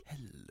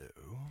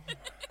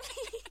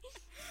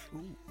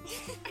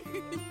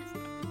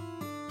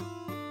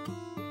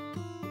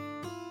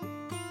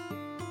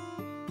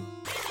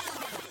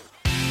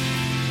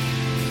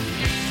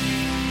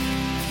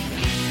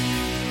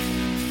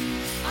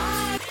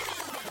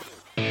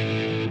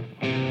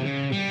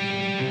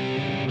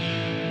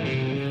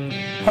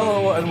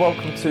and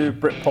welcome to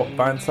Britpop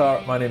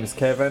Banter. My name is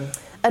Kevin.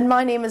 And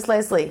my name is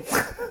Leslie.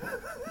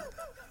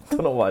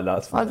 Don't know why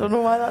that's funny. I don't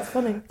know why that's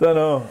funny. Don't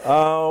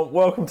know.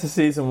 Welcome to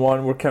Season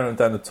 1. We're counting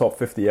down the top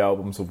 50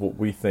 albums of what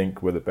we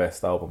think were the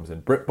best albums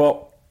in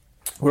Britpop.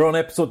 We're on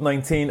episode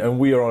 19 and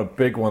we are on a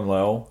big one,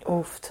 Lil.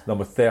 Oofed.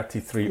 Number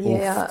 33,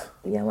 Yeah,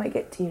 oofed. I might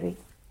get teary.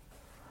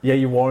 Yeah,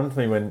 you warned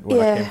me when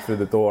I came through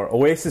the door.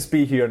 Oasis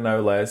be here now,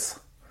 Les.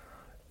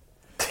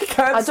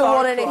 I don't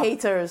want any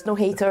haters. No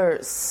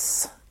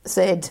haters.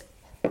 Zed.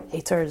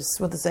 Haters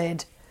with a Z.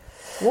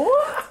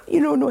 What? You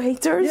know, no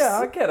haters.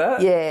 Yeah, I get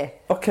it. Yeah.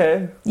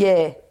 Okay.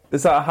 Yeah.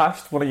 Is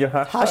that one of your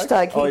hashtags?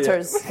 Hashtag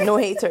haters. Yeah. No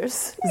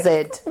haters.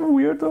 Zed.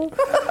 Weirdo.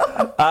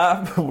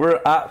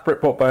 We're at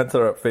Britpop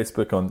Banter at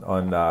Facebook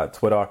on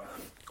Twitter.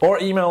 Or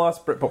email us,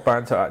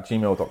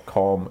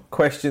 britpopbanter@gmail.com.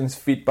 Questions,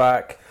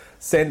 feedback,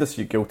 send us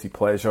your guilty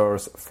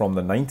pleasures from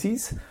the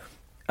 90s.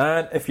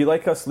 And if you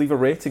like us, leave a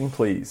rating,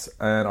 please.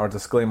 And our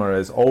disclaimer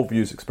is, all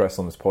views expressed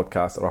on this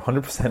podcast are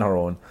 100% our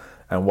own.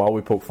 And while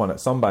we poke fun at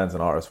some bands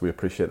and artists, we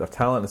appreciate their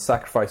talent and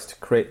sacrifice to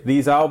create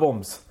these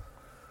albums.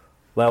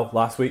 Well,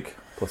 last week,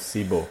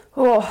 Placebo.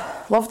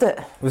 Oh, loved it.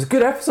 It was a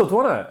good episode,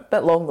 wasn't it?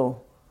 Bit long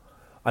though.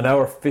 An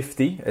hour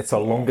 50. It's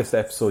our longest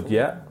episode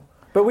yet.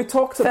 But we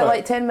talked about... Felt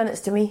like 10 minutes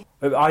to me.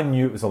 I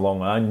knew it was a long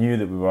one. I knew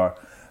that we were...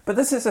 But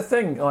this is the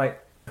thing, like,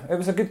 it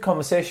was a good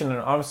conversation, and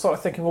I was sort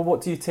of thinking, well,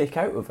 what do you take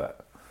out of it?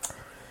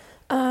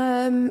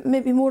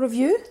 Maybe more of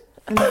you.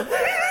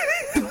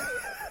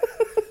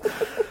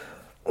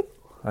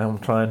 I'm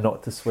trying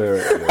not to swear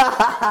at you.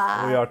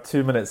 We are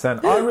 2 minutes in.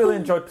 I really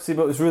enjoyed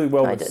Placebo. It was really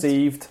well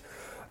received.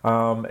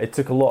 It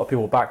took a lot of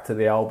people back to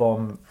the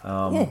album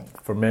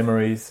for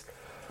memories.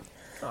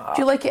 Do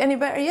you like it any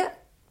better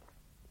yet?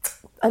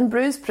 And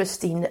Bruce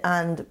Pristine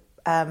and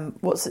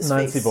what's its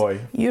Nancy face? Boy.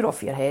 You're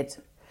off your head.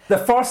 The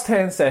first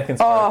 10 seconds.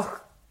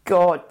 Oh,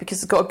 God, because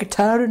it's got a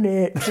guitar in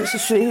it. It's a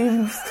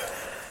shame.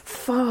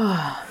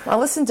 I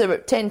listened to it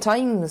about 10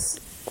 times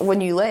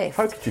when you left.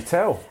 How could you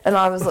tell? And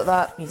I was like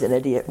that. He's an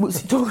idiot. What's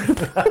he talking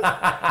about?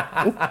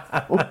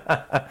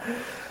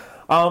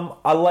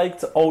 I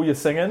liked all your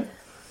singing.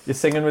 Your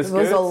singing was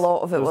good. There was a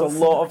lot of it. There was a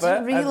lot of it. I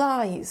didn't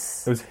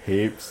realise. It was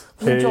heaps.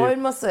 I'm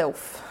enjoying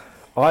myself.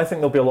 I think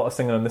there'll be a lot of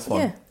singing on this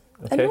one. Yeah.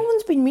 Okay. And no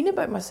one's been mean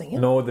about my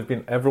singing. No,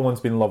 everyone's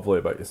been lovely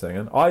about your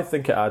singing. I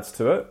think it adds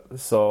to it.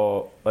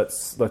 So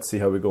let's see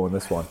how we go in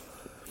this one.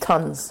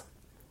 Tons.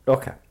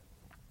 Okay.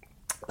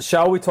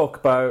 Shall we talk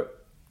about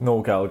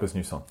Noel Gallagher's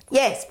new song?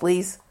 Yes,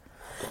 please.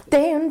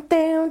 Down,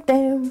 down,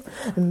 down.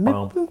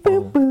 Boo,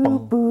 boo, boo,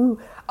 boo.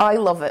 I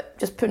love it.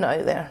 Just putting it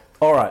out there.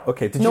 All right.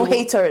 Okay. No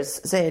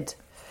haters, Zed.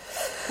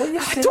 What are you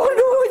I don't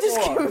know. I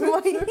just came in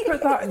my Who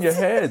put that in your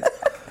head?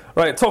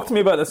 Right. Talk to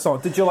me about this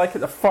song. Did you like it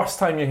the first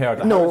time you heard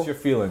it? No. How was your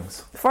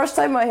feelings? First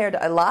time I heard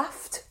it, I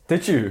laughed.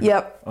 Did you?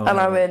 Yep. And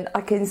I went,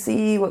 I can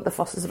see what the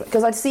fuss is about.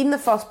 Because I'd seen the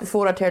fuss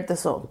before I'd heard the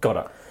song. Got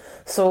it.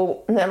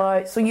 So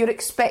you're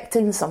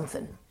expecting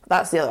something.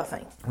 That's the other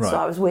thing. Right. So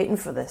I was waiting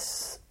for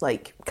this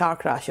like car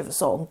crash of a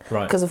song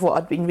Right. because of what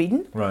I'd been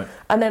reading. Right.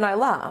 And then I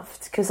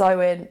laughed because I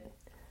went,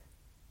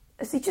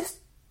 is he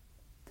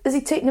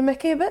taking the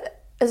mickey a bit?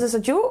 Is this a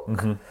joke?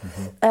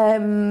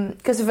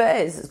 Because if it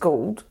is, it's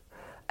gold.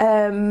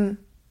 And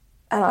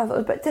I thought it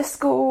was a bit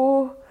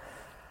disco.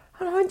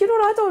 And I went,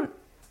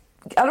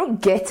 I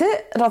don't get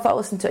it. And I thought,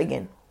 listen to it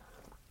again.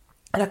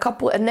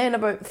 And then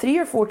about 3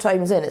 or 4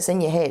 times in, it's in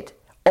your head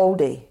all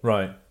day.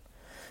 Right.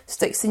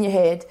 Sticks in your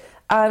head,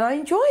 and I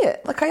enjoy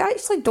it. Like, I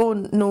actually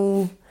don't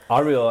know. I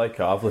really like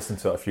it. I've listened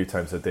to it a few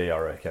times a day, I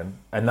reckon.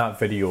 And that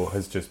video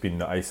has just been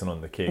the icing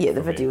on the cake. Yeah,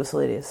 the for me. video is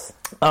hilarious.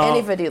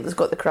 Any video that's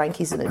got the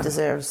crankies in it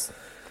deserves.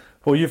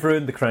 Well, you've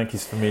ruined the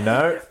crankies for me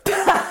now.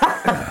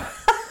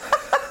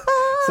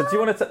 So do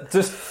you want to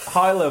just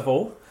high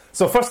level?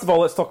 So first of all,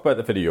 let's talk about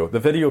the video. The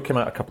video came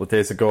out a couple of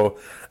days ago.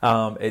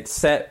 It's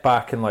set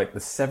back in like the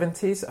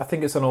 70s. I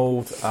think it's an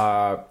old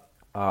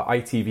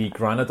ITV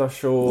Granada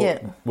show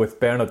with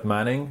Bernard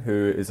Manning,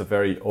 who is a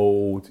very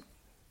old,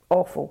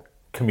 awful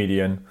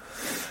comedian,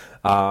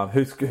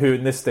 who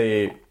in this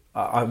day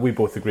we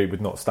both agree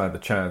would not stand a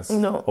chance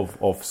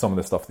of some of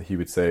the stuff that he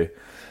would say.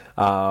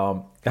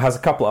 It has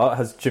it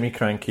has Jimmy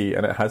Krankie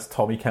and it has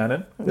Tommy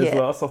Cannon as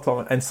well.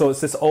 So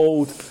it's this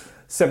old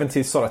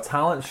 70s sort of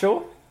talent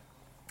show,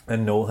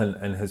 and Noel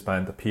and his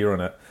band appear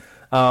on it.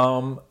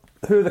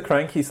 Who are the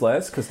Crankies,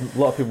 Les? Because a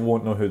lot of people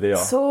won't know who they are.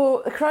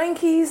 So the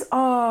Crankies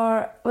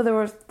they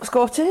were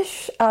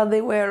Scottish.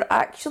 They were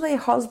actually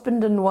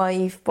husband and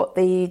wife, but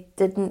they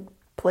didn't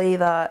play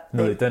that.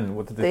 No, they didn't.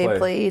 What did they play? They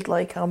played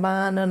like a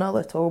man and a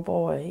little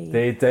boy.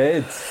 They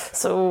did.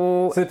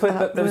 So they played.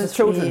 There was a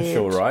children's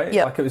show, right?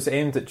 Yeah. Like it was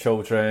aimed at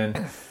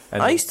children.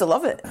 And I used to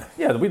love it.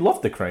 Yeah, we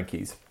loved the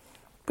Crankies.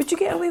 Would you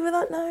get away with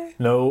that now?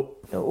 No,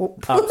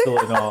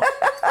 absolutely not.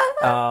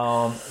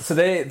 So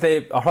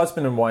they are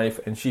husband and wife,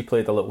 and she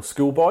played a little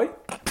schoolboy.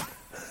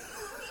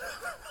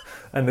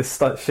 And the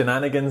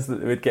shenanigans that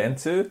they would get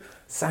into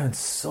sounds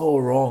so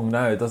wrong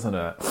now, doesn't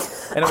it?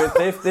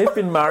 Anyway, they've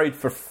been married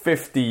for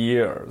 50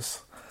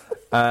 years,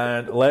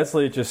 and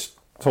Leslie just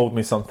told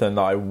me something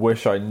that I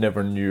wish I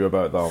never knew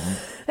about them.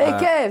 Hey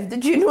Kev,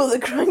 did you know the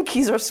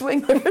Crankies are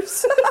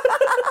swingers?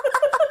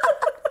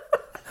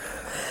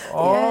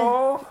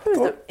 Oh,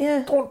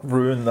 yeah. don't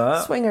ruin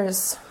that.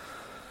 Swingers.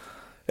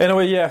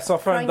 Anyway, yeah, so I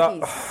found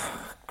Crankies.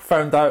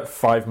 found out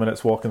 5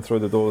 minutes walking through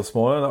the door this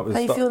morning. That was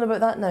How are you feeling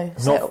about that now?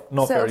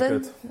 not very settled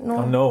in? good. No?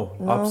 Oh, no,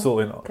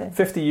 absolutely not. Okay.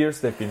 50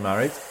 years they've been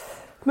married.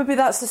 Maybe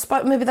that's the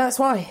spot. Maybe that's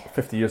why.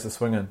 50 years of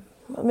swinging.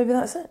 Maybe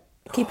that's it.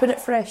 Keeping it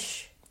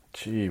fresh.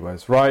 Gee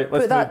whiz. Right,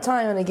 let's Put that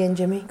tie on again,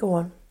 Jimmy. Go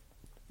on.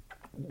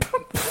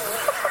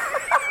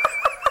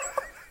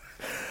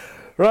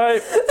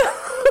 Right.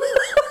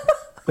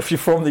 If you're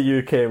from the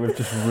UK, we've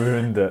just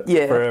ruined it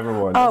for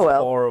everyone. Oh, it's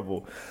well.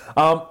 horrible.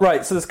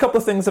 Right, so there's a couple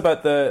of things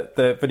about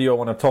the video I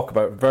want to talk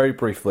about very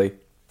briefly.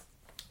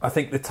 I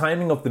think the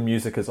timing of the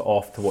music is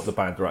off to what the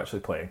band are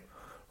actually playing,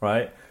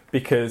 right?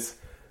 Because,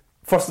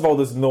 first of all,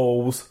 there's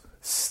Noel's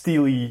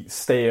steely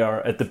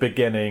stare at the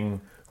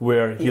beginning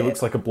where he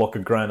looks like a block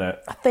of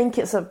granite. I think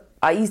it's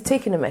he's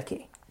taking a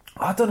mickey.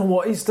 I don't know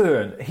what he's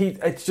doing.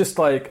 It's just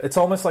like, it's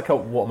almost like a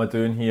what am I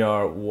doing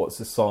here, what's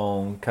the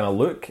song kind of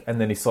look, and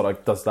then he sort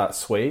of does that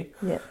sway.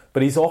 Yeah.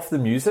 But he's off the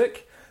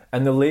music,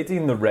 and the lady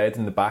in the red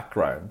in the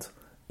background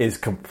is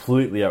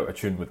completely out of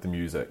tune with the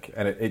music.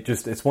 And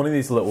it's one of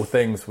these little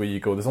things where you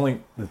go, there's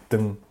only the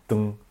ding,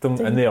 ding, ding,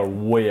 and they are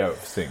way out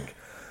of sync.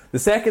 The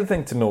second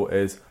thing to note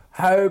is,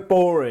 how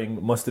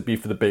boring must it be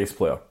for the bass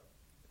player?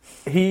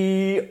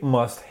 He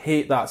must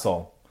hate that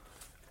song.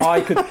 I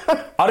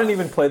don't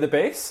even play the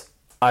bass.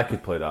 I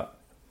could play that.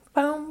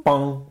 Bum,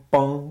 Bong,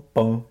 bong,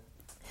 bong.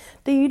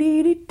 dee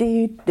dee dee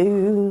dee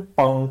doo.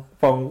 Bong,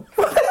 bong.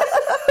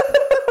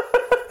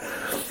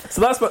 So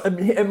that's what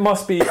it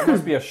must be. It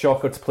must be a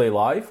shocker to play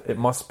live. It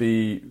must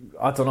be.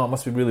 I don't know. It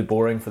must be really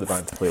boring for the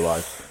band to play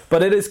live.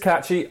 But it is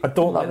catchy. I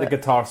don't like the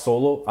guitar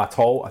solo at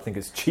all. I think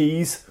it's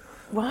cheese.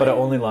 Why? But it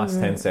only lasts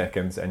 10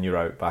 seconds, and you're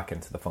out back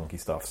into the funky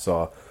stuff.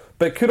 So,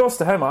 but kudos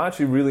to him. I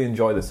actually really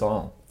enjoy the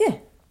song. Yeah.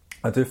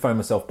 I do find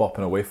myself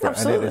bopping away for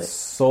Absolutely. it, and it is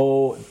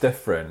so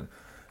different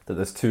that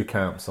there's two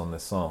camps on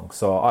this song.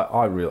 So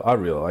I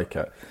really like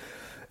it.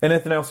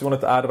 Anything else you wanted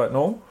to add about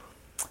Noel?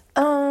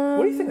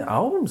 What do you think the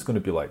album's going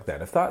to be like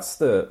then? If that's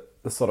the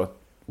sort of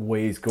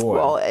way he's going.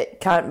 Well, it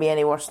can't be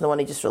any worse than the one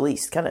he just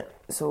released, can it?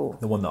 So.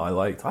 The one that I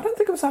liked. I don't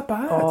think it was that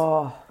bad.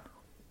 Oh.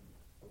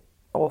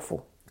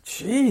 Awful.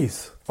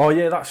 Jeez. Oh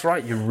yeah, that's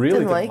right. You really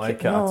didn't like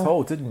it no. at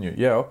all, didn't you?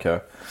 Yeah.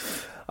 Okay.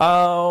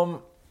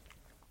 All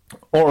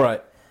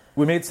right.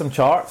 We made some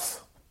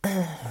charts.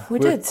 We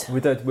did. We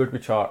did. Where'd we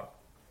chart?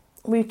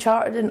 We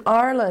charted in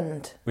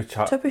Ireland. We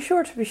charted. To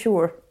be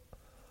sure.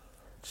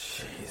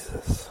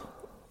 Jesus.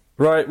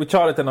 Right, we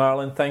charted in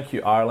Ireland. Thank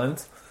you,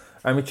 Ireland.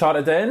 And we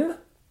charted in...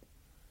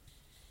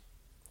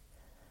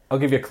 I'll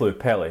give you a clue.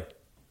 Pele.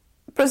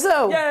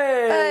 Brazil. Yay!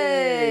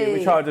 Hey!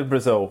 We charted in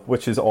Brazil,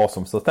 which is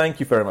awesome. So thank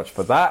you very much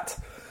for that.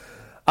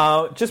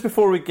 Just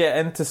before we get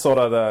into sort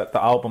of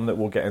the album that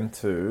we'll get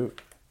into,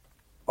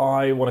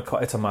 I want to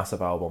cut. It's a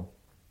massive album.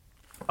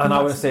 And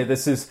I want to say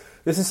this is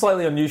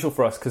slightly unusual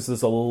for us because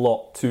there's a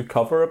lot to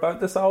cover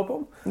about this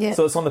album. Yeah.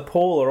 So it's on the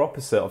polar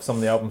opposite of some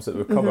of the albums that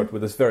we've covered, where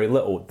there's very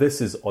little.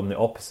 This is on the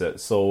opposite.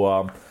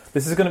 So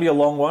this is going to be a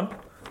long one.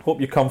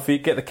 Hope you're comfy.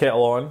 Get the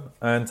kettle on,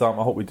 and I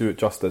hope we do it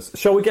justice.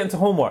 Shall we get into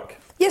homework?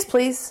 Yes,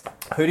 please.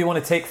 Who do you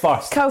want to take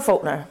first? Cal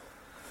Faulkner.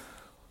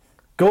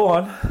 Go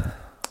on.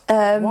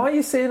 Why Why are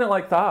you saying it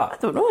like that? I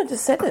don't know. I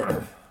just said it.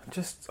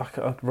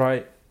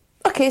 Right.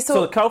 Okay,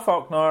 So Cal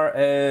Faulkner,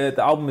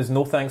 the album is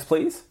No Thanks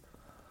Please,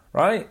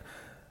 right?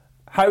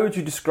 How would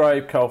you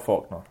describe Cal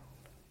Faulkner?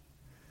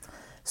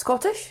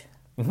 Scottish.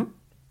 What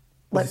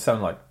does he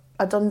sound like?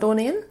 A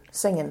Dundonian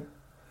singing.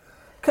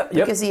 Yep.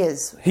 Because he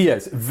is. He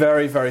is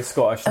very, very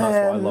Scottish, and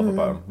that's what I love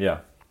about him. Yeah.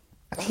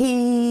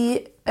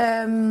 He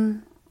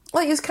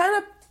he's kind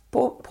of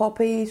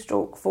poppy,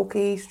 stroke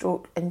folky,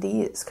 stroke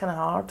indie. It's kind of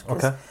hard.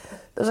 Okay.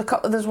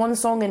 There's one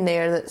song in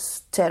there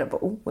that's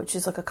terrible, which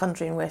is like a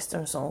country and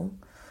western song,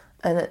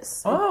 and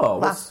it's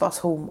Last Bus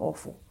Home.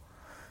 Awful.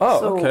 Oh,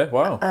 So, okay.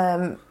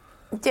 Wow.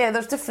 Yeah,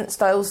 there's different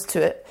styles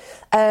to it.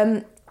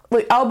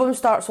 Look, album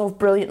starts off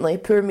brilliantly.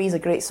 Poor Me's a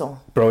great song.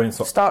 Brilliant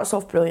song. Starts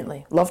off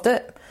brilliantly. Loved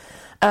it.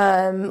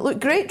 Look,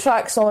 great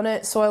tracks on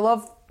it. So I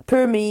love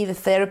Poor Me, The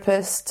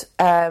Therapist,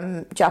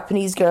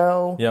 Japanese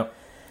Girl, Yep.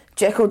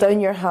 Jekyll Down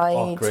Your Hide.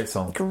 Oh, great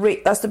song.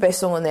 Great. That's the best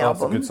song on the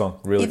That's album. a good song.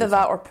 Really Either good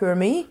that song. or Poor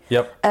Me.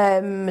 Yep.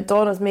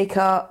 Madonna's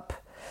Makeup.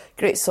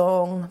 Great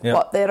song. Yep.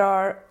 But there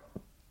are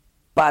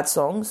bad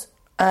songs.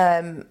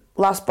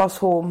 Last Bus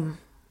Home.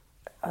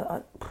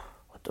 I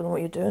don't know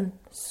what you're doing.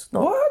 It's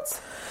not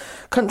What?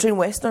 country and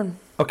western.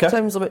 Okay.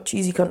 Sounds a bit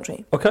cheesy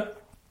country. Okay.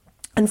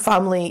 And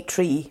Family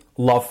Tree.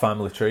 Love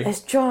Family Tree.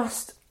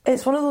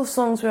 It's one of those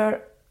songs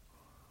where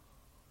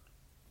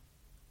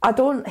I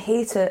don't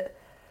hate it,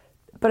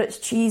 but it's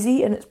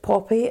cheesy and it's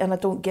poppy and I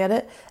don't get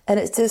it. And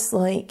it's just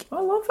like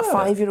I love a it.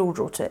 5-year-old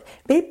wrote it.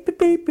 I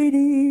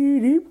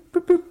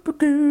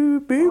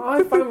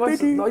find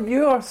myself,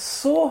 you are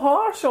so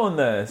harsh on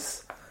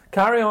this.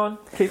 Carry on.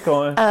 Keep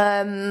going.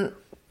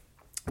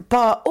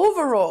 But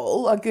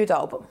overall, a good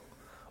album.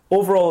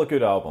 Overall, a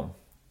good album.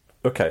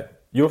 Okay,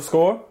 your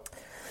score?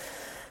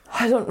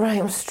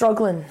 I'm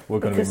struggling. We're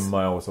going to be because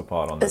miles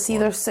apart on this It's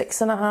either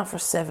 6.5 or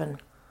 7.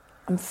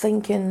 I'm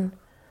thinking,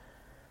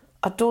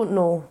 I don't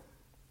know.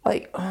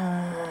 Like,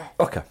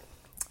 Okay.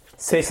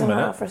 Take a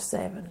minute. 6.5 or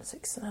 7,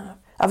 6.5.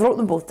 I've wrote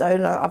them both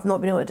down. I've not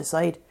been able to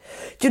decide.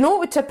 Do you know what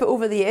would tip it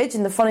over the edge?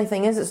 And the funny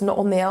thing is, it's not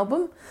on the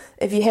album.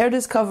 If you heard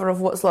his cover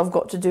of What's Love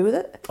Got to Do with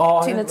It,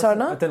 Oh, Tina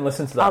Turner. I didn't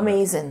listen to that.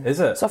 Amazing.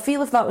 Is it? So I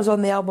feel if that was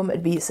on the album,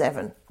 it'd be a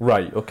 7.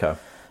 Right, okay.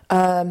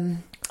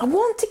 I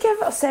want to give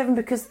it a 7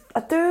 because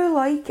I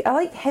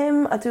like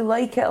him, I do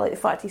like it, I like the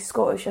fact he's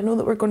Scottish. I know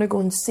that we're going to go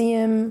and see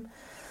him,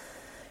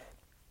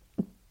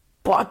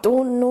 but I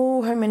don't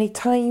know how many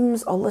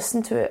times I'll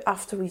listen to it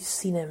after we've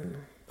seen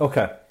him.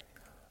 Okay.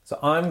 So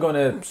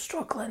I'm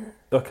struggling.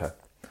 Okay.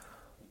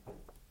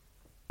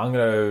 I'm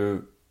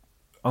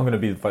gonna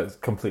be the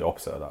complete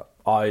opposite of that.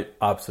 I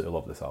absolutely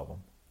love this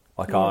album.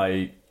 Like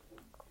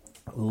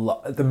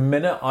the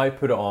minute I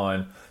put it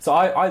on, so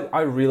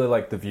I really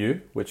like The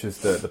View, which is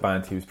the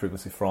band he was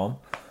previously from.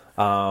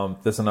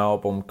 There's an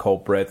album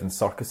called Bread and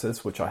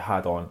Circuses, which I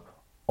had on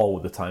all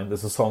the time.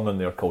 There's a song on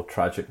there called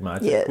Tragic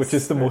Magic, Yes. which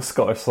is the most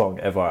Scottish song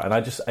ever, and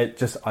I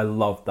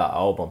loved that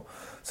album.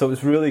 So it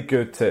was really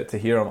good to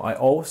hear him. I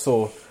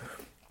also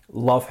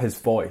love his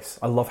voice.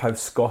 I love how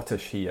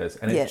Scottish he is,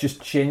 and it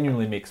just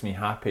genuinely makes me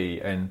happy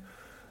and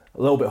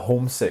a little bit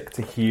homesick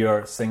to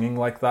hear singing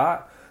like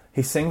that.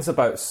 He sings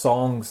about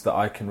songs that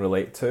I can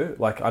relate to.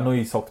 Like, I know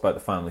you talked about the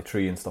family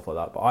tree and stuff like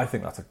that, but I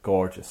think that's a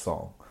gorgeous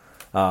song.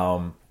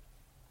 I've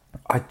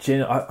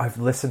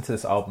listened to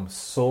this album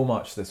so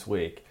much this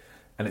week,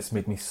 and it's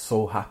made me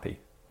so happy.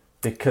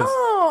 Because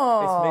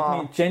it's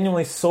made me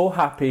genuinely so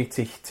happy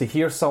to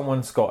hear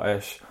someone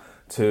Scottish,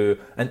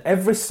 and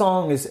every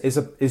song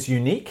is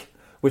unique,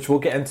 which we'll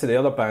get into the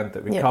other band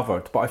that we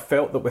covered. But I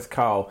felt that with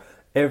Carl,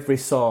 every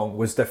song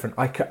was different.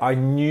 I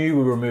knew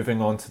we were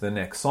moving on to the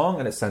next song,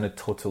 and it sounded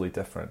totally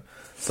different.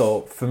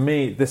 So for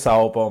me, this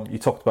album, you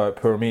talked about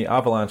Poor Me,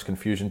 Avalanche,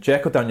 Confusion,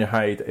 Jekyll Down Your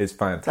Hide is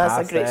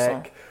fantastic. That's a great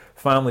song.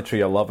 Family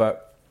Tree, I love it.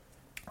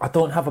 I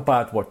don't have a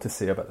bad word to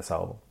say about this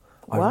album.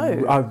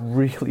 Wow. I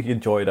really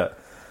enjoyed it.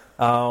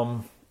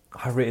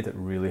 I rated it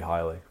really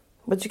highly.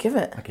 What'd you give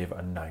it? I gave it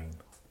a 9.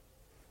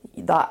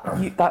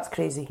 That's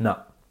crazy. No.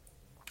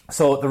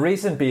 So the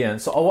reason being,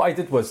 what I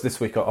did was this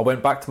week, I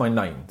went back to my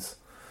 9s,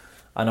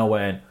 and I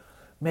went,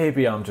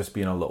 maybe I'm just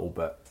being a little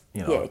bit,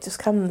 Yeah, just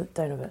calm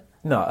down a bit.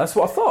 No, that's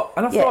what I thought.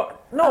 And I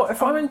thought, no,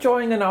 if I'm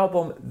enjoying an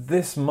album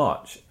this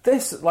much,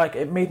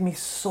 it made me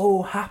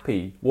so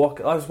happy.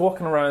 I was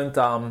walking around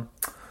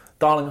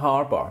Darling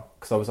Harbour,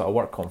 because I was at a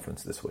work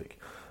conference this week.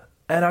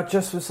 And I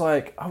just was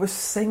like, I was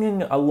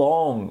singing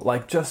along,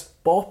 like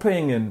just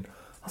bopping, and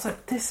I was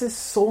like, this is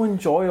so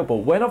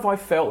enjoyable. When have I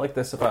felt like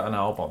this about an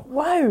album?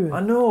 Wow. I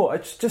know,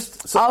 it's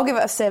just... So, I'll give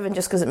it a 7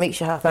 just because it makes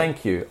you happy.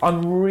 thank you.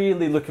 I'm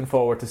really looking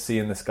forward to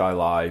seeing this guy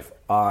live.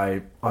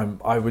 I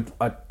would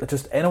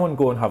just, anyone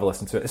go and have a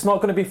listen to it. It's not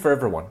going to be for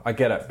everyone, I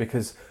get it,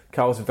 because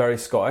Carl's very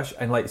Scottish,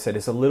 and like you said,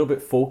 it's a little bit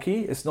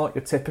folky. It's not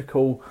your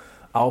typical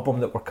album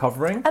that we're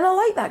covering. And I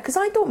like that, because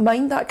I don't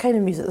mind that kind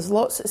of music. There's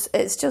lots,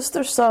 it's just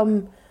there's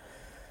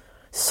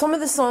some of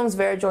the songs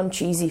verge on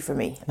cheesy for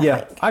me. I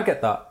think. I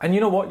get that. And you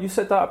know what? You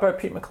said that about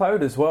Pete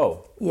McLeod as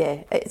well.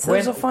 Yeah,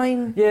 there's a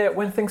fine... Yeah,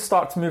 when things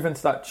start to move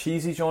into that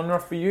cheesy genre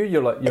for you,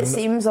 you're like... It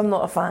seems I'm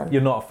not a fan.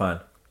 You're not a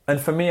fan.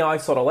 And for me, I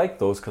sort of like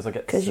those because I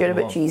get... Because you're a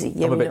bit cheesy.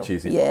 Yeah, I'm a bit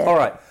cheesy. Yeah. All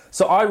right.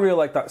 So I really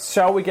like that.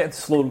 Shall we get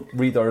into Slow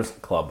Readers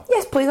Club?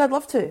 Yes, please. I'd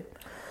love to.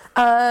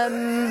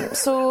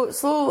 So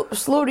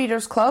Slow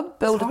Readers Club,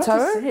 Build It's a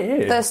hard to Tower.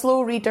 say. The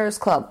Slow Readers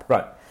Club.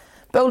 Right.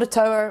 Build a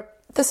Tower.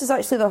 This is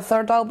actually their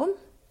 3rd album.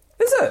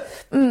 Is it?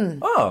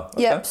 Oh,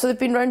 okay. Yeah, so they've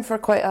been around for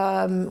quite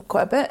a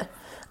bit.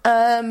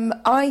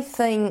 I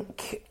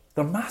think...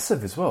 They're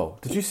massive as well.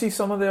 Did you see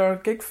some of their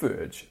gig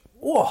footage?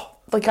 Whoa.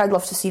 Like, I'd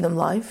love to see them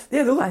live.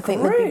 Yeah, they look I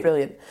think great. they'd be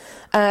brilliant.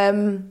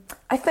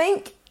 I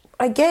think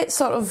I get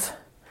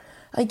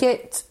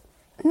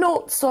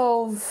notes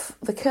of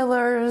The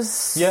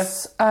Killers.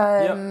 Yes.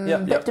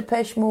 Bit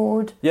Depeche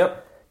Mode.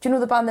 Yep. Do you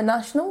know the band The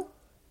National?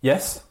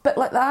 Yes. Bit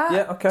like that.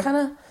 Yeah, okay. Kind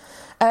of.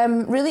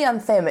 Really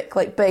anthemic,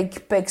 like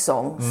big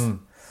songs.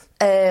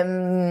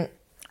 I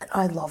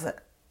love it.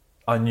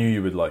 I knew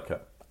you would like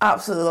it.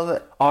 Absolutely love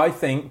it. I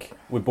think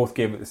we both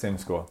gave it the same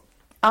score.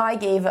 I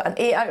gave it an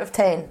 8 out of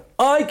 10.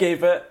 I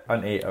gave it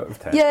an 8 out of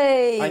 10.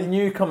 Yay! I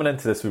knew coming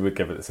into this we would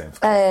give it the same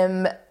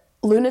score.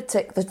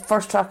 Lunatic, the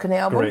first track on the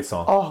album. Great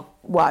song. Oh,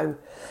 wow.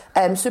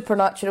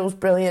 Supernatural's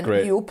brilliant.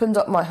 Great. You Opened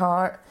Up My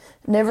Heart.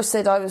 Never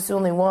Said I Was the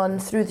Only One.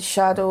 Through the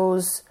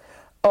Shadows.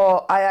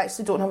 Oh, I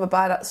actually don't have a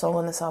bad song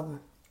on this album.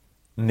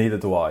 Neither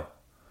do I.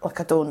 Like,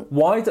 I don't.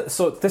 Why?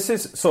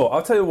 So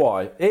I'll tell you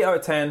why. 8 out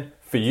of 10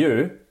 for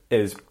you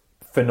is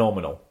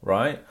phenomenal,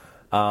 right?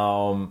 8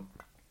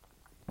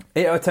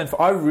 out of 10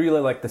 I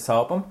really like this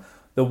album.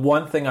 The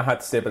one thing I had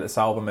to say about this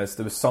album is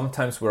there was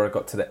sometimes where I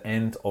got to the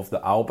end of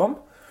the album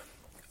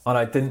and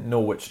I didn't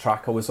know which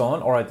track I was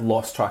on, or I'd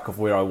lost track of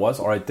where I was,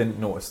 or I didn't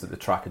notice that the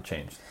track had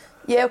changed.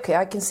 Yeah, okay,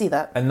 I can see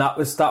that. And that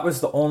was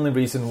the only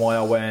reason why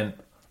I went,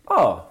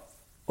 Oh,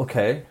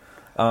 okay.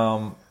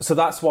 So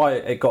that's why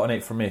it got an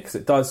 8 for me, because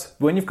it does.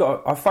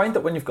 I find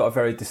that when you've got a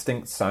very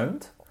distinct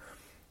sound,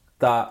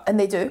 and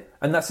they do,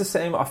 and that's the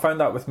same. I found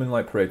that with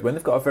Moonlight Parade, when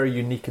they've got a very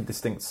unique and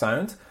distinct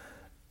sound,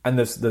 and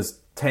there's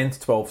 10 to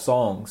 12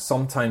 songs.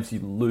 Sometimes you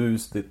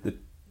lose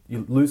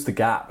the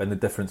gap and the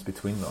difference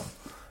between them.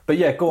 But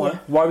yeah, go on.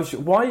 Why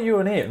are you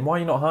an 8 and why are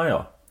you not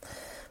higher?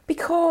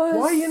 Because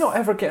why are you not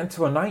ever getting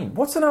to a 9?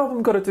 What's an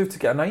album got to do to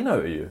get a 9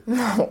 out of you?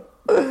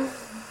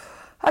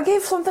 I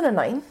gave something a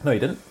 9. No, you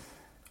didn't.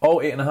 All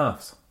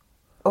 8.5s.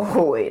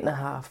 Oh,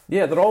 8.5.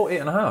 Yeah, they're all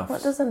 8.5s.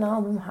 What does an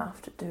album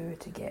have to do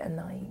to get a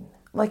 9?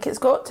 Like, it's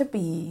got to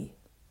be...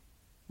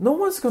 No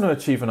one's going to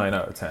achieve a 9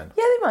 out of 10.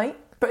 Yeah, they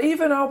might. But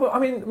even album... I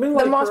mean,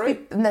 Moonlight there must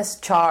Parade... be, in this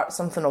chart,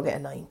 something will get a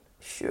 9.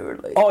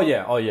 Surely. Oh,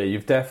 yeah.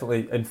 You've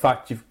definitely... In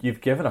fact,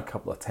 you've given a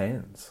couple of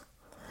 10s.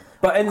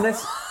 But in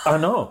this... I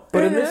know.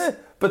 But in this...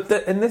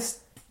 in this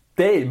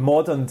day,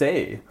 modern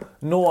day,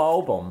 no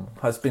album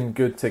has been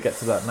good to get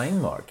to that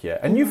 9 mark yet.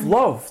 And you've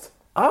loved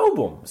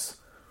albums.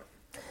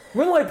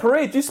 Moonlight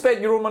Parade, you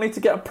spent your own money to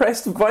get a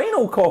pressed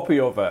vinyl copy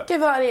of it.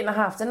 Give that an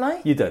 8.5, didn't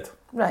I? You did.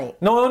 Right.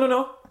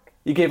 No.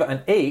 You gave it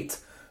an 8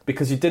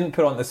 because you didn't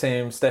put on the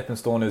same stepping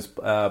stone as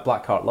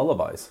Blackheart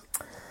Lullabies.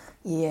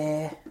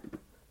 Yeah.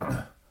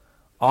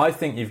 I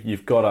think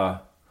you've got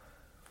to...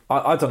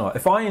 I don't know.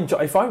 If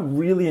I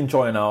really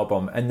enjoy an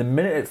album and the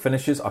minute it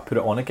finishes, I put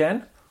it on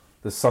again,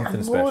 there's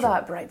something special. I know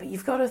that, right? But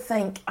you've got to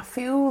think. I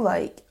feel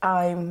like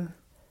I'm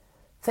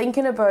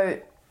thinking about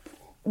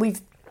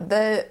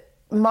the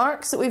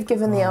marks that we've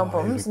given the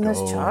albums in this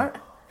chart.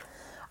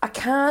 I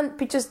can't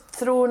be just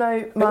throwing out.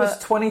 It was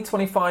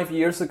 25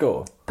 years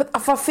ago. But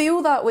if I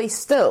feel that way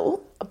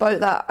still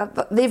about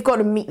that, they've got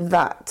to meet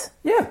that.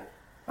 Yeah.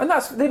 And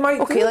they might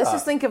do Okay, let's that.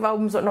 just think of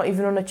albums that are not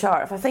even on a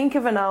chart. If I think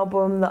of an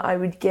album that I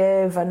would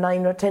give a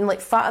 9 or 10,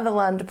 like Fat of the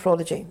Land of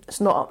Prodigy, it's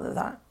not up to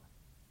that.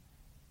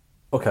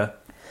 Okay.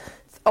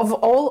 Of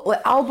all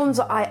albums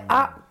that I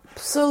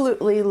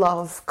absolutely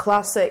love,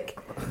 classic,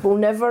 will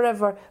never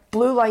ever...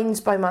 Blue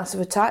Lines by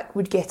Massive Attack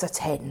would get a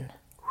 10.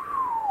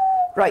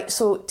 Right,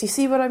 so do you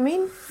see what I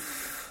mean?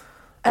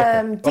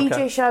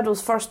 DJ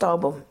Shadow's first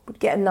album would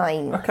get a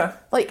 9. Okay.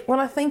 Like, when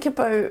I think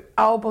about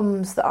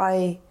albums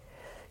that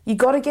you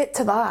got to get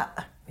to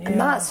that. Yeah. And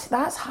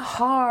that's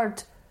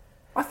hard.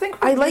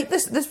 I like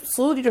this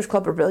Slow Readers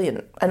Club are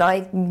brilliant, and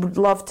I would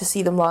love to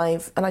see them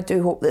live, and I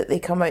do hope that they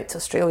come out to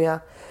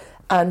Australia.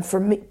 And for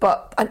me,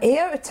 but an 8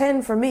 out of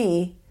 10 for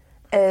me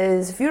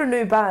is, if you're a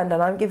new band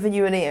and I'm giving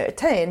you an 8 out of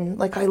 10,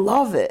 like, I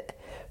love it.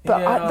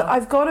 But yeah.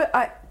 I've got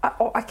to...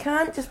 I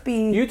can't just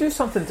be... You do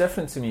something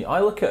different to me.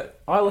 I look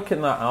at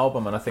that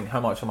album and I think,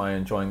 how much am I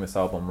enjoying this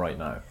album right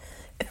now?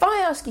 If I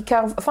ask you,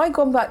 Cal, if I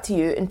go back to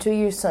you in 2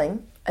 years'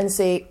 time and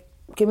say,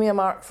 give me a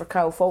mark for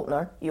Kyle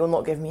Faulkner, you'll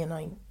not give me a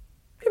 9.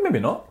 Yeah, maybe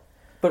not.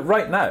 But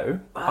right now,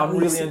 I'm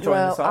really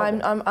enjoying this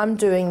album. I'm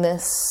doing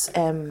this...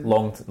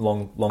 long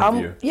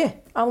view. Yeah,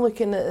 I'm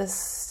looking at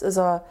this as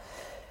a...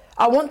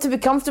 I want to be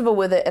comfortable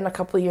with it in a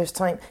couple of years'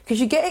 time, because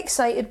you get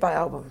excited by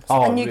albums,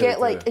 and you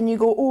really get and you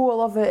go, oh, I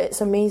love it,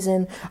 it's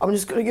amazing, I'm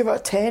just going to give it a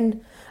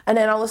 10, and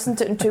then I'll listen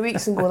to it in 2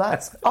 weeks and go,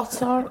 that's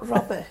utter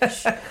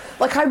rubbish.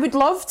 Like, I would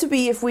love to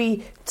be, if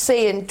we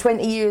say in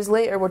 20 years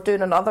later we're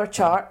doing another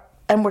chart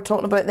and we're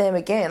talking about them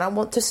again, I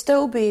want to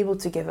still be able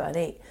to give it an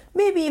 8,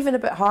 maybe even a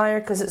bit higher,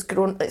 because it's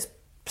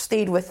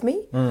stayed with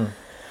me.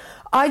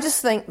 I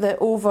just think that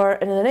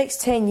in the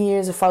next 10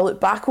 years, if I look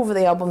back over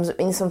the albums that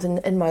mean something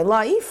in my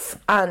life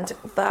and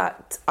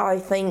that I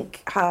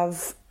think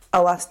have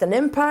a lasting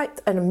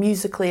impact and are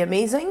musically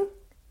amazing,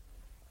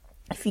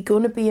 if you're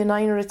going to be a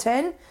 9 or a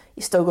 10,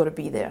 you still got to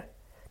be there.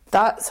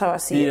 That's how I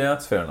see it. Yeah,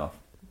 that's fair enough.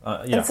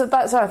 Yeah. And so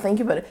that's how I think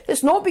about it.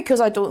 It's not because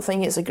I don't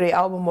think it's a great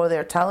album or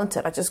they're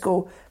talented. I just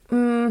go, 8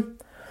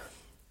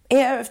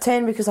 out of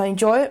 10 because I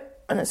enjoy it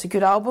and it's a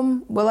good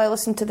album. Will I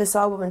listen to this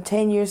album in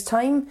 10 years'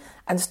 time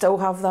and still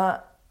have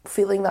that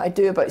feeling that I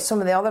do about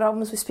some of the other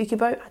albums we speak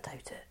about? I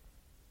doubt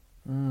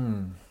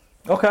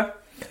it. Okay.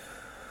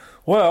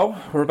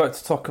 Well, we're about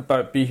to talk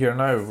about Be Here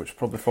Now, which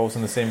probably falls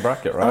in the same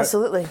bracket, right?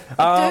 Absolutely.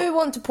 I do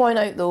want to point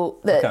out, though,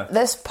 that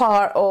this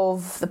part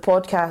of the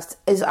podcast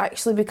is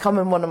actually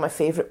becoming one of my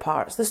favourite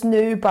parts. This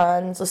new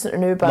bands, listening to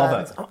new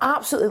bands. I'm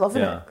absolutely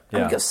loving it.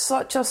 Yeah. I've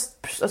got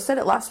I said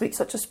it last week,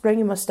 such a spring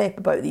in my step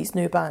about these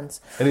new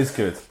bands. It is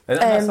good. And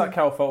that's like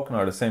Kyle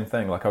Faulkner, the same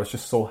thing. Like, I was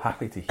just so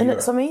happy to hear it. And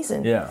it's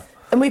amazing. Yeah.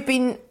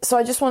 And so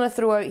I just want to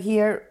throw out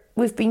here,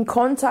 we've been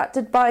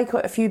contacted by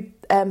quite a few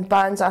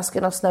bands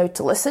asking us now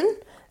to listen.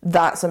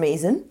 That's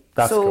amazing.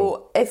 That's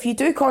cool. If you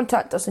do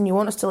contact us and you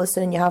want us to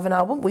listen and you have an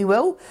album, we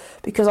will,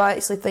 because I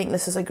actually think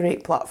this is a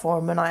great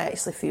platform and I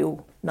actually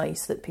feel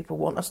nice that people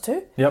want us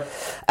to.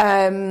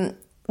 Yep.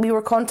 We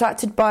were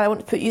contacted by, I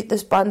want to put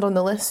this band on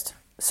the list,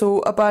 so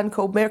a band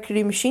called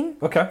Mercury Machine.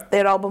 Okay.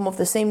 Their album of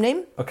the same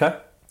name. Okay.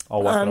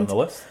 I'll work it on the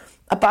list.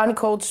 A band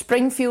called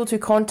Springfield who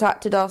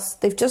contacted us.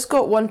 They've just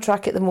got one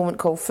track at the moment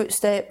called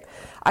Footstep.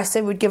 I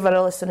said we'd give her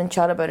a listen and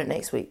chat about it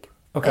next week.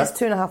 Okay. It's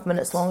 2.5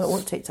 minutes long, it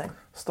won't take time.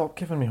 Stop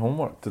giving me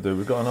homework to do.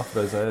 We've got enough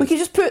as is. We could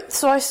just put,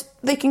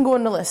 they can go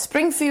on the list.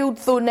 Springfield,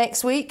 though,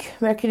 next week.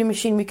 Mercury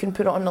Machine, we can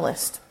put it on the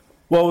list.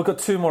 Well, we've got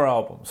 2 more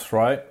albums,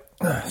 right?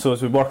 So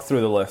as we work through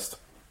the list,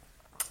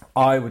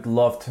 I would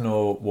love to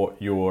know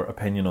what your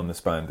opinion on this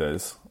band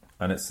is.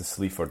 And it's the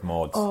Sleaford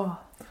Mods. Oh.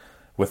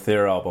 With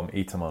their album,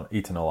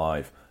 Eaten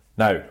Alive.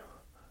 Now,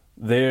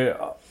 you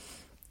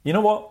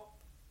know what?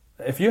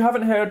 If you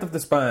haven't heard of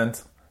this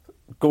band,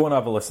 go and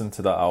have a listen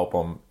to that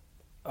album.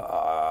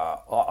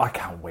 I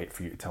can't wait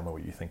for you to tell me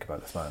what you think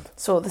about this band.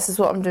 So this is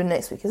what I'm doing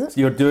next week, is it?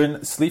 You're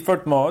doing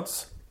Sleaford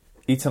Mods,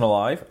 Eaten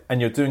Alive, and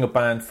you're doing a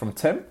band from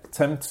Tim.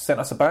 Tim sent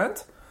us a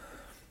band.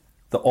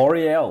 The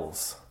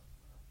Oriels,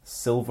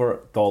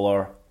 Silver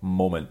Dollar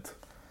Moment.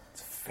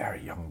 It's a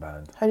very young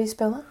band. How do you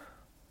spell that?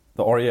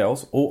 The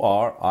Oriels,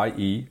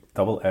 Orielles.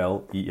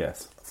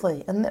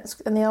 Lovely. And that's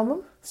in the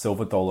album?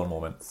 Silver Dollar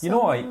Moment. You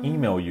know I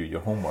email you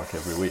your homework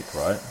every week,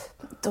 right?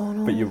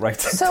 Donald. But you write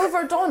it.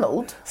 Silver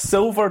Donald?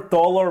 Silver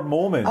Dollar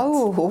Moment.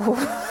 Oh.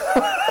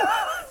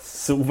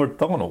 Silver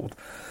Donald.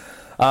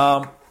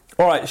 All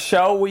right,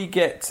 shall we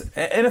get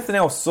anything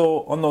else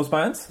so on those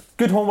bands?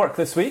 Good homework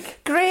this week.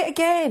 Great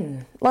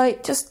again.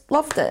 Just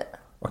loved it.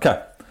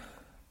 Okay.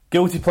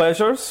 Guilty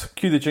pleasures.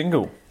 Cue the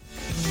jingle.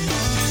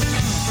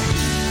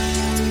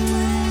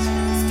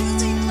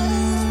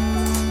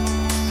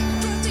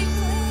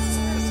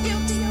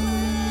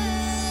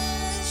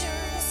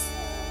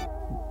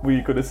 Were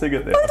you going to sing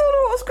it there? I don't know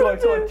what I was going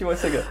to do. Go on, do you want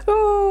to sing it?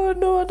 Oh,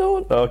 no, I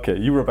don't. Okay,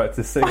 you were about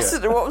to sing I it.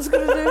 didn't know what I was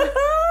going to do.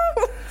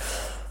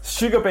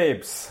 Sugar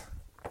Babes.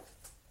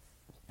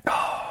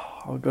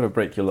 Oh, I'm going to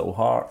break your little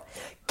heart.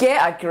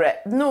 Get a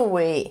grip. No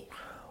way.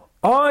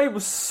 I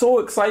was so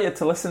excited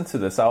to listen to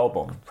this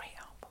album. Great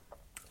album.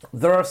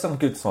 There are some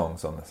good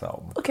songs on this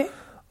album. Okay.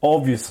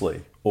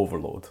 Obviously,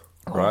 Overload,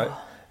 right?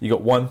 You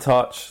got One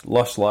Touch,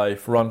 Lush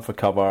Life, Run for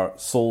Cover,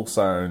 Soul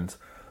Sound.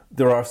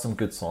 There are some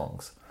good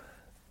songs.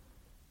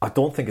 I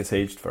don't think it's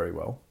aged very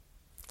well.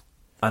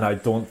 And I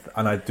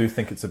do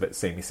think it's a bit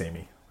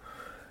samey.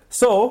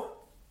 So,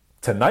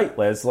 tonight,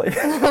 Leslie.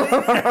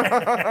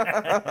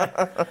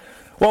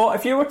 Well,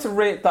 if you were to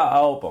rate that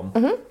album,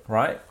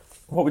 right,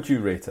 what would you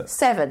rate it?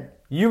 7.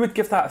 You would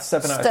give that a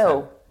 7 out of 10.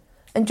 Still.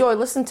 Enjoy,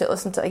 listen to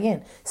it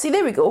again. See,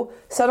 there we go.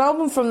 It's an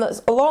album from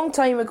that's a long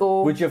time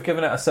ago. Would you have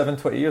given it a 7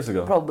 20 years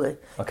ago? Probably.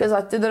 Because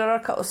there are a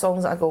couple of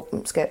songs that I go,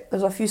 skip.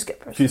 There's a few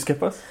skippers. Few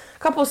skippers? A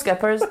couple of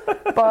skippers.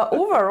 But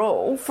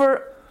overall,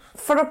 for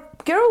a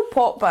girl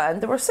pop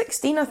band, they were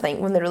 16, I think,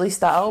 when they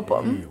released that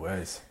album. Gee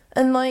whiz.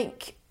 And I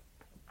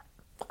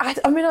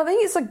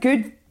think it's a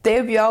good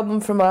debut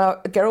album from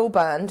a girl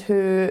band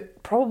who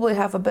probably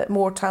have a bit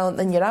more talent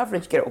than your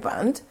average girl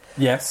band.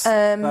 Yes,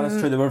 that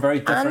is true. They were very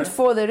different. And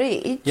for their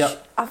age,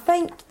 Yep. I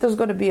think there's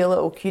going to be a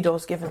little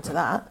kudos given to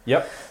that.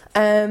 Yep.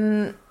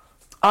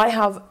 I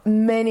have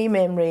many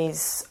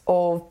memories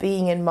of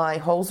being in my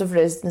halls of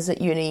residence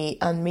at uni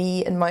and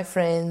me and my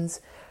friends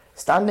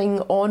standing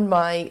on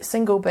my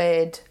single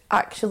bed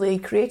actually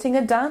creating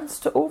a dance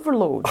to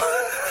Overload.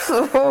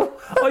 So,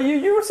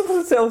 you were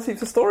supposed to tell us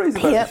heaps of stories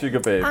about the Sugar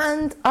Babes.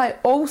 And I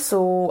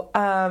also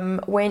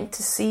went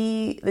to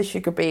see the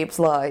Sugar Babes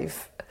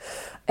live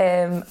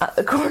at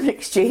the Corn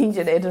Exchange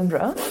in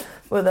Edinburgh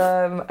with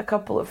a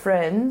couple of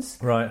friends.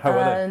 Right, how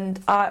were they? And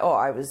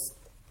I was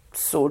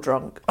so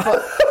drunk.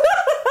 But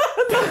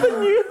Nothing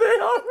new there.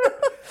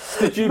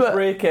 Did you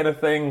break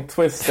anything,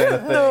 twist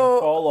anything,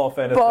 fall off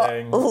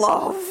anything? But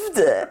loved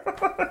it.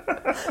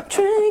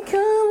 Train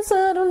comes,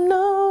 I don't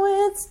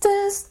know its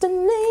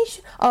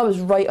destination. I was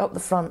right up the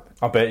front.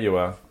 I bet you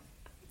were.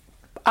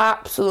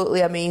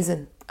 Absolutely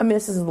amazing. I mean,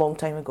 this is a long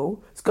time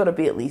ago. It's got to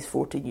be at least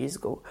 14 years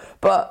ago.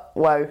 But,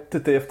 wow.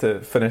 Did they have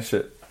to finish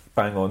it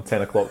bang on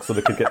 10 o'clock so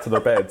they could get to their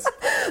beds?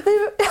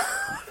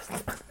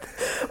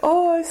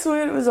 Oh, I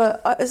swear it was a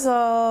lot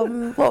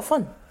of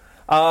fun.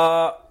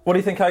 What do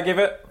you think I give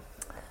it?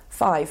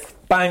 5.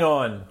 Bang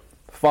on.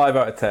 5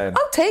 out of 10.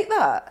 I'll take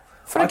that.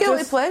 For a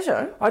guilty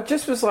pleasure. I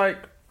just was like,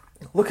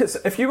 look,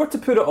 if you were to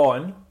put it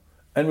on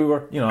and we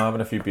were,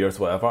 having a few beers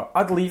or whatever,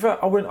 I'd leave it.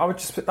 I would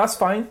just put, that's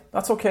fine.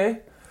 That's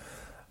okay.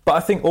 But I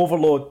think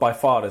Overload by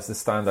far is the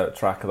standout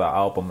track of that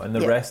album, and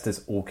the rest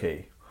is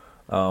okay.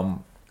 There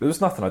was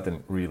nothing I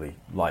didn't really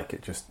like.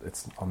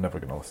 I'm never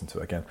going to listen to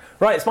it again.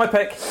 Right, it's my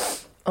pick.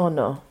 Oh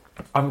no.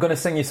 I'm going to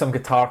sing you some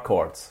guitar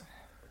chords,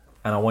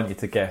 and I want you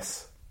to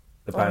guess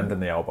the band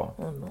and the album.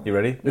 Oh no. You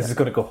ready? This is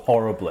going to go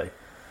horribly.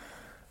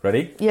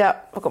 Ready? Yeah,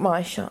 I've got my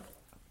eyes shut.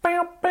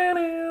 Got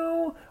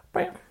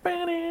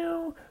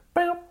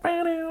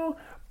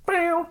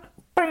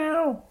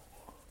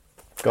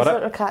Is it?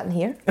 there a cat in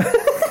here?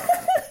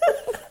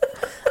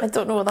 I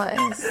don't know what that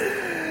is.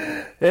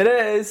 It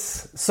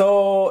is.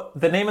 So,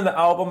 the name of the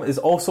album is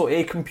also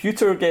a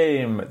computer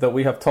game that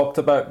we have talked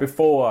about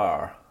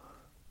before.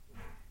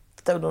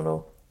 Still don't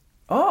know.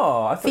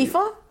 Oh, I thought...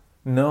 FIFA?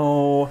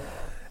 No.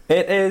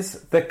 It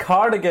is The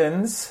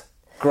Cardigans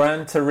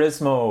Gran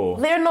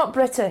Turismo. They're not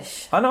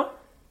British. I know.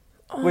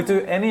 We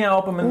do any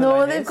album in the 90s.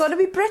 No, they've got to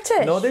be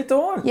British. No, they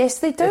don't. Yes,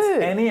 they do.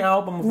 It's any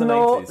album of the 90s.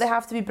 No, they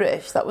have to be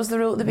British. That was the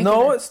rule at the beginning.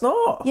 No, it's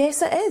not.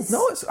 Yes, it is.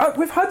 No, it's.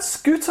 We've had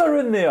Scooter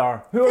in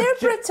there. They're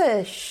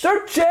British.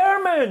 They're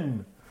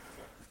German.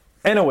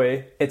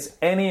 Anyway, it's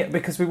any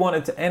because we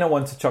wanted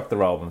anyone to chuck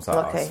their albums at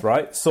us,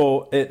 right?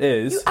 So it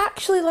is. You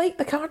actually like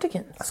the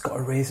Cardigans? It's got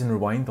Erase and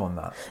Rewind on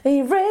that.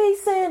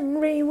 Erase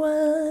and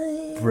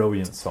Rewind.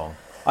 Brilliant song.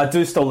 I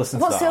do still listen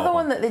to that. What's the other album.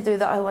 one that they do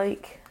that I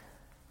like?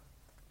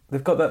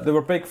 They've got that. They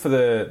were big for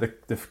the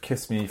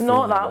Kiss Me.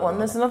 Not that one.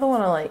 There's another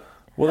one I like.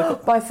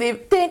 Well, my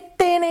favourite.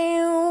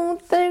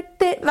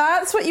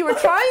 That's what you were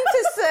trying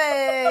to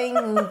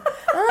sing.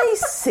 I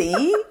see.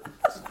 You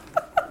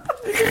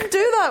didn't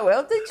do that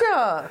well, did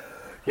you?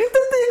 You did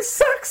the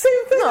exact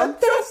same thing I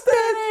just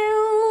did.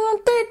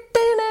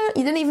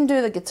 You didn't even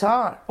do the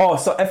guitar. Oh,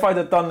 so if I'd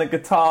have done the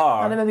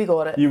guitar, I'd have maybe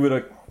got it. You would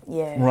have.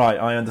 Yeah. Right,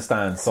 I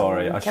understand.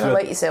 Sorry, I should have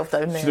let yourself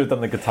down there. Should have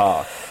done the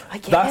guitar.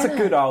 That's a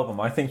good album.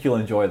 I think you'll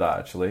enjoy that.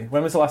 Actually,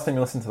 when was the last time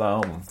you listened to that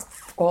album?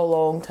 A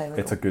long time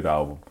ago. It's a good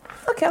album.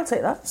 Okay, I'll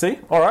take that. See,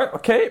 all right,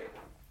 okay.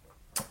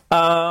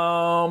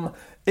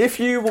 If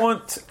you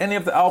want any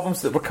of the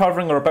albums that we're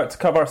covering or about to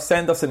cover,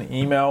 send us an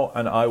email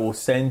and I will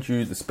send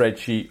you the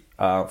spreadsheet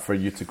for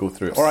you to go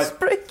through. All right.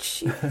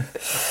 Spreadsheet.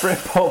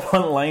 Britpop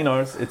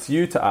one-liners. It's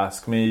you to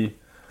ask me.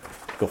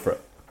 Go for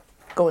it.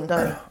 Going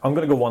down. I'm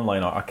going to go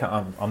one-liner. I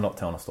can't. I'm not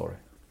telling a story.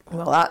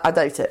 Well, I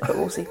doubt it, but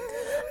we'll see.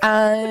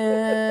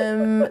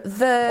 Oh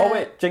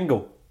wait,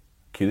 jingle.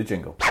 Cue the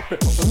jingle.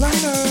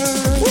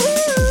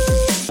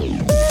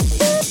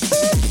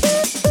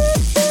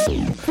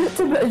 It's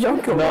a bit of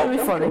jungle. That'll be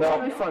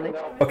funny.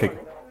 Okay.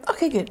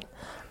 Okay, good.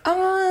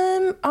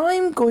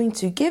 I'm going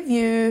to give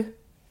you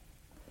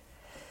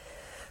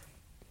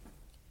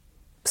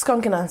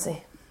Skunk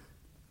Anansie.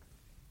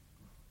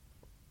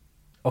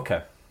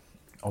 Okay.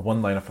 A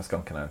one-liner for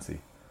Skunk Anansie.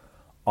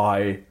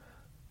 I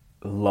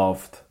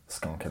loved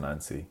Skunk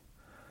Anansie.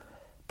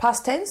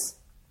 Past tense?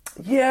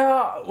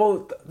 Yeah,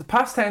 well, the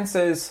past tense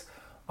is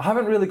I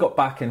haven't really got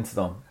back into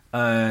them.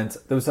 And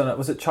there was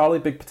was it Charlie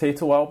Big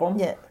Potato album?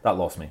 Yeah. That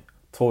lost me.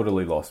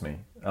 Totally lost me.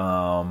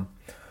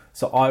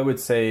 So I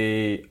would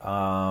say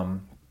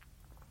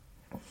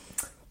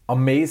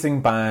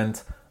amazing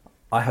band.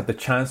 I had the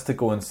chance to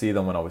go and see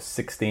them when I was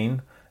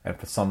 16 and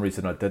for some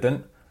reason I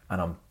didn't. And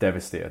I'm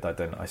devastated I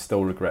didn't. I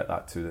still regret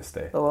that to this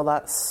day. Oh, well,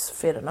 that's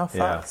fair enough.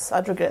 Yeah.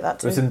 I'd regret that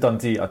too. It was in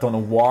Dundee. I don't know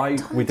why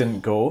we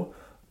didn't go,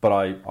 but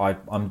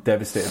I'm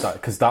devastated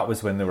because that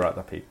was when they were at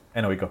their peak.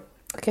 Anyway, go.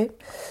 Okay.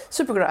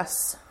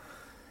 Supergrass.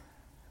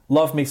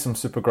 Love me some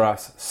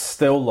Supergrass.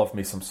 Still love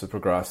me some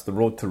Supergrass. The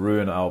Road to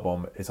Ruin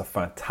album is a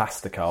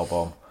fantastic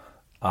album.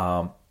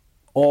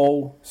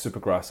 All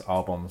Supergrass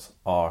albums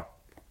are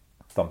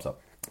thumbs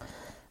up.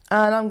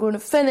 And I'm going to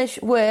finish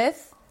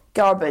with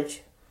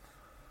Garbage.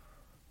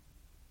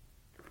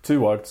 2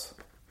 words.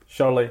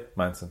 Shirley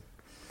Manson.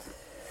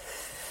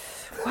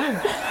 Wow.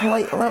 I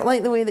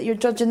like the way that you're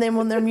judging them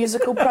on their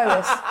musical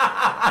prowess.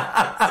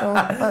 So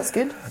that's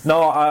good.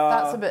 No,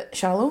 that's a bit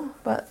shallow,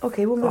 but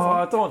okay, we'll move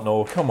on. I don't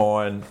know. Come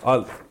on.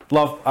 I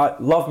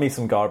love me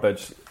some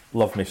Garbage.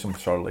 Love me some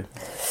Shirley.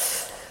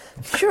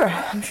 Sure,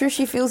 I'm sure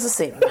she feels the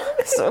same.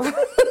 So.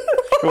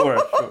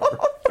 Sure.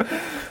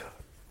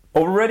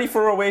 Are we ready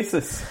for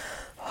Oasis?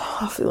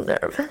 I feel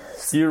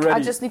nervous. You ready? I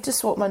just need to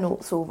swap my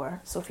notes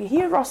over. So if you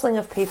hear rustling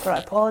of paper, I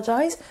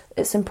apologise.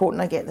 It's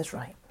important I get this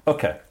right.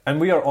 Okay, and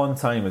we are on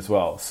time as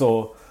well.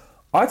 So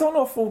I don't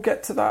know if we'll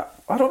get to that.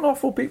 I don't know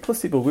if we'll beat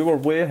Placebo. We were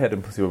way ahead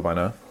in Placebo by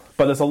now.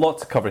 But there's a lot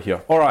to cover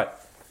here. All right.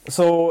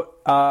 So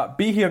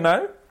Be Here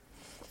Now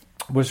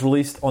was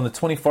released on the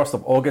 21st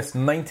of August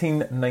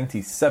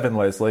 1997,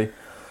 Leslie.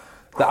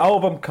 The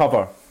album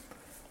cover,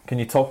 can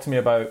you talk to me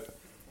about...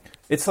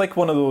 It's like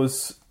one of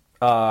those...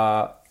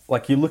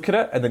 like you look at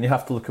it and then you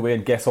have to look away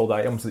and guess all the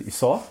items that you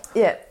saw.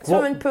 Yeah.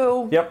 Swimming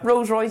pool. Yep.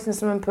 Rolls Royce and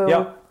swimming pool.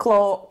 Yep.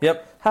 Clock.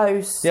 Yep.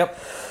 House. Yep.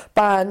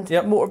 Band.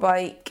 Yep.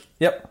 Motorbike.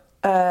 Yep.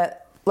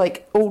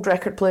 Like old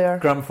record player.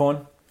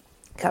 Gramophone.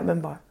 Can't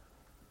remember.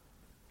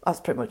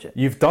 That's pretty much it.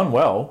 You've done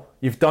well.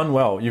 You've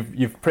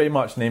pretty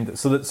much named it.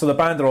 So the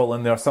band are all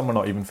in there. Some are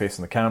not even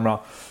facing the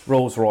camera.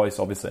 Rolls Royce,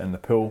 obviously, in the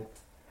pool.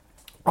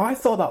 I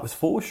thought that was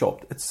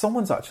photoshopped. It's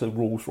someone's actually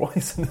Rolls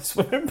Royce in the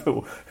swimming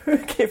pool. Who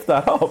gave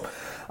that up?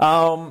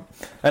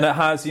 And it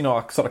has, a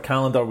sort of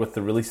calendar with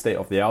the release date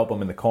of the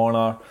album in the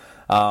corner.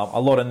 A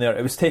lot in there.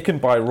 It was taken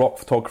by rock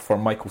photographer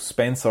Michael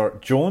Spencer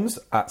Jones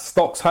at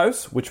Stocks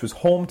House, which was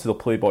home to the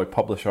Playboy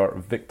publisher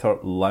Victor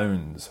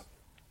Lowndes.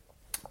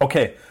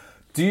 Okay,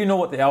 do you know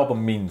what the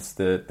album means?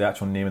 The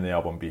actual name of the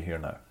album, Be Here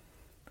Now?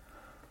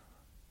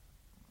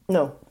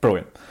 No.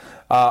 Brilliant.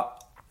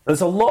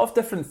 There's a lot of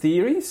different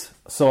theories,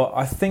 so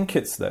I think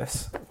it's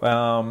this.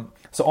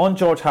 So on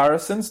George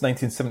Harrison's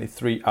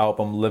 1973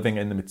 album Living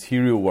in the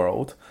Material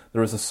World,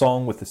 there is a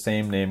song with the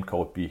same name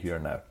called Be Here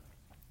Now.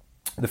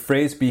 The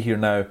phrase Be Here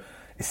Now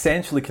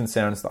essentially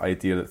concerns the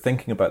idea that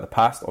thinking about the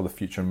past or the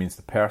future means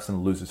the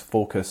person loses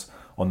focus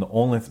on the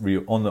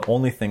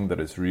only thing that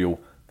is real,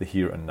 the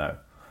here and now.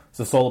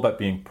 So it's all about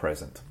being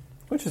present,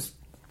 which is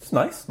It's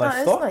nice. Nice That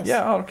is thought. nice.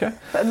 Yeah, okay.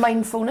 Bit of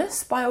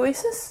Mindfulness by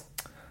Oasis.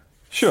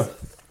 Sure.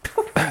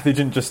 They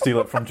didn't just steal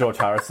it from George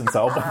Harrison's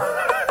album.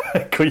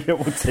 Queen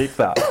will take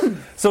that.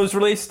 So it was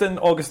released in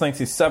August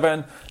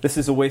 1997. This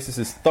is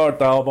Oasis's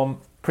third album.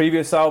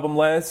 Previous album,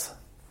 Les?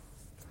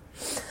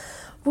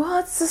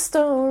 What's the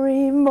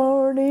story?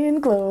 Morning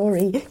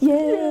glory.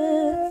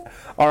 Yeah.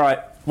 All right.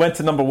 Went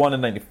to number 1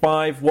 in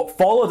 95. What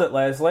followed it,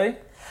 Leslie?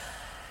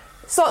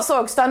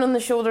 Sog, Stand on the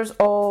Shoulders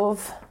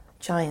of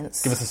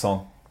Giants. Give us a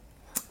song.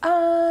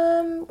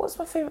 What's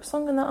my favourite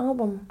song on that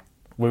album?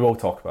 We will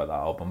talk about that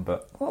album,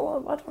 but I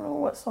don't know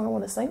what song I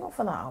want to sing off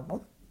of that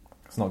album.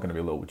 it's not going to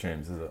be Little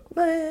James, is it?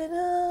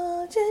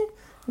 Little James.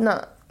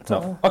 No.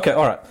 No. Okay,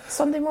 all right.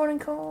 Sunday Morning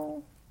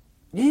Call.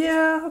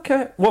 Yeah,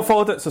 okay. What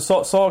followed it? So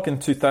Sog in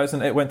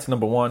 2000, it went to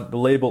number 1. The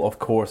label, of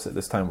course, at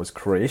this time was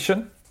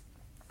Creation.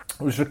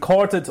 It was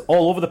recorded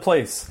all over the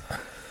place.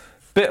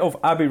 Bit of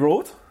Abbey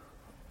Road.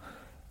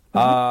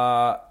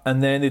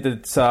 And then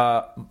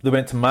they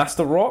went to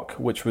Master Rock,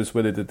 which was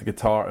where they did the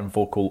guitar and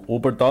vocal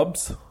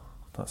overdubs.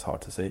 That's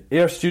hard to say.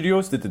 Air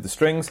Studios, they did the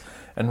strings,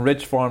 and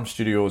Ridge Farm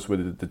Studios, where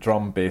they did the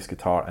drum, bass,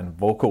 guitar, and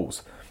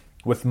vocals,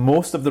 with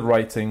most of the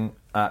writing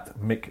at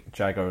Mick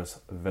Jagger's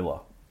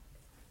villa.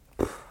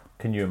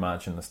 Can you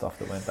imagine the stuff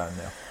that went down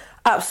there?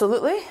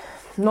 Absolutely.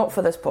 Not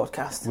for this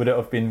podcast. Would it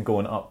have been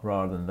going up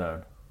rather than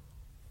down?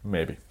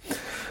 Maybe.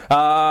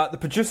 The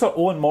producer,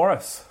 Owen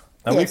Morris.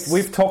 And Yes.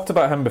 we've talked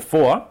about him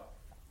before.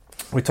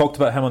 We talked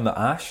about him on the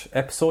Ash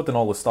episode and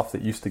all the stuff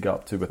that used to get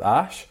up to with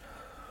Ash.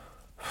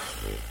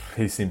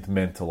 He seemed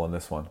mental on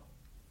this one.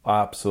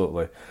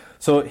 Absolutely.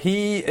 So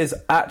he is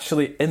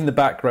actually in the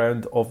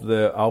background of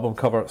the album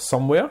cover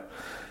somewhere.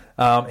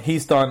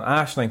 He's done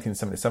Ash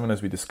 1977,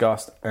 as we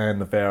discussed, and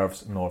the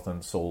Verve's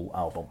Northern Soul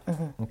album.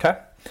 Mm-hmm. Okay?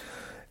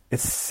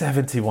 It's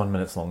 71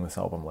 minutes long, this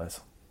album, Les.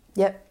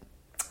 Yep.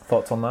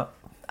 Thoughts on that?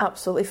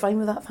 Absolutely fine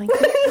with that, thank you.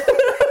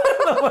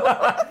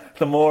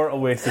 The more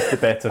Oasis, the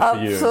better for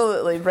you.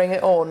 Absolutely, bring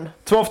it on.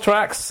 12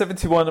 tracks,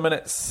 71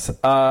 minutes.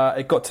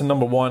 It got to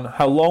number 1.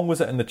 How long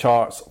was it in the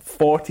charts?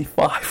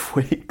 45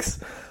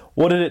 weeks.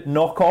 What did it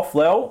knock off,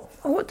 Lel?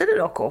 Oh, what did it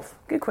knock off?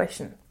 Good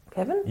question.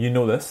 Kevin? You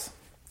know this.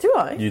 Do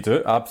I? You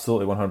do.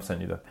 Absolutely, 100%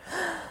 you do.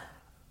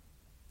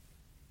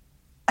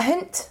 A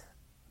hint?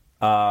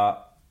 An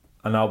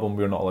album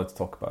we're not allowed to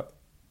talk about.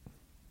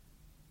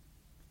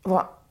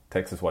 What?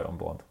 Texas White on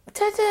Blonde.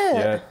 Did it?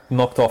 Yeah,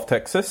 knocked off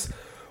Texas.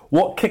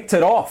 What kicked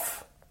it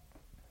off?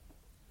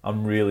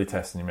 I'm really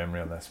testing your memory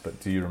on this, but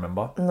do you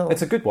remember? No.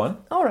 It's a good one.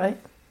 All right.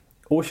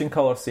 Ocean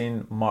Colour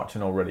Scene,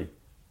 Marching Already.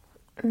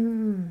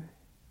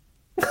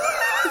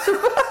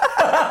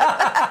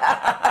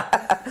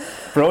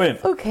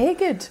 Brilliant. Okay,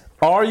 good.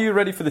 Are you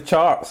ready for the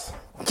charts?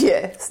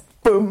 Yes.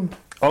 Boom.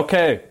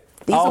 Okay.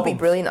 These will be Albums.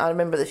 brilliant. I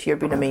remember this year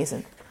being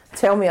amazing.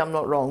 Tell me I'm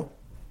not wrong.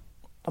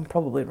 I'm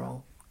probably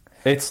wrong.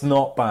 It's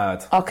not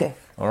bad. Okay.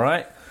 All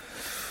right.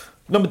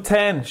 Number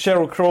 10,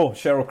 Sheryl Crow.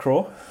 Sheryl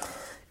Crow.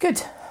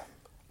 Good.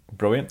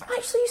 Brilliant. I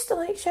actually used to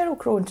like Sheryl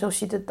Crow until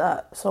she did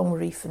that song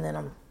Reef, and then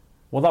I'm...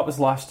 Well, that was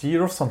last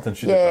year or something.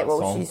 She did Yeah, that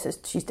well, song.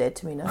 she's dead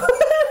to me now.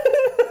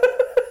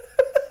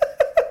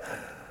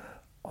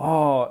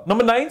 Oh,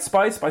 number 9,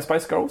 Spice by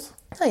Spice Girls.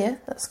 Oh yeah,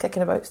 that's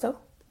kicking about still.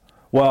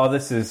 Well,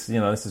 this is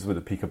where the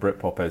peak of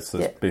Britpop is, so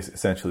it's basically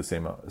essentially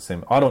the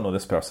same. I don't know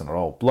this person at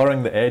all.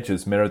 Blurring the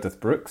Edges,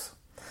 Meredith Brooks.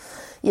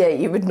 Yeah,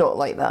 you would not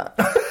like that.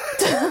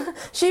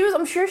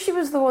 I'm sure she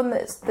was the one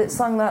that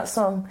sang that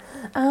song.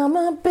 I'm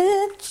a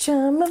bitch,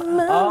 I'm a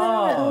mother,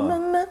 I'm a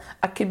man.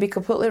 I could be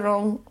completely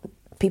wrong.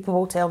 People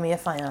will tell me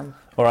if I am.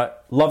 All right,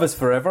 Love Is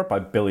Forever by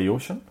Billy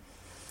Ocean.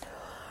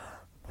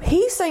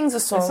 He sings a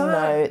song Is that-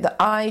 now that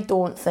I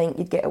don't think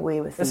you'd get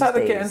away with. Is these that the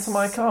days. Get Into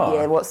My Car?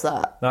 Yeah, what's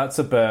that? That's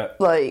a bit.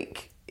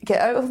 Like,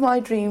 get out of my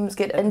dreams,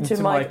 get into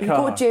Into my... my You car.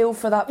 go to jail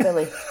for that,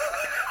 Billy.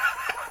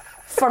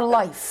 For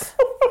life.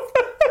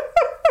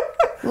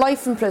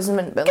 Life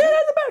imprisonment, Billy. Get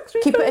out the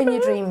backstreet. Keep it in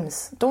your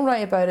dreams. Don't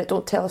write about it.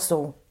 Don't tell a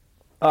soul.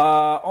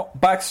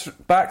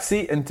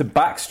 Backseat into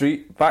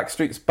Backstreet.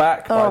 Backstreet's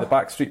Back by the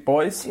Backstreet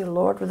Boys. Dear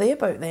Lord, were they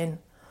about then?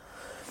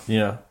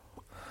 Yeah.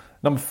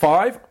 Number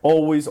 5,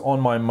 Always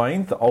on My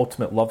Mind, The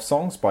Ultimate Love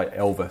Songs by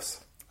Elvis.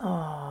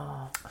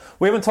 Oh.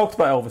 We haven't talked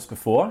about Elvis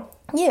before.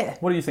 Yeah.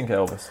 What do you think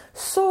of Elvis?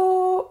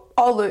 So,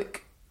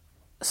 look,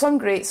 some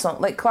great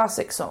songs, like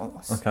classic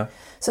songs. Okay.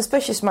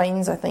 Suspicious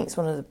Minds, I think, is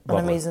an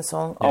Lovely. amazing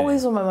song. Yeah,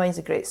 Always on My Mind's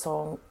a great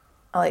song.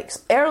 I like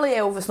early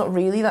Elvis, not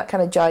really that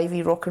kind of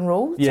jivey rock and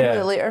roll. Some Yeah. of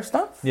the later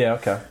stuff. Yeah,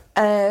 okay.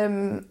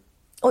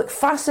 Like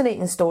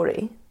fascinating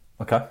story.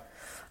 Okay.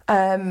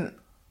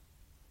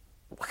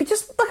 Like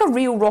just like a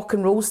real rock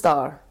and roll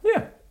star.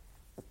 Yeah.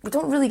 We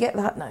don't really get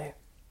that now.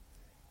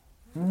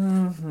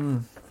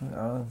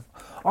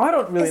 I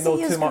don't really Is know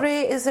he too as much.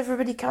 great as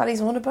everybody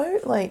carries on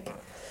about? Like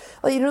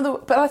you know,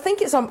 but I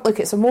think it's a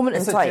moment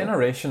It's in a time.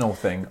 generational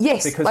thing.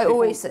 Yes, because like people,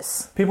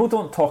 Oasis. People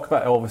don't talk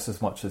about Elvis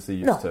as much as they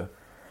used No. to.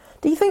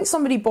 Do you think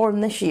somebody born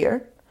this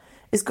year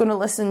is going to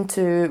listen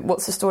to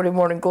What's the Story,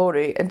 Morning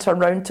Glory and turn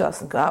round to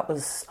us and go, that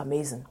was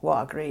amazing,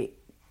 what a great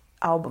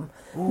album?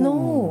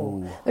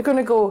 No. They're going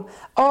to go,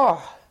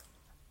 oh,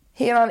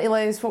 Here, Auntie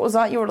Les, what was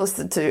that you were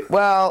listening to?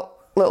 Well,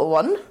 little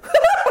one.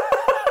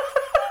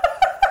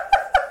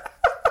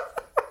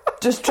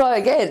 Just try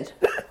again.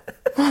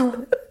 That's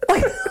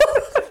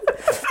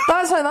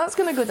how that's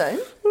going to go down.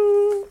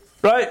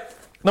 Right,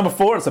 number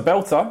 4, it's a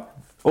belter.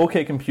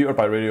 OK Computer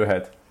by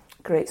Radiohead.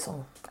 Great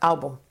song.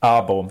 Album.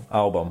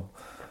 Album.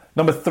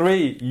 Number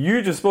 3,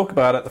 you just spoke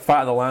about it, The Fat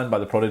of the Land by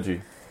The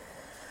Prodigy.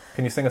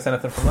 Can you sing us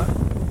anything from that?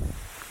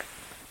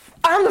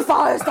 I'm the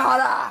fire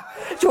starter!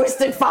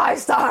 Twisted fire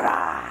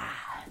starter!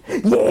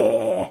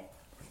 Yeah!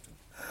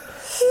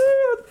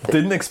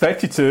 Didn't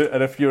expect you to,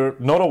 and if you're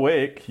not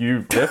awake,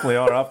 you definitely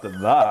are after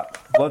that.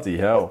 Bloody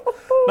hell.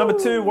 Number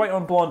 2, White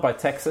on Blonde by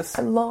Texas.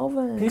 I love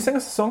it. Can you sing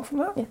us a song from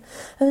that? Yeah.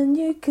 And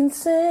you can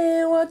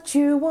say what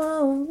you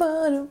want,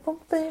 but it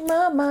won't be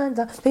my mind.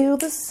 I feel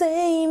the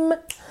same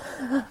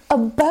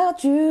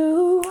about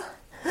you.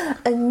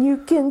 And you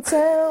can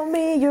tell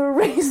me you're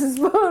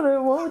racist, but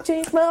it won't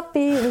change my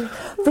feeling.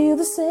 Feel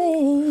the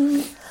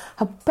same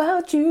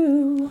about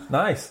you.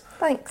 Nice.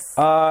 Thanks.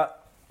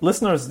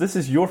 Listeners, this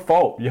is your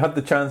fault. You had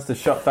the chance to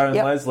shut down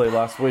Leslie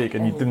last week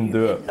and you didn't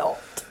do it.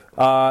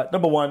 Not.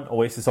 Number 1,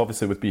 Oasis,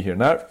 obviously, with Be Here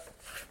Now.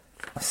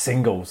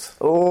 Singles.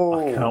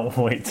 Oh. I can't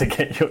wait to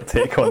get your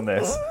take on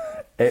this.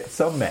 It's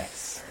a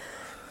mess.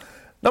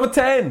 Number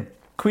 10,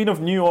 Queen of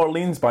New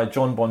Orleans by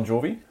John Bon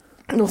Jovi.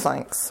 No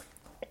thanks.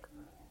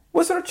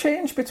 Was there a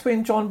change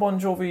between John Bon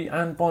Jovi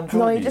and Bon Jovi?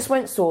 No, he just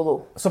went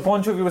solo. So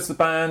Bon Jovi was the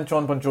band,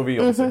 John Bon Jovi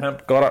obviously him.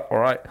 Got it,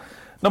 alright.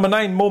 Number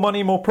 9, More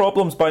Money, More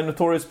Problems by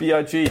Notorious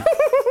B.I.G.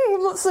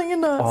 I'm not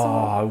singing that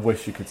song. I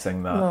wish you could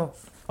sing that. No.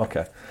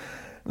 Okay.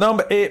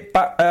 Number 8,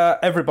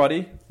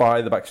 Everybody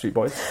by the Backstreet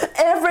Boys.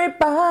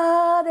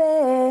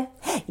 Everybody,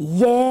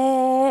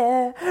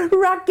 yeah,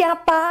 rock your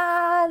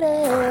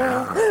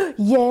body,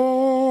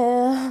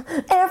 yeah.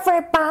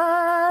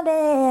 Everybody,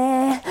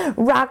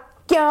 rock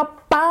your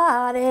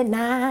body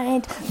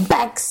night.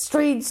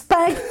 Backstreet's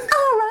back,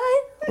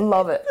 alright.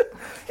 Love it.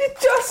 You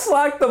just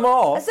slagged them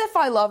off. As if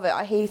I love it,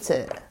 I hate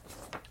it.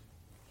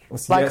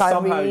 Like I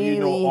somehow you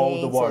know really all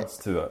the hate words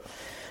to it.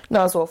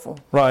 No, it's awful.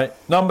 Right.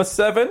 Number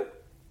 7,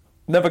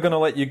 Never Gonna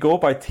Let You Go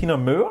by Tina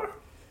Moore.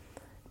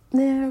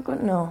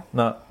 No.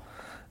 No.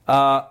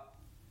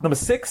 Number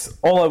 6,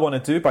 All I Want to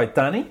Do by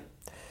Danny.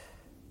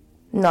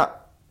 No.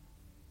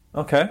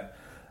 Okay.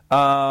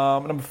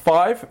 Number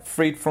 5,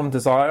 Freed from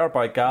Desire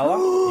by Gala.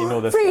 You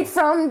know this. Freed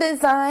from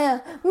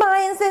desire,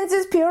 my incense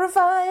is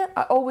purifier.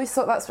 I always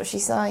thought that's what she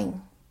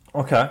sang.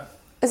 Okay.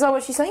 Is that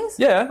what she sings?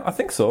 Yeah, I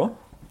think so.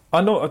 I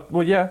know.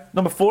 Well, yeah.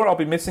 Number 4, I'll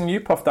Be Missing You,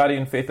 Puff Daddy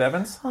and Faith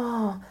Evans.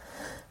 Oh.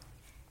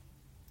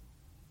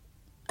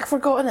 I've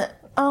forgotten it.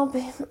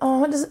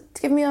 what does it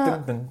give me a...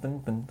 Dun, dun,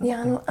 dun, dun, dun, Yeah,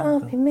 dun, I'll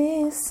dun, be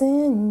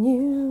missing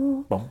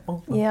you. bum,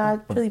 bum, bum, Yeah, I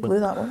bum, really bum. blew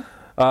that one.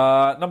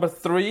 Number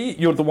 3,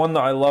 You're the One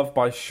That I Love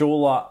by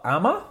Shola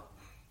Ama.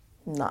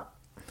 Nah.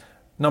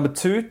 Number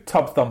 2,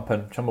 Tub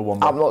Thumping,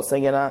 Chumbawamba. I'm not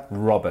singing that.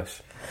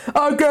 Rubbish.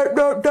 I get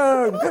knocked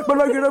down,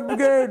 but I get up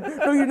again.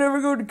 No, you're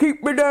never going to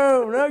keep me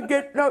down. I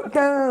get knocked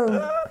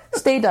down.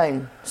 Stay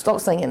down.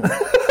 Stop singing.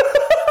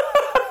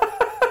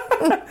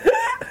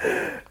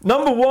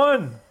 Number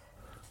 1,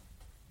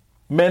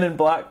 Men in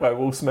Black by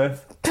Will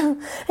Smith.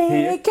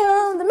 Here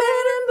come the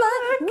men in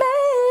black,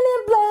 men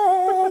in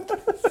black.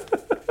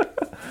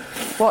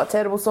 What a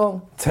terrible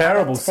song.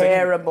 Terrible singing.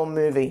 Terrible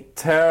movie.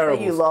 Terrible.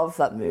 But you love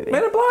that movie.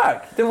 Men in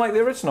Black. Didn't like the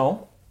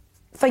original.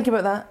 Think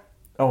about that.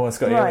 Oh, it's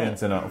got Right.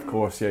 aliens in it, of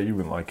course. Yeah, you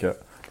wouldn't like it.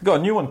 Got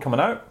a new one coming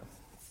out.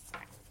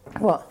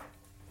 What?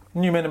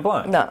 New Men in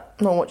Black. Nah,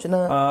 not watching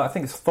that. I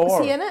think it's Thor.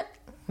 Is he in it?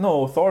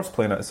 No, Thor's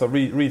playing it. It's a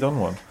redone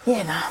one.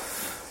 Yeah, nah.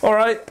 All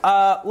right,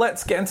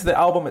 let's get into the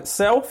album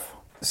itself.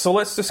 So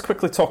let's just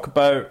quickly talk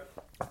about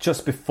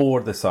just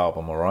before this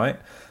album, all right?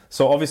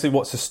 So obviously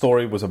What's the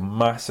Story was a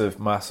massive,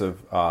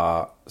 massive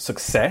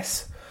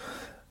success.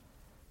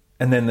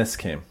 And then this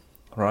came,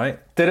 right?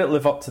 Did it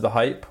live up to the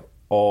hype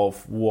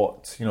of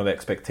what, the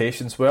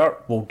expectations were?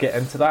 We'll get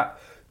into that.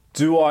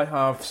 Do I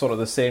have sort of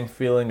the same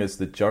feeling as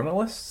the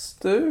journalists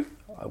do?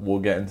 We'll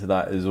get into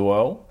that as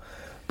well.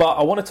 But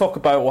I want to talk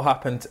about what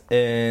happened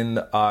in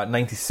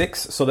 96.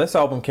 So this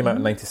album came out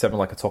in 97,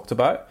 like I talked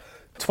about.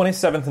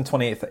 27th and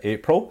 28th of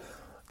April,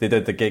 they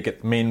did the gig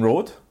at Main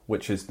Road,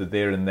 which is the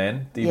There and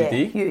Then DVD.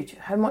 Yeah, huge.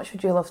 How much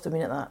would you love to have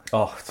been at that?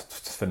 Oh,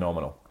 it's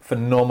phenomenal.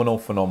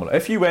 Phenomenal.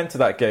 If you went to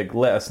that gig,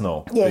 let us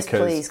know. Yes,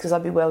 please, because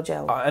I'd be well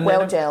gel. and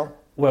Well then- gel.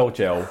 Well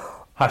gel.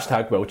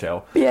 Hashtag well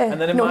gel. Yeah,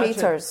 And then no imagine,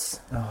 haters.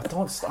 Oh,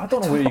 I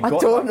don't know where you got I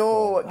don't that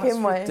know from. what That's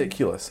came with.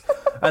 ridiculous.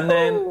 And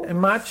then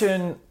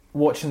imagine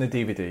watching the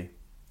DVD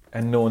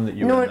and knowing that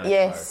you were in that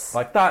Yes. crowd.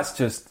 Like, that's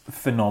just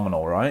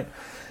phenomenal, right?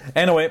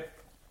 Anyway,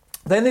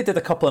 then they did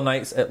a couple of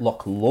nights at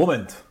Loch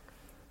Lomond.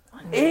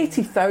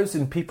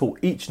 80,000 people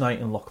each night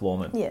in Loch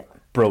Lomond. Yeah.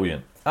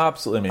 Brilliant.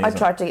 Absolutely amazing. I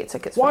tried to get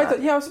tickets Why? for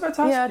that. Yeah, I was about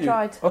to ask Yeah, I you.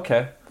 tried.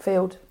 Okay.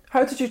 Failed.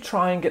 How did you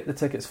try and get the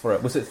tickets for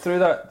it? Was it through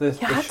that? You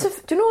had to...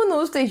 Do you know in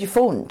those days you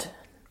phoned?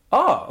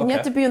 Oh, okay. And you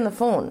had to be on the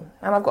phone,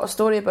 and I've got a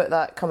story about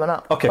that coming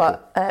up. Okay,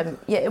 but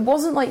yeah, it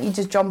wasn't like you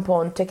just jump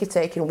on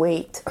Ticketek and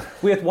wait.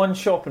 We had one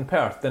shop in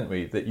Perth, didn't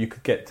we, that you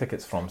could get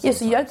tickets from Yeah,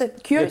 so you had to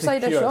queue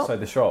outside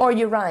the shop. or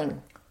you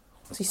rang.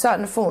 So you sat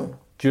on the phone.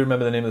 Do you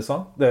remember the name of the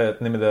song? The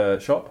name of the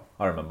shop?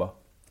 I remember.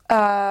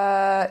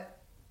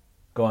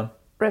 Go on.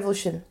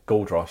 Revolution.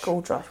 Gold Rush.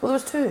 Gold Rush. Well,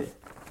 there was two.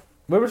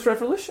 Where was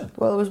Revolution?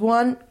 Well, there was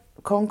one,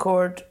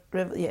 Concord,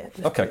 yeah.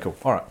 Okay, cool.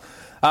 All right.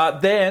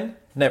 Then,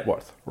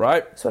 Networth,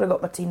 right? That's where I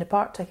got my Tina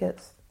Park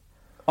tickets.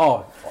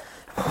 Oh.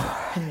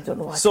 I don't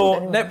know why. So,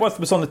 anyway. Networth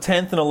was on the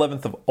 10th and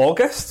 11th of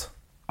August.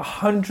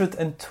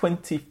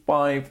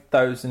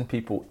 125,000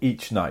 people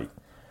each night,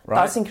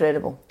 right? That's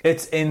incredible.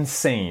 It's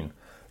insane.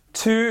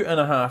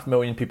 2.5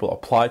 million people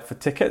applied for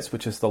tickets,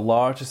 which is the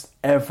largest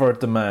ever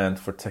demand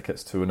for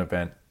tickets to an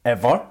event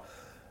ever.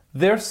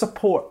 Their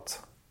support.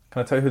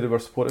 Can I tell you who they were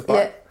supported by?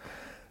 Yeah.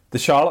 The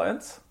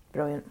Charlatans.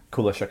 Brilliant.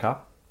 Kula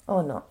Shaka.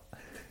 Oh, no.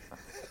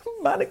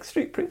 Manic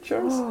Street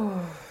Preachers.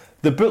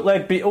 The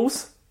Bootleg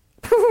Beatles.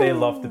 They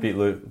loved the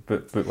Bootleg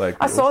Beatles.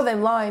 I saw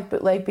them live,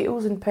 Bootleg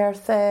Beatles in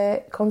Perth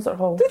Concert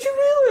Hall. Did you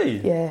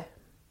really? Yeah.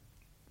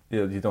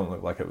 Yeah, you don't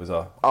look like it was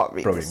a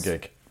Outrageous. brilliant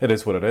gig. It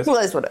is what it is. Well,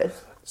 it is what it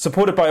is.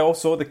 Supported by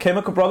also the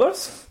Chemical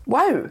Brothers,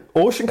 Wow.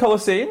 Ocean Colour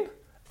Scene,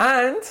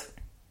 and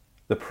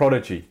the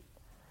Prodigy.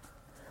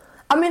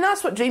 I mean,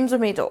 that's what dreams are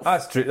made of.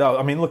 That's true.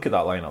 I mean, look at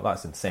that lineup.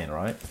 That's insane,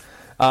 right?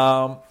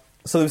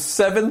 So there's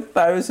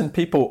 7,000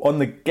 people on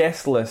the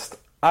guest list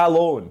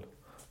alone,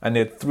 and they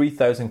had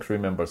 3,000 crew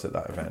members at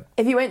that event.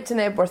 If you went to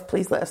Nebworth,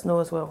 please let us know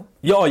as well.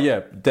 Yeah,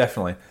 yeah,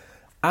 definitely.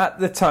 At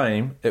the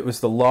time, it was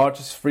the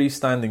largest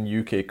freestanding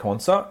UK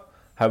concert.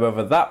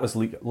 However, that was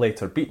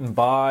later beaten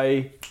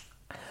by...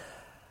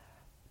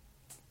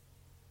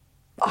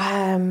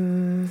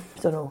 Don't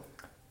know.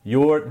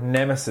 Your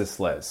nemesis,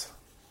 Liz.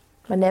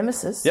 My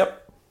nemesis?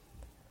 Yep.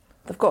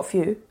 They've got a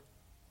few.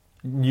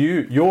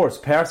 Yours,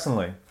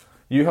 personally.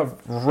 You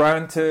have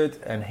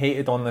ranted and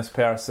hated on this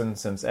person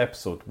since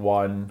episode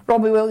 1.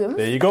 Robbie Williams.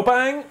 There you go,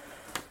 bang!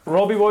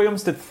 Robbie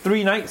Williams did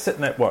 3 nights at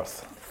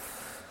Networth.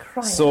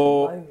 Crying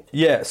So out loud.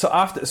 yeah,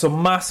 so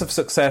massive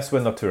success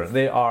when they're touring.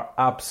 They are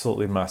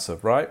absolutely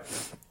massive, right?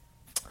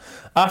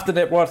 After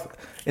Networth,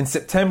 in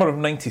September of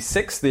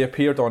 '96, they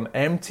appeared on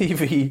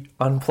MTV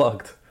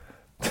Unplugged.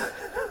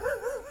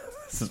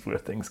 This is where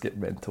things get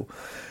mental.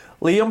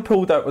 Liam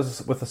pulled out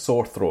with a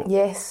sore throat.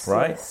 Yes.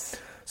 Right? Yes.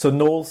 So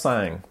Noel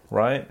sang,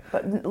 right?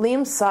 But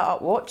Liam sat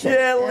up watching.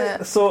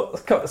 Yeah. So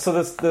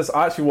there's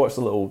I actually watched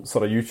a little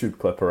sort of YouTube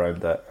clip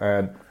around it,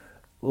 and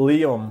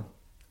Liam,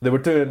 they were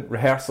doing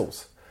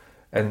rehearsals,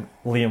 and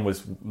Liam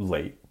was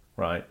late,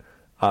 right?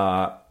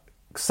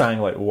 Sang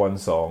like one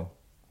song,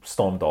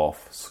 stormed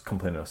off,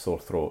 complaining of a sore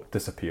throat,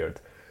 disappeared.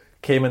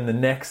 Came in the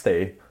next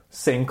day,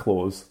 same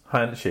clothes,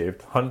 hadn't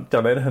shaved, hadn't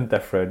done anything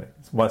different,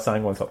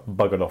 sang once up,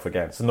 buggered off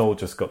again. So Noel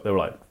just they were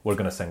like, we're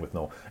going to sing with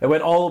Noel. It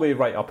went all the way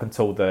right up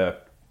until they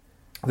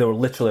were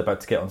literally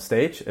about to get on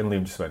stage, and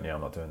Liam just went, yeah,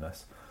 I'm not doing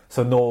this.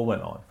 So Noel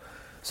went on.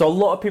 So a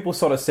lot of people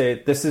sort of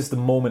say this is the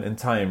moment in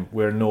time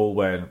where Noel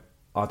went,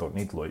 I don't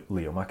need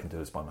Liam, I can do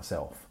this by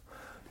myself.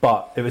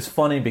 But it was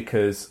funny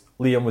because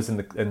Liam was in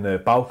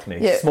the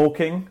balcony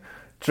smoking,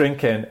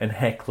 drinking and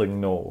heckling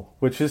Noel,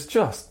 which is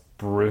just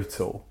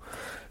brutal.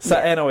 So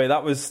anyway,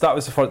 that was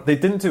the first. They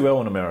didn't do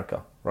well in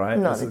America, right?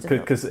 No, they didn't.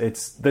 Because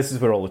this is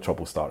where all the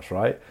trouble starts,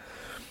 right?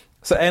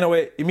 So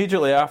anyway,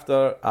 immediately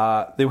after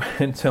they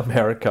went to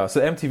America.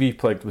 So MTV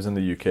Plugged was in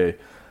the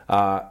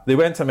UK. They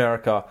went to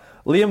America.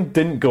 Liam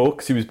didn't go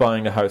because he was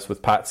buying a house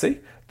with Patsy.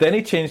 Then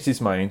he changed his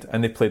mind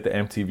and they played the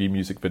MTV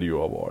Music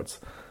Video Awards.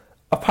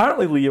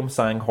 Apparently Liam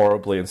sang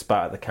horribly and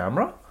spat at the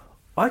camera.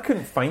 I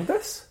couldn't find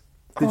this.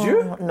 Did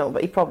you? No,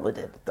 but he probably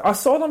did. I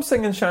saw them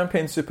singing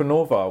Champagne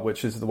Supernova,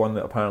 which is the one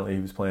that apparently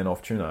he was playing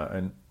off tune at,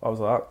 and I was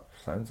like, that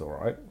sounds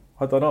alright.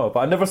 I don't know, but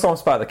I never saw him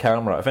spat at the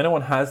camera. If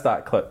anyone has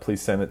that clip,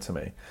 please send it to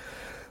me.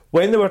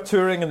 When they were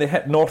touring and they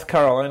hit North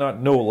Carolina,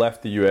 Noel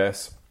left the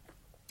US,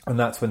 and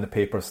that's when the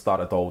papers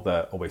started all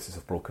the Oasis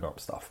have broken up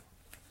stuff,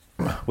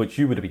 which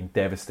you would have been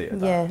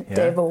devastated at.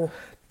 Yeah,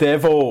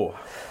 Devo.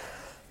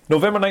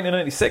 November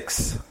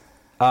 1996.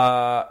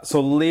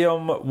 So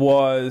Liam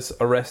was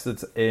arrested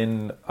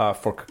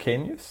for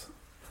cocaine use,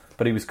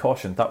 but he was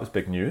cautioned. That was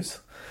big news.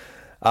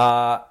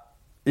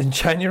 In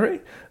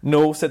January,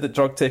 Noel said that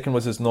drug taking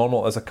was as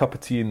normal as a cup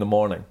of tea in the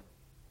morning.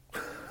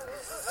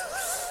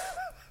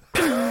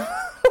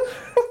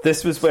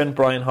 This was when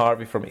Brian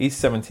Harvey from East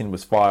 17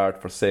 was fired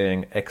for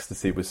saying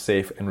ecstasy was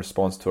safe in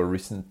response to a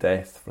recent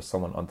death for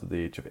someone under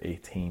the age of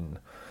 18.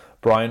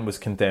 Brian was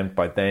condemned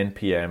by then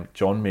PM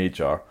John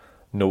Major.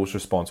 Noel's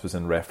response was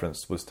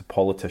to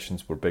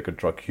politicians were bigger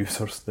drug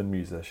users than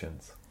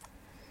musicians.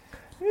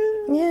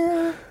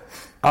 Yeah.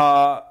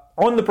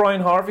 On the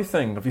Brian Harvey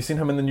thing, have you seen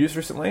him in the news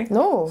recently?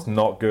 No. It's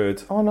not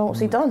good. Oh no, what's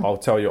he done? I'll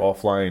tell you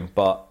offline,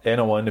 but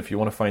anyone, if you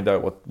want to find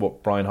out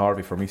what Brian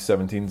Harvey from East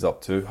 17's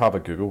up to, have a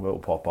Google, it'll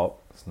pop up.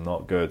 It's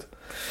not good.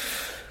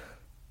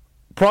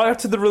 Prior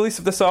to the release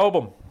of this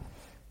album,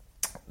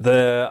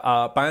 The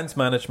band's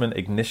management,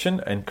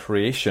 Ignition and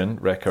Creation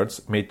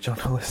Records, made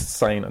journalists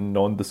sign a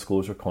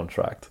non-disclosure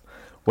contract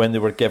when they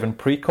were given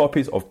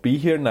pre-copies of Be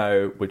Here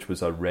Now, which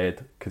was a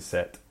red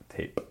cassette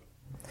tape.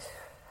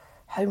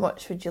 How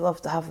much would you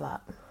love to have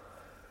that?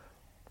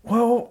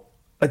 Well,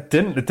 it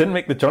didn't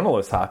make the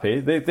journalists happy.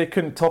 They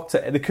couldn't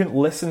they couldn't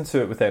listen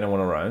to it with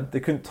anyone around. They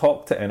couldn't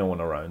talk to anyone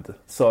around.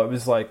 So it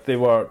was like they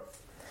were...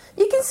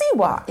 You can see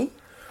why.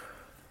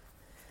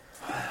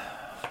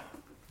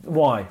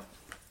 Why?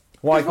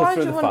 Why go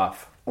through the faff?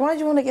 Why do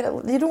you want to get it?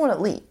 You don't want it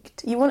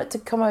leaked. You want it to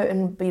come out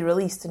and be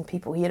released and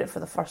people hear it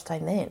for the first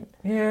time then.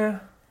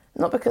 Yeah.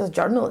 Not because a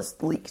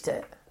journalist leaked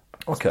it.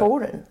 It's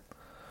boring.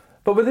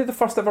 But were they the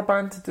first ever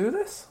band to do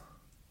this?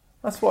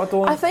 That's what I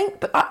don't...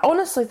 But I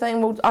honestly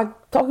think, I'll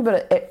talk about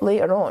it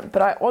later on,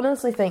 but I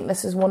honestly think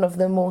this is one of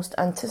the most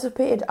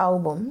anticipated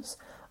albums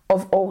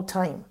of all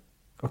time.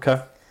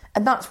 Okay.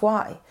 And that's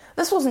why.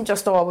 This wasn't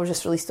just, we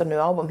just released a new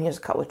album, here's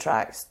a couple of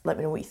tracks, let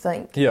me know what you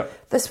think. Yeah.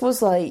 This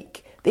was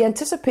like, the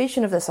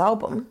anticipation of this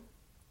album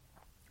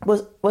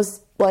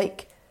was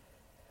like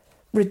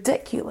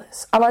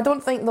ridiculous. And I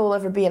don't think there'll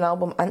ever be an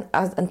album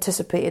as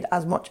anticipated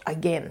as much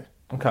again.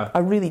 Okay. I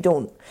really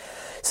don't.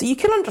 So you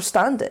can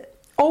understand it.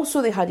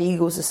 Also, they had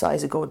egos the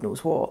size of God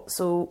knows what.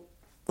 So,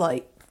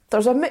 like,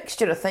 there's a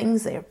mixture of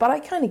things there. But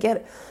I kind of get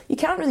it. You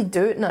can't really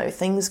do it now.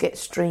 Things get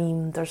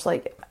streamed. There's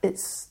like,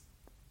 This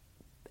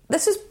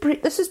is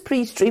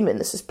pre-streaming.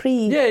 This is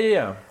pre...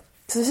 Yeah.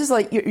 So this is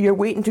like you're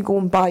waiting to go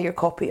and buy your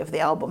copy of the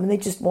album, and they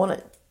just want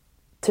it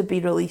to be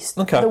released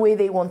the way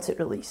they want it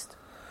released.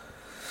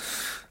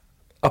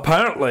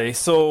 Apparently,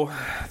 so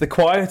the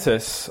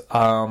Quietus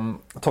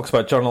talks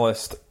about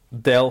journalist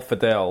Deli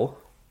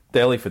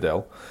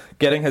Fidel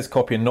getting his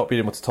copy and not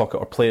being able to talk it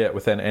or play it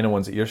within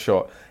anyone's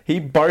earshot. He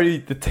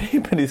buried the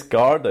tape in his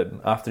garden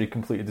after he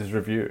completed his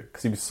review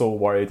because he was so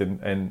worried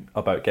and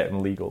about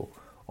getting legal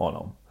on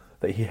him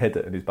that he hid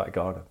it in his back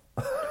garden.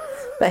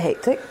 Bit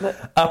hectic,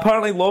 but...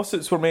 Apparently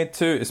lawsuits were made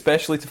too,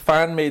 especially to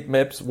fan-made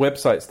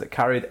websites that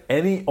carried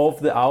any of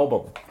the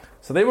album.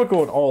 So they were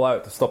going all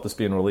out to stop this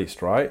being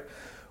released, right?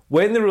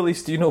 When they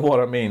released Do You Know What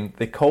I Mean,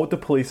 they called the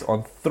police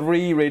on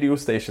 3 radio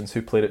stations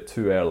who played it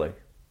too early.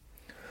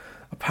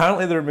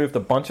 Apparently they removed a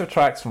bunch of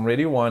tracks from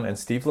Radio 1 and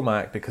Steve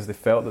Lamacq because they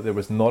felt that there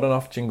was not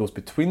enough jingles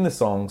between the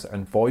songs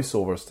and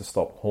voiceovers to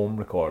stop home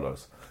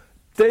recorders.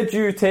 Did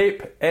you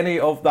tape any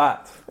of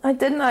that? I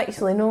didn't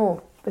actually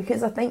know,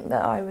 because I think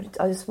that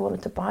I just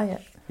wanted to buy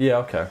it. Yeah,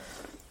 okay.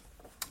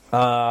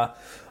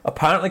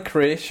 Apparently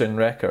Creation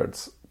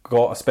Records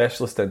got a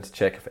specialist in to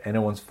check if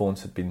anyone's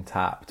phones had been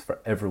tapped for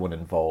everyone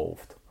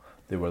involved.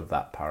 They were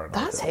that paranoid.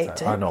 That's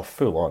hectic. I know,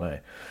 full on, eh?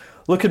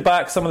 Looking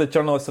back, some of the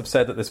journalists have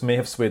said that this may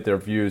have swayed their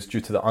views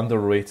due to the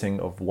underrating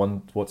of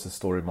What's the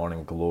Story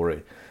Morning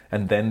Glory,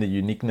 and then the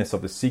uniqueness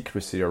of the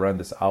secrecy around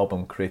this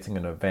album creating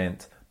an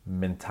event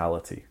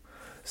mentality.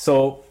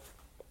 So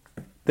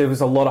there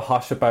was a lot of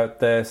hush about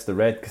this, the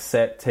red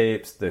cassette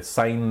tapes, the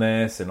sign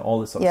this and all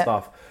this sort of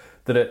stuff,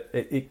 that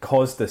it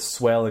caused this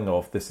swelling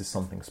of this is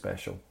something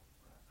special.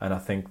 And I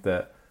think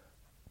that...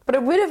 But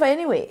it would have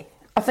anyway.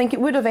 I think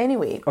it would have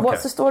anyway. Okay.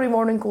 What's the Story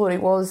Morning Glory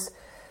was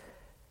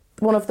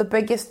one of the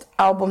biggest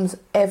albums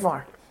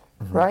ever,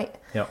 right?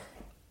 Yeah.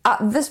 At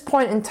this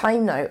point in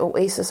time now,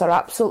 Oasis are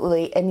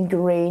absolutely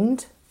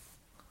ingrained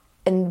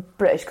in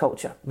British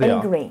culture.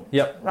 Ingrained.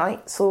 Yep.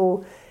 Right?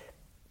 So...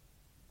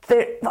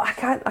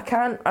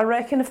 I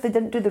reckon if they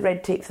didn't do the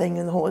red tape thing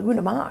in the whole, it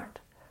wouldn't have mattered.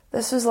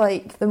 This was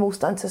like the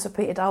most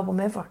anticipated album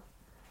ever.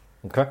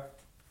 Okay.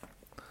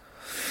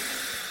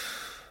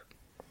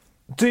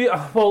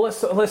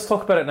 Let's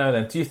talk about it now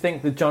then. Do you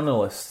think the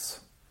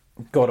journalists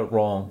got it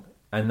wrong?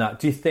 And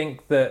do you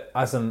think that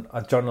as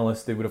a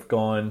journalist they would have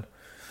gone,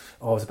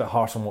 I was a bit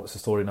harsh on What's the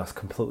Story and I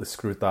completely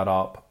screwed that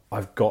up.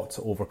 I've got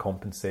to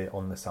overcompensate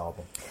on this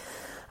album.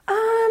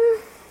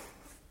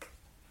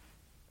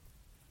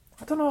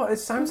 I don't know, it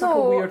sounds like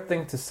a weird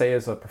thing to say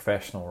as a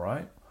professional,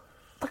 right?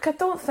 Like, I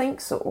don't think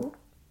so.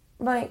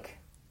 Like...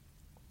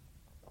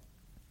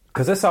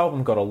 Because this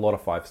album got a lot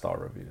of 5-star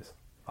reviews.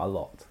 A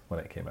lot, when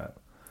it came out.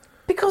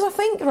 Because I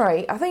think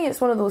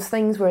it's one of those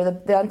things where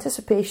the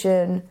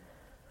anticipation...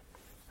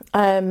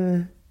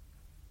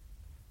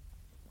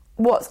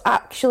 what's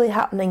actually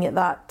happening at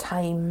that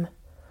time...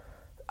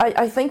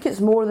 I think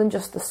it's more than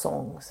just the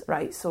songs,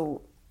 right?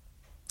 So...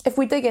 If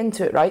we dig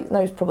into it, right,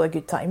 now's probably a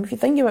good time. If you're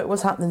thinking about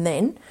what's happening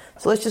then,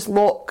 so let's just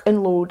lock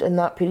and load in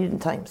that period in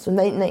time. So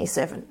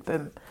 1997,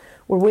 boom.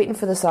 We're waiting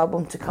for this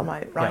album to come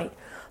out, right? Yeah.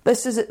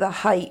 This is at the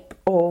hype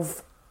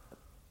of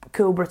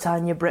Cool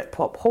Britannia,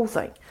 Britpop, whole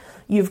thing.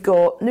 You've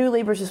got New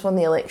Labour's just won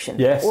the election.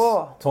 Yes.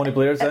 Whoa. Tony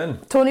Blair's in.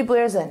 Tony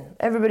Blair's in.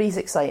 Everybody's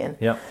exciting.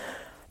 Yeah.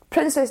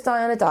 Princess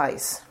Diana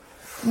dies.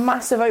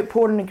 Massive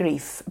outpouring of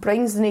grief.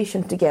 Brings the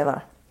nation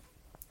together.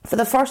 For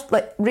the first,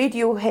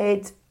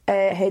 Radiohead...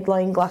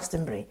 headline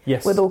Glastonbury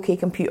with OK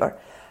Computer.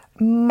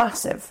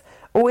 Massive.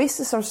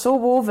 Oasis are so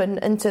woven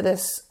into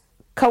this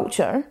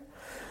culture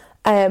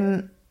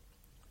that...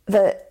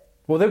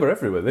 Well, they were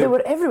everywhere. They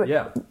were everywhere.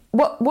 Yeah.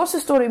 What's the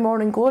Story?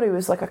 Morning Glory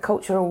was like a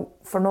cultural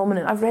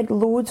phenomenon. I've read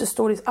loads of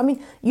stories. I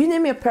mean, you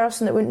name me a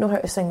person that wouldn't know how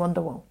to sing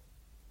Wonderwall.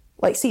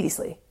 Like,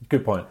 seriously.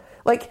 Good point.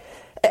 Like,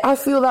 I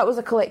feel that was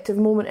a collective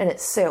moment in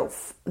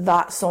itself,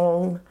 that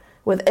song,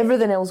 with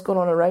everything else going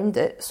on around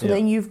it. So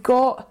then you've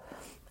got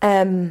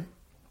all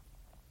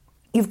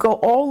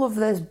of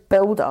this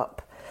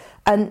build-up,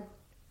 and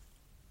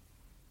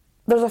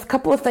there's a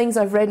couple of things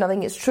I've read, and I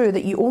think it's true,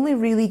 that you only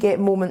really get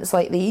moments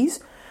like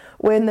these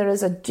when there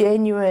is a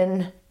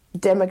genuine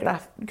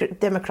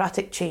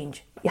democratic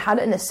change. You had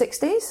it in the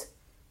 60s,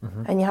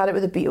 and you had it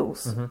with the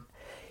Beatles,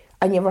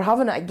 and you were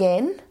having it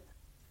again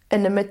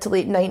in the mid to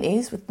late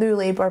 90s with New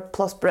Labour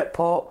plus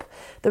Britpop.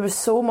 There was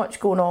so much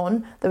going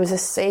on. There was a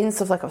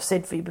sense of, like I've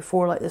said for you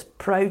before, like this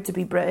proud to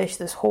be British,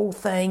 this whole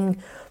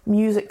thing.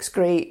 Music's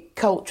great,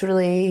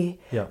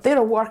 culturally. Yeah. They're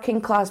a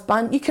working class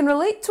band. You can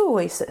relate to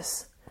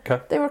Oasis.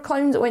 Okay. They were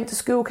clowns that went to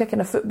school kicking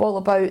a football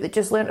about, that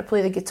just learnt to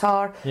play the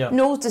guitar. Yeah.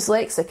 Noel's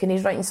dyslexic and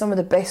he's writing some of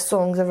the best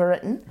songs ever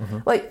written.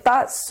 Like,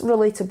 that's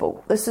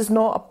relatable. This is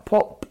not a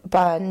pop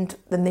band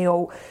and they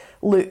all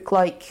look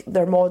like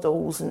they're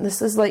models. And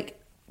this is like,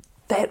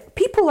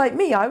 people like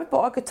me, I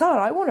bought a guitar,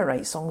 I want to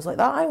write songs like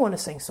that, I want to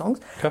sing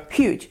songs. Okay.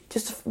 Huge.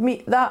 Just for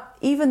me,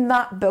 even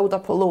that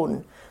build-up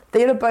alone,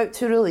 they're about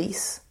to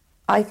release,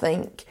 I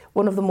think,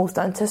 one of the most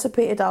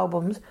anticipated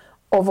albums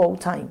of all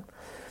time.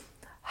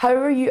 How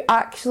are you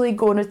actually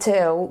going to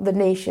tell the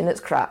nation it's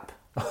crap?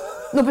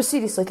 No, but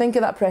seriously, think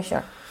of that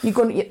pressure. You're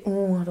going to, I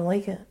don't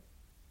like it.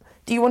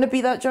 Do you want to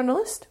be that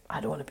journalist? I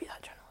don't want to be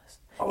that journalist.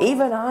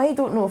 Even I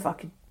don't know if I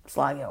could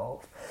slag it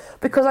off.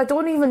 Because I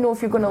don't even know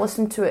if you're going to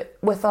listen to it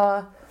with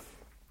an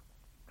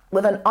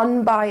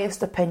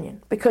unbiased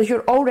opinion. Because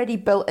you're already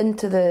built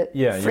into the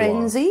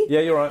frenzy. Yeah,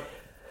 you're right.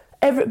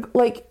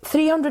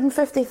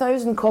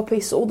 350,000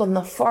 copies sold on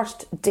the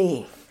first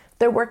day.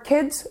 There were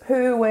kids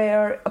who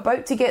were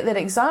about to get their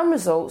exam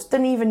results,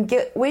 didn't even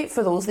wait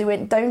for those. They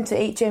went down to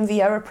HMV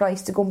Hour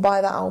Price to go and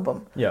buy that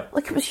album. Yeah.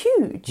 Like, it was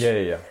huge.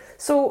 Yeah.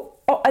 So,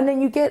 and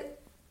then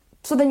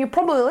then you're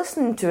probably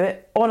listening to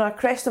it on a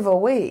crest of a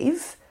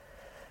wave,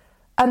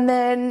 and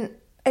then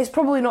it's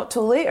probably not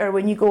till later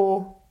when you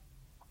go,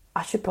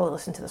 I should probably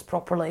listen to this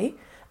properly,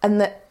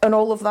 and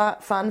all of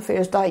that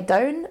fanfare's died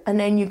down, and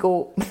then you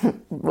go,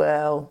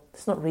 well,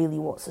 it's not really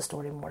What's the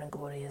Story? Morning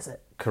Glory, is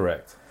it?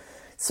 Correct.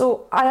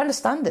 So I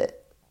understand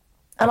it,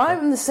 and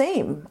I'm the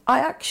same. I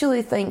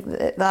actually think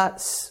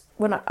that's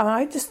when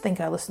I just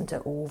think I listen to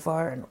it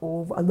over and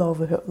over. I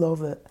love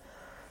it.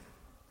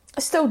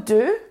 I still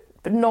do,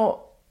 but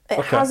not.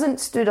 It hasn't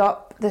stood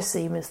up the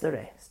same as the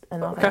rest,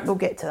 and I think we'll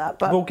get to that.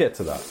 But we'll get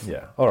to that.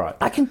 Yeah. All right.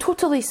 I can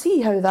totally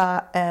see how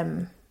that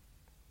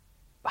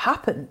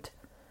happened.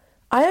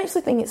 I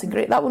actually think it's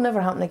that will never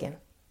happen again.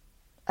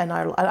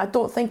 I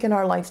don't think in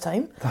our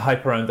lifetime. The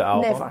hype around the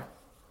album. Never.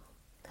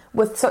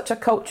 With such a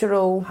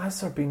cultural...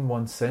 Has there been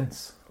one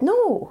since?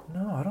 No.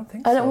 No, I don't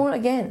think so. And it won't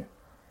again.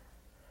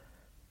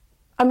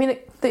 I mean,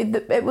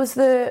 it was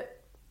the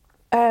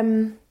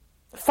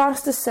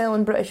fastest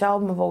selling British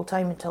album of all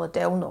time until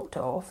Adele knocked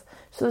it off.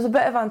 So there's a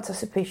bit of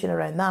anticipation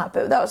around that.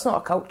 But that's not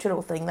a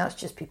cultural thing. That's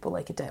just people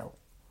like Adele.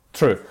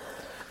 True.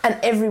 And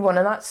everyone,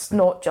 and that's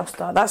not just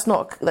that. That's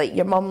not like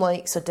your mum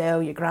likes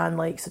Adele, your gran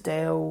likes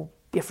Adele,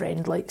 your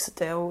friend likes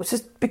Adele. It's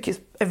just because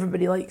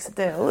everybody likes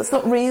Adele. It's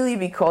not really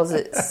because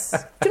it's... Do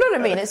you know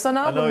what I mean? It's an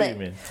album I know what you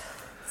mean.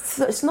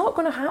 It's not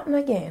going to happen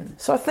again.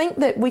 So I think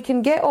that we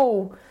can get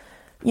all,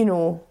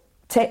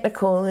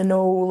 technical and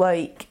all,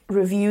 like,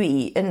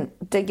 reviewy and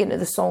dig into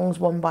the songs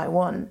one by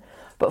one.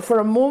 But for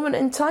a moment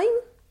in time,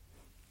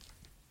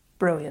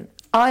 brilliant.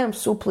 I am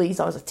so pleased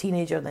I was a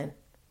teenager then.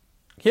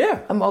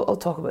 Yeah. I'll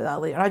talk about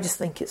that later. I just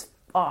think it's,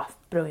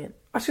 brilliant.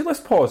 Actually, let's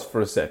pause for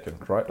a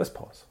second, right? Let's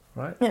pause.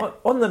 Right? Yeah.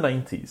 On the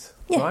 90s,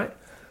 right?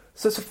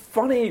 So it's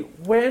funny,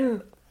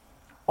 when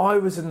I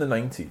was in the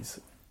 90s,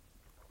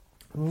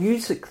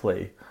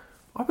 musically,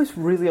 I was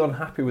really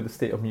unhappy with the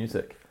state of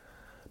music.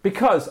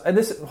 Because,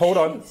 hold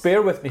on,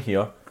 bear with me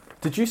here.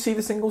 Did you see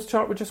the singles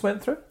chart we just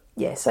went through?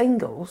 Yeah,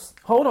 singles.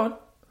 Hold on.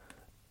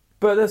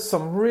 But there's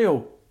some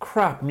real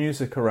crap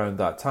music around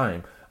that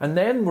time. And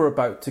then we're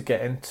about to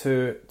get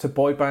into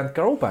boy band,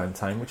 girl band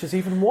time, which is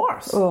even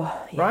worse.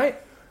 Right?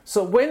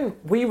 So when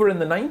we were in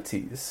the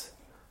 90s,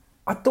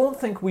 I don't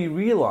think we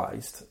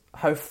realised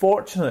how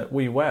fortunate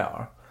we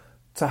were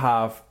to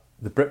have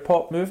the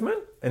Britpop movement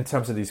in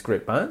terms of these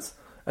great bands.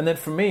 And then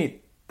for me,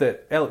 the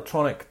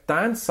electronic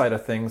dance side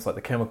of things, like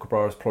the Chemical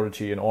Brothers,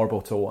 Prodigy and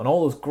Orbital and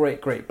all those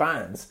great, great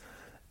bands.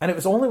 And it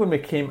was only when we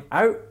came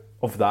out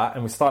of that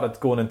and we started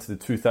going into the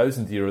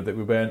 2000 era that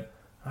we went,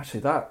 actually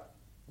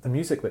the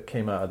music that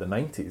came out of the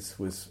 90s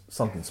was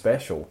something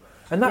special.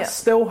 And that's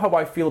still how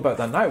I feel about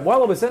that now.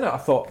 While I was in it, I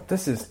thought,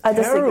 this is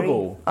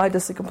terrible. I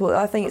disagree completely.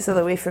 I think it's the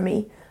other way for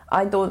me.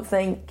 I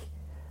think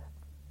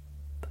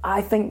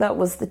that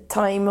was the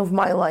time of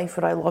my life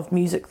where I loved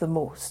music the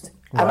most.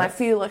 Right. And I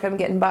feel like I'm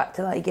getting back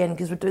to that again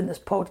because we're doing this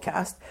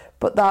podcast.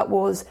 But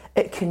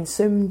it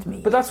consumed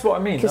me. But that's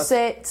what I mean.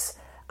 Cassettes,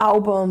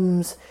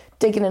 albums,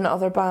 digging into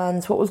other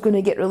bands, what was going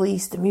to get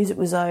released, the music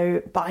was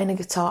out, buying a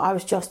guitar. I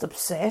was just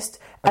obsessed.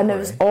 And it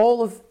was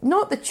all of,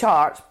 not the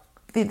charts,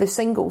 the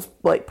singles,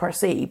 like, per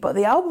se, but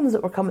the albums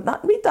that were coming.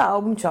 Read the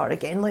album chart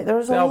again. Like, there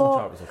was a lot. The album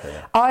chart was okay,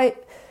 yeah.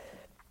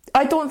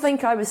 I don't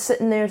think I was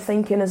sitting there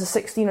thinking as a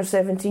 16 or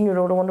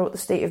 17-year-old, I wonder what the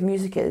state of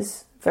music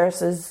is,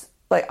 versus,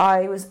 like,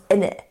 I was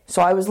in it.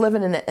 So I was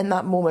living in it in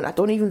that moment. I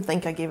don't even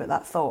think I gave it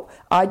that thought.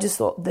 I just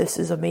thought, this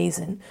is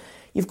amazing.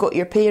 You've got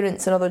your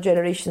parents and other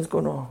generations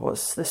going, oh,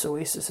 what's this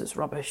Oasis? It's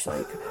rubbish.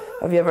 Like,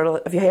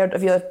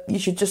 you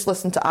should just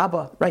listen to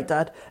ABBA, right,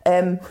 Dad?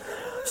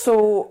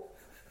 So,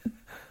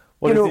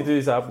 what does he do?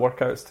 His ab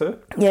workouts too?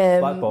 Yeah,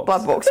 Black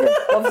Box. Yeah,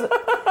 loves it.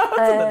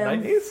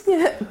 In the 90s.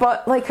 Yeah,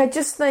 but like, I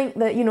just think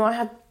that, you know, I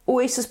had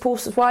Oasis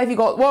posters. Why have you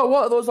got what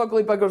are those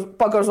ugly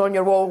buggers on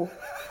your wall?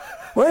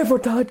 Whatever,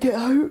 Dad, get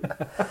out.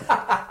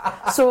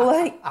 So,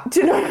 like,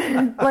 do you know what I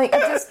mean? Like,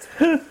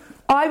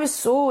 I was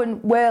so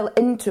well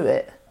into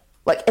it.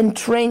 Like,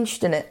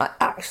 entrenched in it. I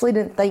actually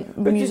didn't think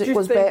music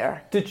was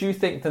better. Did you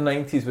think the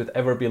 90s would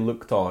ever be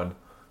looked on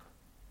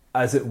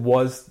as it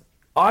was?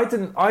 I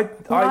didn't. I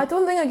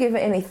don't think I gave it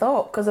any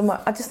thought, because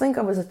I just think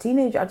I was a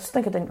teenager. I just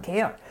think I didn't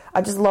care.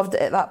 I just loved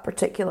it at that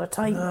particular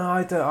time. No,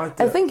 I do. I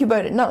think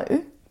about it now,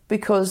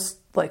 because,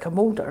 like, I'm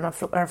older and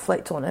I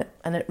reflect on it,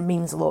 and it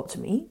means a lot to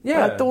me.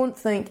 Yeah. But I don't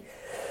think,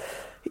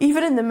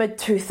 even in the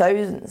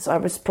mid-2000s, I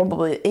was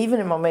probably, even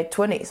in my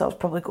mid-20s, I was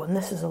probably going,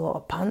 this is a lot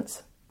of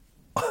pants.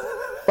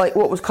 Like,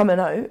 what was coming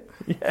out.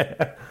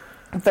 Yeah.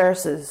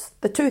 Versus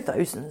the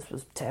 2000s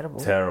was terrible.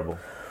 Terrible.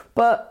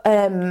 But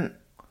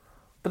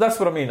that's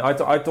what I mean.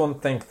 I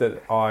don't think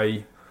that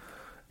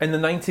in the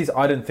 90s,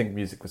 I didn't think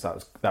music was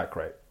that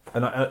great.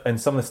 And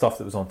some of the stuff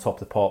that was on Top of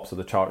the Pops or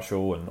the chart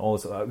show and all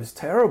this, it was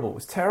terrible. It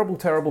was terrible,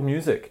 terrible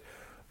music.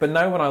 But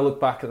now when I look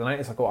back at the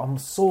 90s, I go, I'm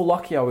so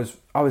lucky I was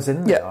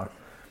in there. Yeah.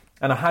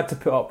 And I had to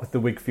put up with the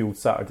Wigfield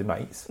Saturday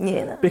nights.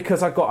 Yeah.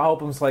 Because I got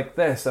albums like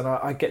this and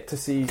I get to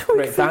see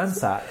great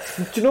dance acts.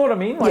 Do you know what I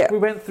mean? Like, we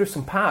went through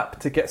some pap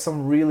to get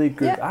some really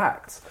good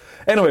acts.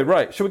 Anyway,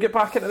 right, shall we get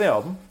back into the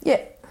album?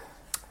 Yeah.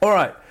 All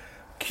right.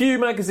 Q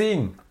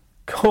Magazine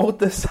called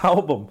this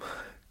album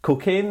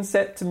Cocaine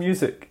Set to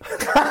Music.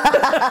 It's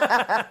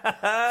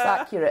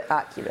accurate.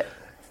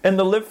 In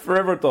the Live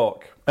Forever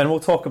doc, and we'll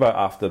talk about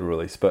after the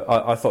release, but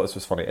I thought this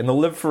was funny. In the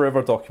Live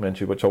Forever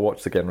documentary, which I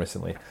watched again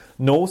recently,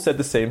 Noel said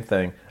the same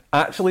thing,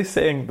 actually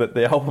saying that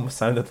the album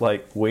sounded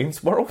like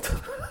Wayne's World,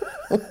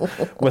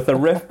 with a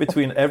riff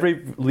between every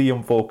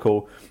Liam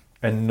vocal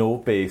and no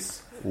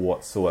bass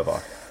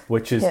whatsoever,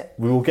 which is,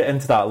 we will get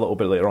into that a little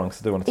bit later on,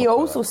 because I do want to talk about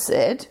that. He also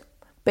said,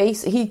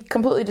 he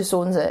completely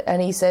disowns it,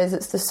 and he says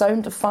it's the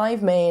sound of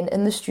 5 men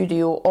in the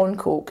studio on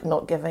coke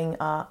not giving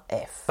a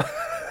F.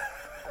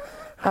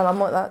 And I'm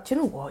like that. Do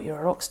you know what? You're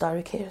a rock star.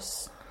 Who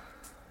cares?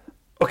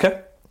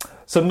 Okay.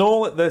 So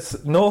Noel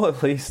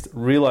at least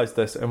realised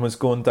this and was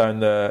going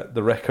down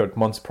the record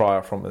months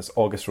prior from its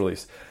August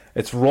release.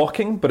 It's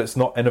rocking, but it's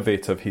not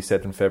innovative, he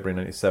said in February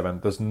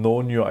 97. There's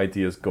no new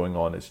ideas going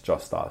on, it's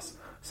just us.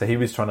 So he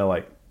was trying to,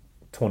 like,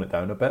 tone it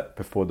down a bit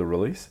before the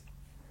release.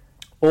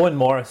 Owen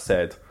Morris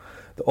said,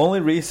 the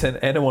only reason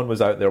anyone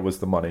was out there was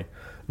the money.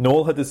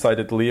 Noel had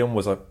decided Liam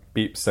was a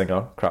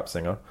crap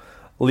singer.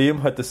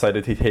 Liam had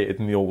decided he hated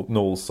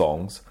Noel's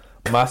songs.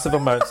 Massive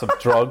amounts of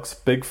drugs,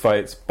 big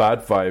fights, bad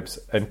vibes,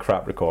 and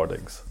crap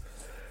recordings.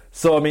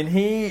 So, I mean,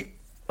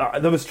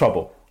 there was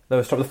trouble.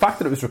 The fact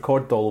that it was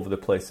recorded all over the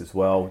place as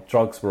well,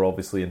 drugs were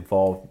obviously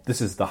involved.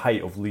 This is the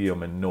height of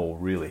Liam and Noel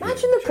really hating.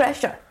 Imagine the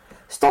pressure.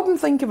 Stop and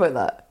think about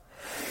that.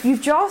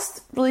 You've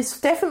just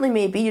released, definitely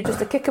maybe, you're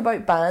just a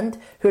kickabout band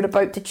who are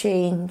about to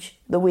change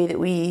the way that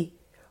we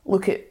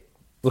look at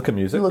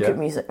music,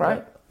 right?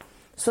 Yeah.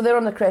 So they're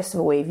on the crest of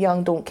a wave,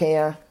 young, don't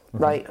care,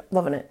 right,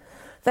 loving it.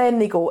 Then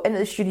they go into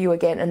the studio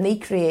again and they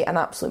create an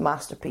absolute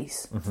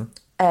masterpiece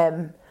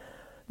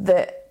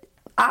that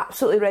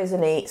absolutely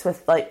resonates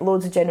with, like,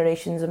 loads of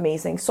generations,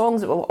 amazing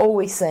songs that we'll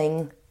always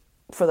sing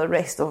for the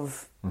rest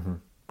of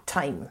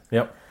time.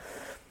 Yep.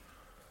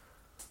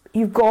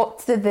 You've got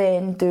to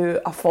then do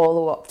a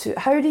follow-up to...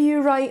 How do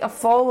you write a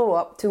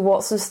follow-up to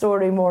What's the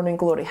Story, Morning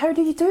Glory? How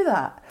do you do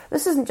that?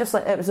 This isn't just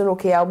like, it was an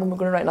okay album, we're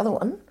going to write another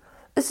one.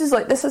 This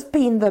has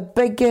been the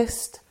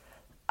biggest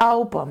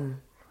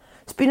album.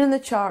 It's been in the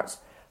charts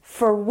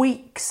for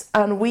weeks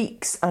and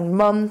weeks and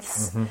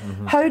months.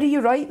 How do you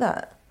write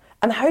that?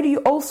 And how do you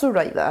also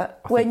write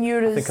that I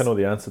think I know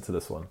the answer to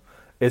this one.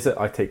 Is it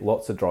I take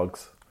lots of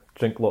drugs,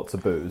 drink lots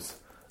of booze,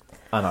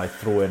 and I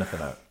throw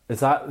anything out? Is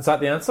that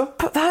the answer?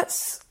 But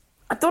that's...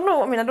 I don't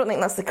know. I mean, I don't think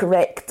that's the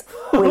correct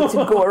way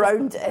to go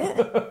around it.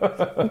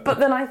 But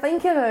then I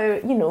think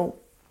about,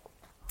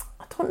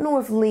 I don't know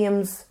if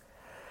Liam's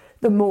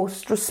the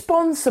most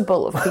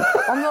responsible of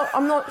people.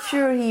 I'm not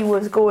sure he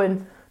was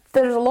going,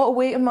 there's a lot of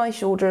weight on my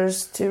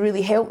shoulders to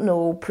really help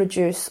Noel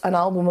produce an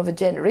album of a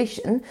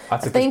generation. I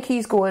think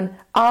he's going,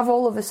 I've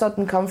all of a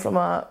sudden come from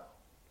a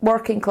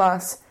working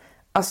class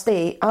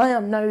estate. I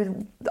am now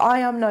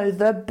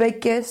the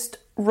biggest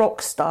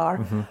rock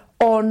star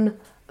on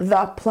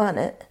the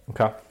planet.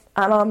 Okay.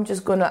 And I'm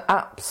just going to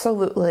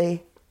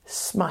absolutely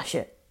smash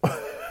it.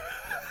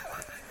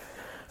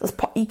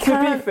 You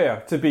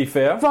can't. To be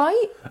fair.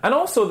 Right? And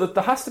also,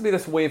 there has to be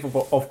this wave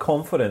of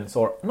confidence,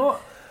 or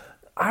not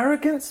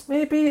arrogance,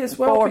 maybe, as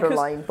well.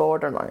 Borderline.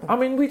 I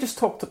mean, we just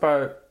talked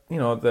about,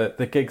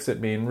 the gigs at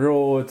Main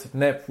Road,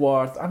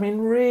 Knipworth. I mean,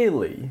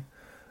 really,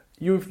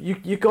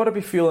 you got to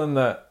be feeling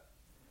that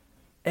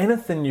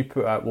anything you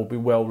put out will be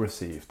well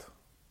received,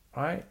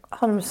 right?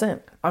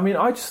 100%. I mean,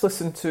 I just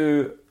listened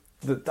to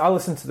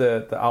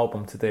the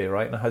album today,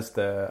 right? And it has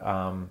the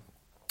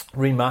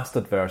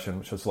remastered version,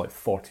 which was like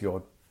 40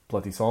 odd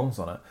bloody songs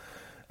on it.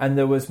 And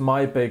there was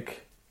My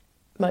Big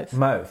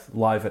Mouth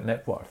live at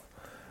Knipworth.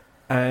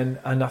 And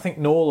I think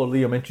Noel or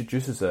Liam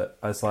introduces it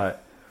as like,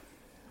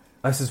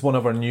 this is one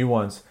of our new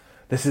ones.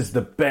 This is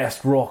the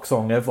best rock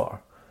song ever.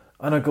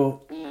 And I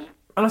go, and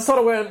I sort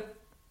of went,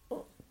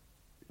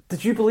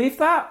 did you believe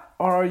that?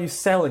 Or are you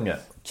selling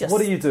it?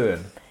 What are you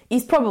doing?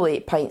 He's probably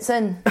 8 pints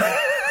in.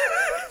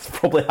 It's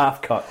probably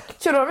half cut.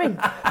 Do you know what I mean?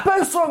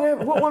 Best song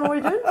ever. What one are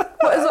we doing?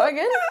 What is it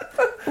again?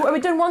 What, are we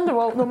doing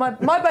Wonderwall? No,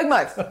 my Big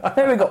Mouth.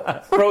 There we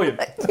go. Brilliant.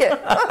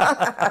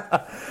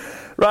 Yeah.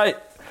 Right.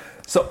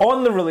 So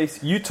on the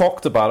release, you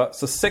talked about it.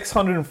 So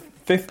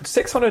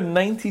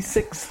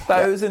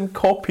 696,000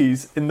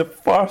 copies in the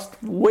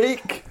first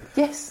week.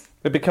 Yes.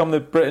 It became the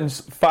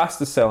Britain's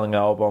fastest selling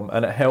album,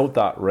 and it held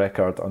that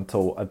record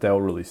until Adele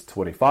released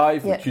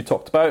 25, which you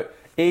talked about.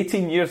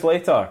 18 years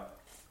later,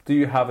 do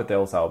you have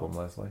Adele's album,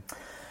 Leslie?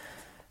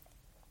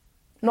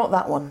 Not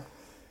that one.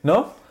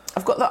 No?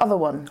 I've got the other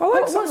one.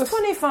 What's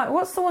 25?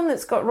 What's the one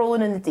that's got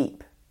Rolling in the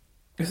Deep?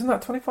 Isn't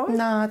that 25?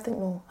 Nah, I think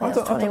no. I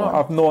don't know. I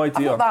have no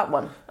idea. I've got that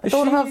one. I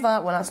don't have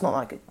that one. That's not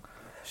that good.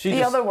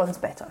 The other one's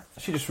better.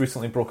 She just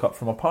recently broke up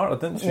from a partner,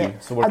 didn't she? Yeah.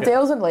 So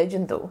Adele's a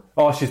legend, though.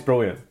 Oh, she's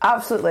brilliant.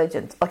 Absolute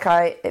legend.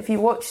 Like if you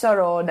watched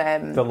her on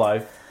the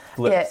live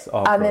blips,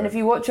 then if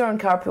you watch her on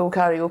Carpool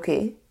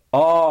Karaoke,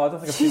 I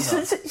don't think I've seen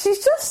that.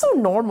 She's just so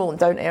normal and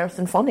down to earth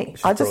and funny.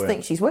 I just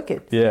think she's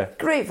wicked. Yeah,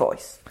 great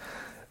voice.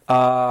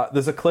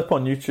 There's a clip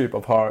on YouTube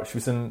of her. She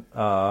was in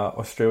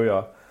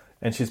Australia,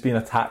 and she's been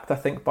attacked, I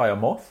think, by a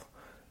moth.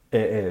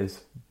 It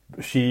is.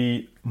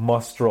 She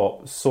must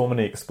drop so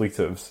many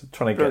expletives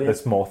trying to get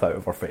this moth out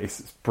of her face.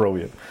 It's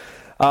brilliant.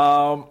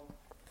 I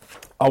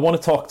want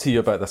to talk to you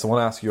about this. I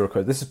want to ask you a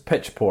question. This is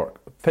Pitchfork.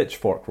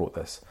 Pitchfork wrote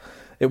this.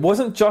 It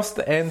wasn't just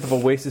the end of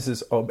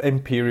Oasis's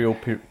imperial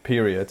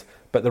period,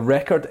 but the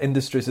record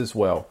industries as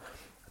well.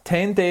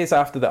 10 days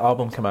after the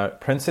album came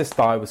out, Princess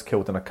Di was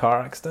killed in a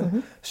car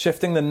accident,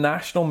 shifting the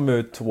national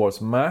mood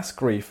towards mass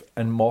grief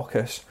and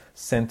mawkish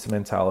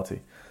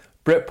sentimentality.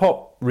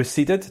 Britpop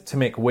receded to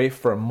make way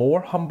for a more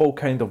humble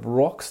kind of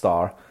rock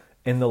star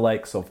in the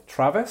likes of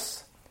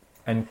Travis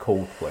and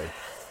Coldplay.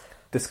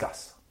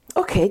 Discuss.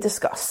 Okay,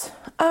 discuss.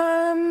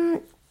 I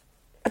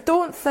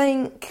don't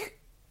think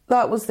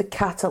that was the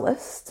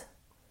catalyst.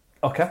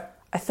 Okay.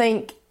 I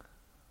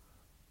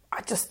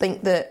just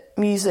think that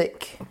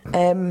music...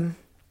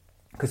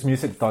 because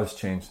music does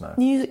change now.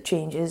 Music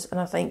changes,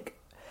 and I think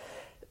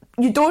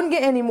you don't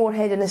get any more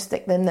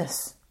hedonistic than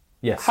this.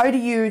 Yes. How do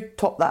you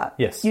top that?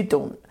 Yes. You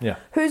don't. Yeah.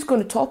 Who's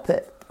going to top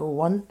it? No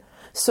one.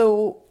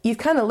 So you've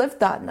kind of lived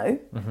that now.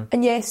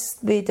 And yes,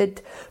 they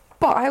did.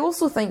 But I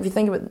also think, if you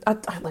think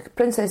about like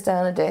Princess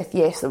Diana death,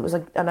 yes, there was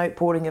an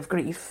outpouring of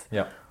grief.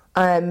 Yeah.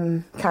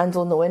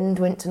 Candle in the Wind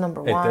went to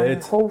number one. It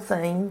did. Whole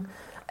thing.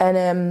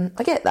 And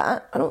I get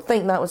that. I don't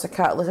think that was a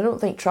catalyst. I don't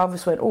think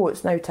Travis went, oh,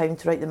 it's now time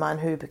to write The Man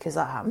Who, because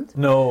that happened.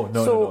 No,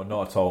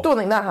 not at all. Don't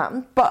think that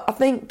happened. But I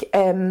think...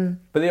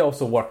 but they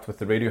also worked with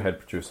the Radiohead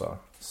producer.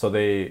 So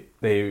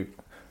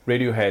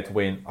Radiohead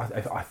went,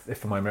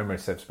 if my memory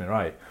serves me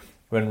right,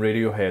 when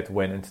Radiohead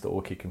went into the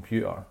OK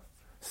Computer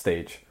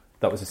stage,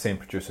 that was the same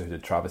producer who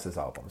did Travis's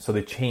album. So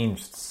they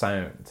changed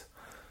sound.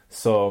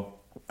 So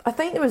I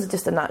think there was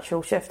just a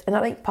natural shift. And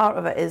I think part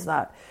of it is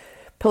that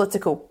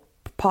political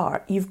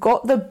part. You've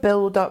got the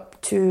build up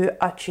to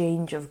a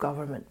change of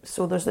government.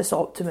 So there's this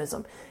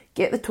optimism.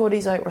 Get the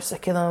Tories out, we're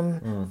sick of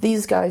them.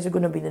 These guys are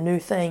going to be the new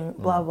thing,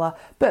 blah, blah.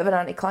 Bit of an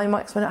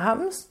anticlimax when it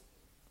happens.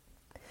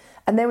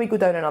 And then we go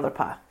down another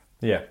path.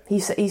 Yeah. He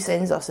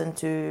sends us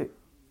into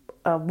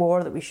a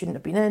war that we shouldn't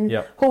have been in.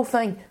 Yep. Whole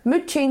thing.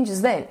 Mood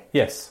changes then.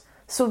 Yes.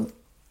 So,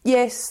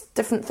 yes,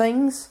 different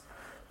things.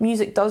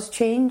 Music does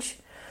change.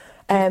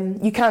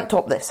 You can't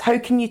top this. How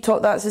can you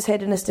top that? It's as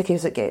hedonistic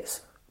as it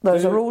gets.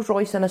 There's a Rolls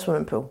Royce in a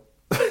swimming pool.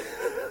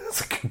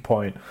 That's a good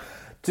point.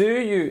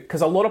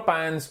 Because a lot of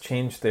bands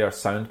changed their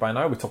sound by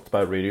now. We talked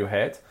about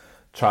Radiohead.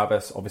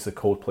 Travis, obviously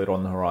Coldplay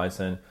on the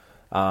horizon.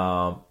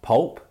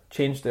 Pulp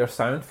changed their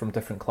sound from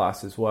different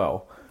class as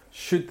well.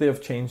 Should they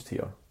have changed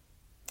here?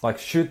 Like,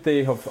 should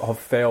they have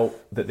felt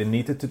that they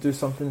needed to do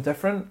something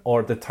different,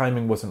 or the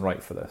timing wasn't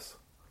right for this?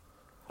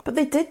 But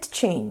they did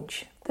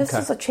change. This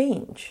is a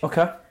change.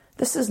 Okay.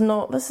 This is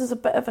a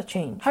bit of a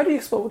change. How do you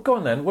explain? Go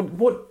on then.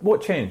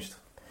 What changed?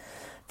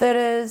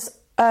 There is...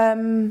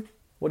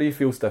 what do you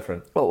feel's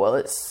different? Oh, well,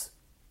 it's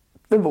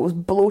the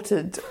most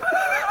bloated,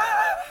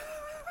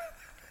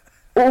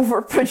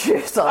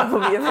 overproduced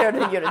album you've heard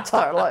in your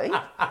entire life.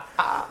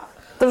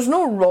 there's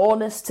no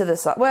rawness to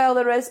this. Well,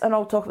 there is, and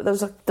I'll talk about.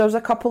 There's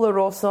a couple of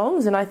raw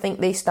songs, and I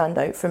think they stand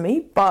out for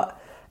me. But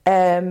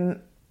yeah,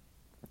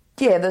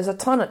 there's a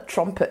ton of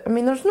trumpet. I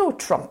mean, there's no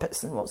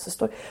trumpets in What's the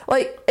Story.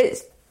 Like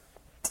it's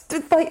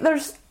like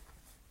there's.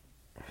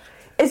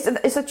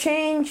 It's a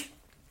change.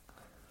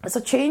 It's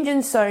a change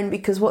in sound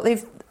because what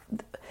they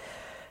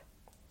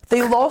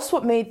lost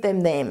what made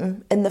them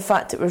in the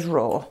fact it was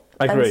raw.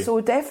 I agree. And so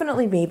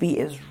definitely maybe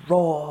is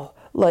raw,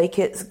 like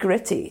it's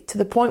gritty to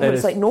the point where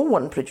it's like no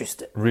one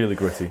produced it. Really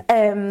gritty.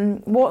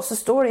 What's the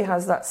Story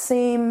has that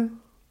same.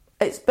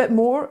 It's a bit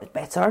more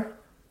better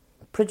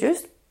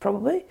produced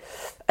probably,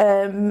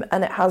 and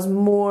it has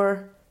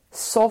more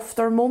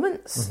softer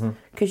moments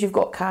because you've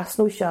got Cast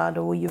No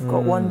Shadow, you've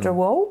got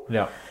Wonderwall.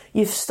 Yeah.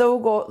 You've still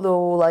got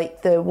though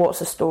like the What's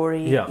the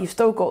Story. Yeah. You've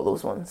still got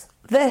those ones.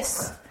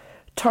 This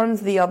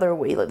turns the other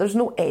way. Like there's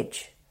no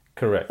edge.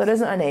 Correct. There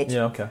isn't an edge.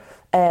 Yeah. Okay.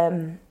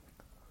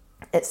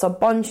 It's a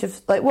bunch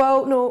of like.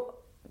 Well, no.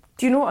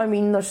 Do you know what I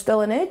mean? There's still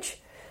an edge.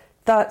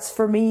 That's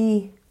for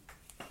me.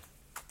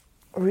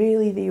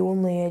 Really, the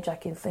only edge I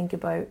can think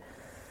about.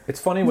 It's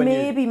funny when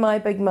maybe My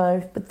Big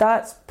Mouth, but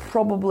that's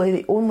probably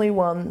the only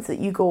one that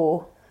you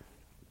go.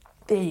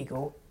 There you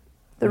go.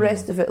 The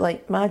rest of it,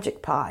 like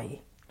Magic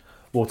Pie.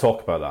 We'll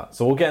talk about that.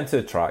 So we'll get into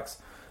the tracks.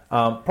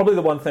 Probably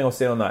the one thing I'll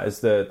say on that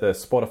is the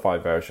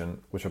Spotify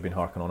version, which I've been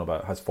harking on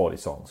about, has 40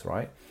 songs,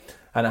 right?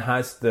 And it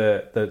has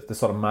the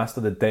sort of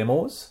master the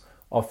demos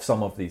of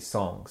some of these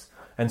songs.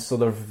 And so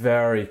they're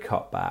very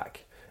cut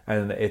back.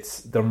 And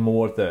they're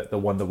more the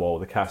Wonderwall,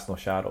 the Cast No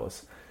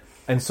Shadows.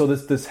 And so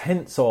there's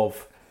hints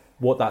of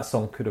what that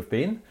song could have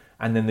been.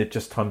 And then they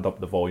just turned up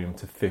the volume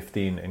to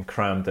 15 and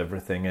crammed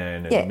everything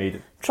in and made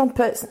it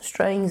trumpets and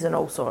strings and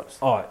all sorts.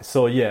 Oh,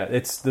 so yeah,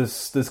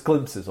 there's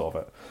glimpses of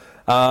it.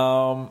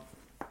 All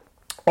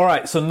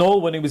right, so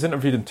Noel, when he was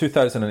interviewed in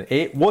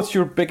 2008, what's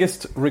your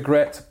biggest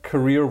regret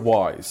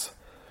career-wise?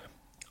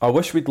 I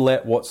wish we'd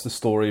let What's the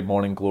Story,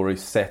 Morning Glory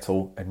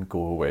settle and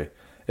go away.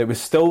 It was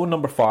still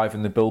number 5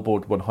 in the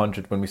Billboard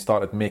 100 when we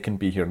started making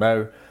Be Here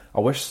Now. I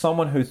wish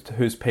someone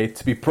who's paid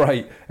to be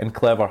bright and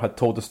clever had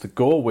told us to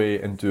go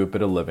away and do a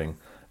bit of living.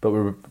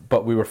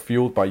 But we were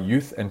fueled by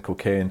youth and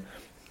cocaine.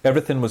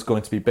 Everything was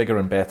going to be bigger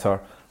and better.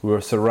 We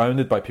were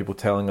surrounded by people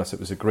telling us it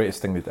was the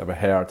greatest thing they'd ever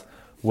heard.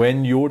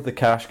 When you're the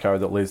cash cow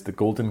that lays the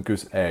golden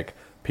goose egg,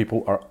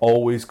 people are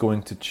always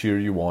going to cheer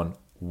you on,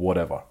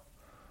 whatever.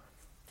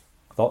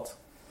 Thoughts?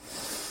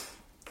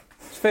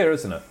 It's fair,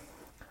 isn't it?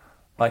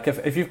 Like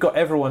if you've got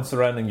everyone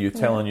surrounding you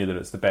telling you that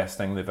it's the best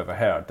thing they've ever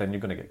heard, then you're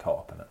going to get caught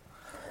up in it.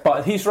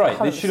 But he's right.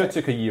 100%. They should have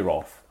took a year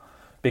off,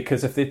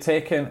 because if they'd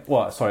taken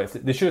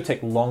they should have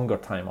taken longer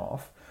time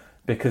off,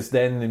 because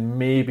then they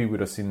maybe would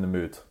have seen the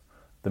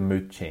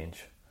mood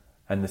change,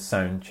 and the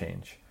sound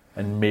change,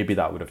 and maybe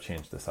that would have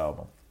changed this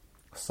album,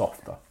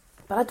 softer.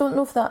 But I don't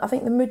know if that. I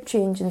think the mood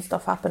change and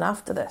stuff happened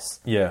after this.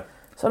 Yeah.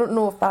 So I don't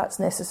know if that's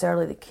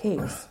necessarily the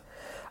case.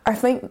 I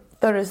think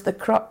there is the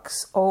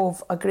crux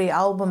of a great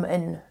album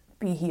in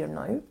Be Here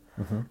Now,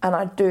 and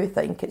I do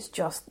think it's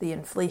just the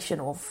inflation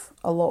of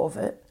a lot of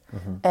it.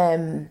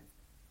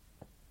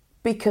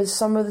 Because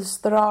some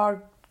of there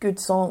are good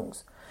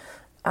songs,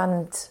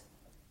 and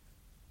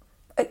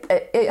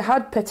it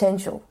had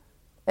potential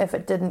if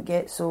it didn't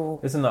get so.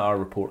 Isn't that our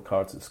report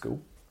cards at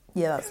school?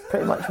 Yeah, that's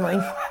pretty much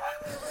mine.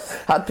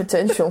 Had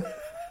potential.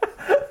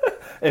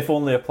 If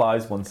only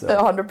applies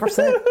oneself.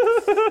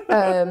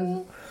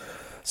 100%.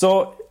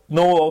 So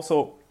Noel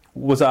also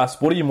was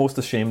asked, what are you most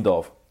ashamed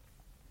of?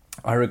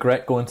 I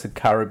regret going to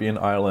Caribbean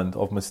island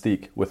of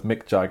Mystique with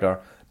Mick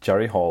Jagger,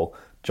 Jerry Hall,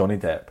 Johnny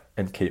Depp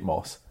and Kate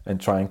Moss and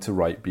trying to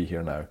write Be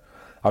Here Now.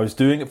 I was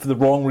doing it for the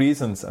wrong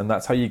reasons, and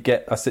that's how you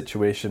get a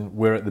situation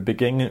where at the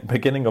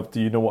beginning of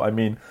Do You Know What I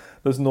Mean,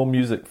 there's no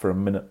music for a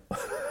minute.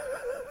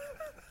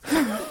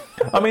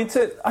 I mean,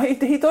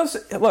 he does...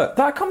 Look,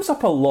 that comes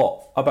up a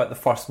lot about the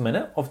first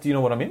minute of Do You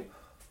Know What I Mean?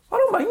 I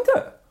don't mind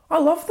it. I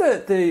love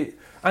the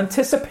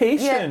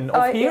anticipation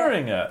of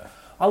hearing it.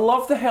 I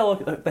love the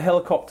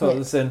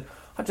helicopters and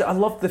I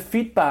love the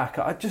feedback.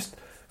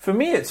 For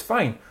me, it's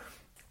fine.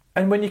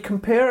 And when you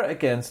compare it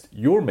against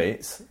your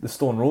mates, the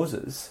Stone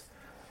Roses,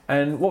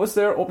 and what was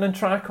their opening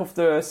track of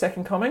the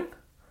Second Coming?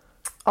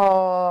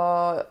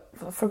 I've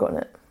forgotten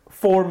it.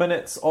 4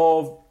 minutes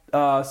of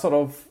sort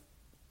of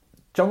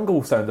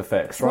jungle sound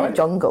effects, right? Not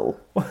jungle.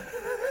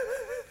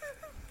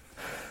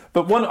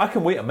 But I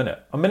can wait a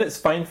minute. A minute's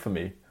fine for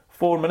me.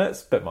 4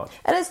 minutes, bit much.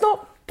 And it's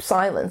not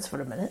silence for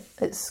a minute.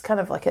 It's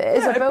kind of like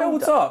it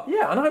builds up.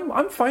 Yeah, and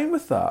I'm fine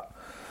with that.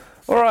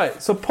 All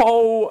right, so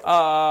Paul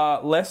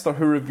Lester,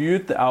 who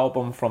reviewed the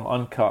album from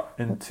Uncut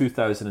in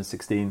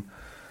 2016,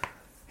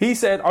 he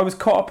said, I was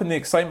caught up in the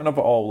excitement of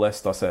it all,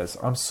 Lester says.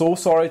 I'm so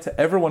sorry to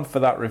everyone for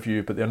that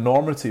review, but the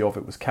enormity of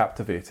it was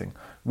captivating.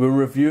 We were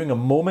reviewing a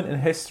moment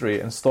in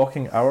history and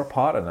stalking our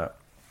part in it.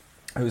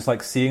 It was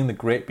like seeing the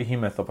great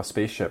behemoth of a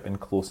spaceship in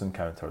Close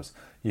Encounters.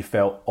 You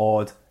felt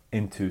awed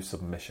into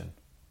submission.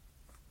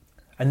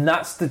 And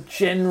that's the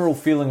general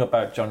feeling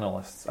about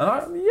journalists.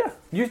 And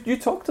you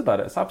talked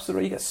about it. It's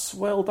absolutely, you get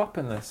swelled up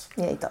in this.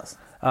 Yeah, he does.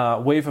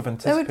 Wave of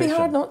anticipation. It would be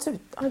hard not to.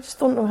 I just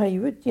don't know how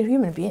you would. You're a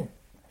human being.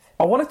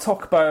 I want to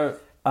talk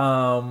about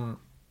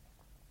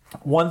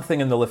one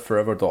thing in the Live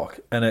Forever doc,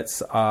 and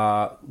it's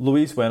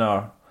Louise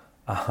Wenner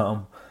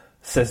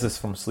says this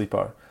from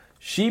Sleeper.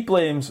 She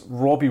blames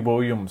Robbie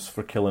Williams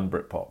for killing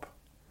Britpop.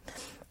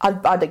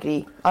 I'd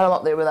agree. I'm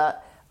up there with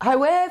that.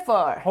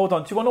 However... Hold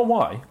on, do you want to know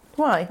why?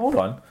 Why? Hold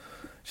on.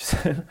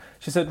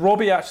 She said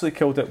Robbie actually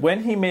killed it.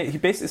 He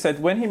basically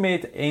said when he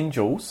made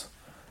Angels,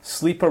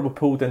 Sleeper were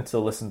pulled in to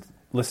listen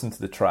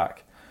to the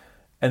track.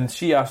 And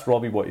she asked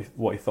Robbie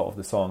what he thought of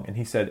the song, and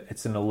he said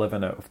it's an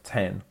 11 out of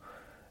 10.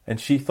 And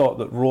she thought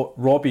that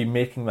Robbie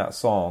making that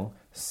song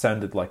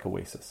sounded like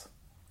Oasis.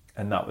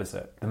 And that was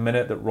it. The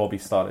minute that Robbie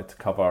started to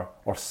cover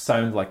or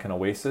sound like an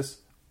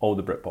Oasis, all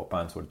the Britpop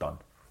bands were done.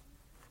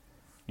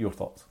 Your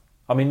thoughts?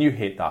 I mean, you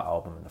hate that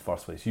album in the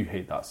first place. You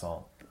hate that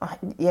song.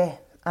 Yeah,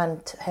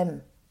 and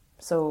him.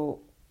 So...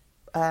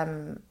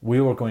 we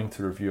were going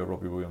to review a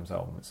Robbie Williams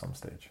album at some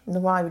stage.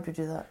 Why would we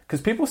do that?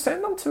 Because people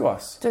send them to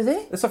us. Do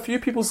they? There's a few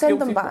people send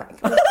them back.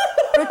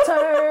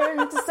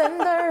 Return to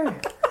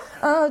sender.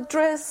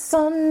 Address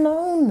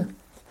unknown.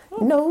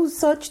 No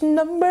such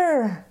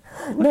number.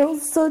 No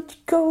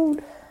such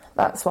code.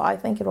 That's what I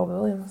think of Robbie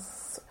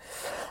Williams.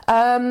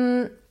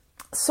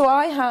 So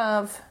I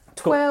have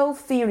 12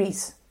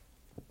 theories.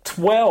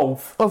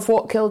 12? Of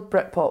what killed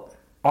Britpop.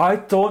 I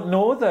don't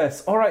know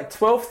this. All right,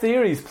 12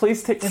 theories.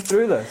 Please take me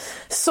through this.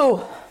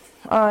 So,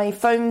 I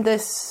found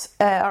this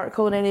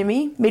article in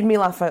NME, made me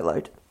laugh out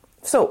loud.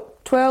 So,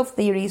 12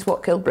 theories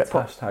what killed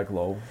Britpop. Hashtag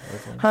lol.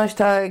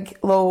 Hashtag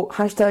lol.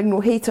 Hashtag no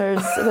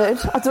haters.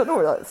 I don't know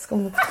where that's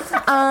coming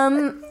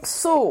from.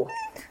 So,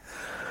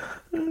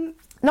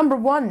 number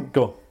 1.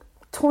 Go.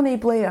 Tony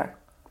Blair.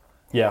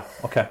 Yeah,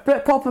 okay.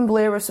 Britpop and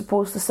Blair were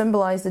supposed to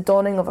symbolise the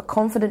dawning of a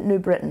confident new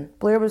Britain.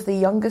 Blair was the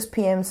youngest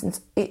PM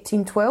since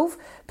 1812,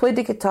 played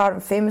the guitar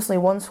and famously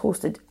once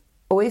hosted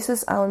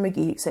Oasis, Alan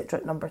McGee, etc.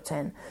 at number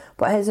 10.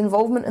 But his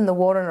involvement in the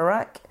war in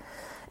Iraq,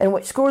 in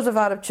which scores of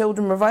Arab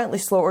children were violently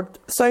slaughtered,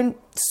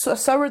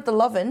 soured the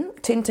lovin',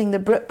 tainting the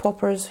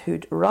Britpoppers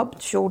who'd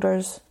rubbed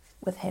shoulders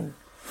with him.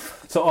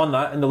 So on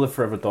that, in the Live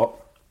Forever doc,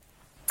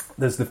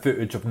 there's the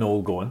footage of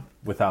Noel going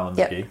with Alan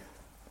McGee.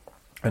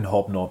 And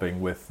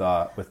hobnobbing with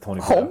Tony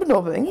Blair.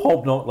 Hobnobbing?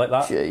 Hobnob, like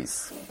that.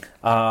 Jeez.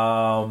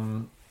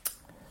 And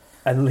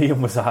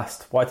Liam was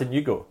asked, why didn't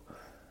you go?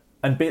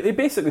 And they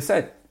basically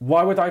said,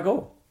 why would I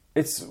go?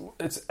 It's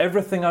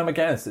everything I'm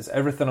against. It's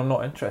everything I'm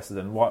not interested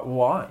in.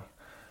 Why?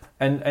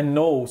 And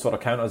Noel sort of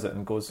counters it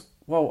and goes,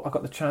 well, I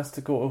got the chance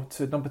to go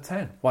to number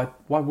 10. Why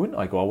wouldn't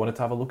I go? I wanted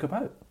to have a look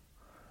about.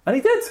 And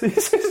he did.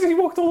 He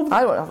walked all over.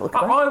 I want to have a look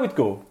about. I would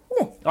go.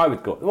 Yeah. I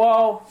would go.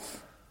 Well...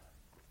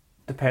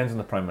 Depends on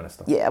the Prime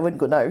Minister. Yeah, I wouldn't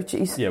go now,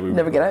 jeez. Yeah, we would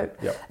never get out.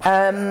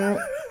 Yep.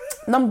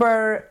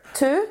 Number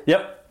 2.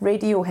 Yep.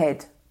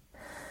 Radiohead.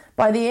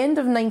 By the end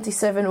of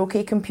 97,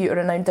 OK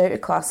Computer, an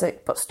undoubted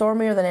classic, but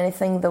stormier than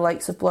anything the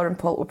likes of Blur and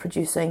Pulp were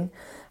producing,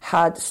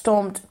 had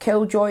stomped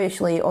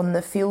killjoyously on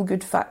the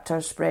feel-good factor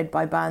spread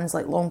by bands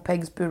like Long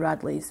Pigs, Boo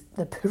Radleys.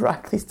 The Boo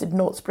Radleys did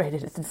not spread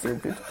anything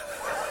feel-good.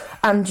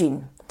 And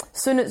Gene.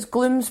 Soon its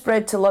gloom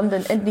spread to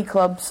London indie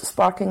clubs,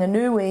 sparking a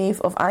new wave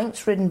of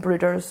angst-ridden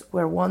brooders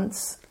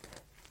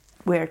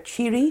were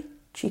cheery,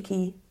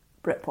 cheeky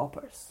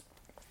Britpoppers.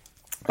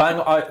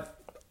 Bang! I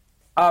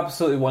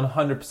absolutely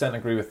 100%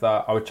 agree with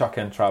that. I would chuck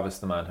in Travis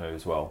the Man Who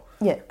as well.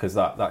 Yeah. Because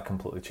that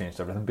completely changed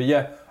everything. But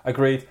yeah,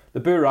 agreed. The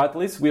Boo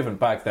Radleys, we haven't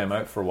bagged them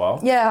out for a while.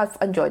 Yeah,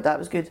 I've enjoyed that. It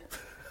was good.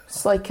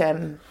 It's like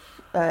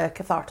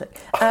cathartic.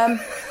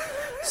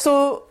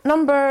 So,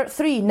 number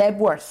 3,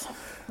 Nebworth.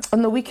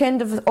 On the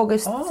weekend of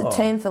August the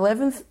 10th,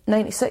 11th,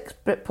 96,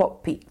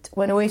 Britpop peaked.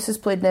 When Oasis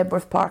played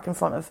Nebworth Park in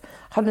front of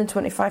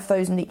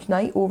 125,000 each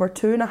night, over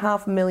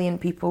 2.5 million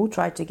people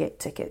tried to get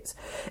tickets.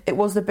 It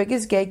was the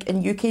biggest gig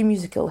in UK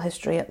musical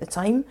history at the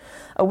time.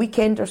 A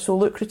weekender so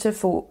lucrative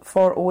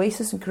for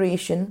Oasis and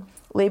Creation,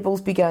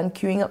 labels began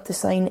queuing up to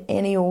sign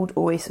any old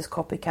Oasis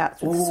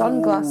copycats with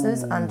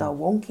sunglasses and a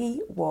wonky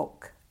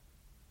walk.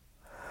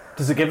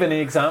 Does it give any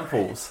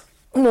examples?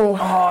 No.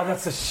 Oh,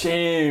 that's a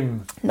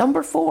shame.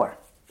 Number 4.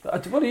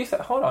 What do you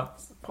think? Hold on,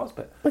 pause a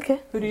bit. Okay.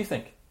 Who do you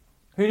think?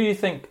 Who do you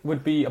think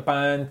would be a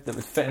band that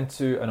would fit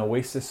into an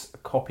Oasis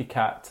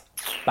copycat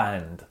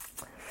band?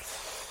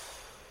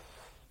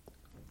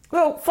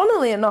 Well,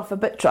 funnily enough, a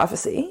bit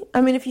Travisy.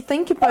 I mean, if you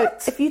think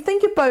about,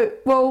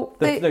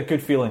 the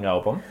Good Feeling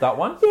album, that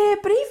one. Yeah,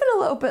 but even a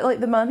little bit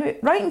like the Man Who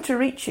Writing to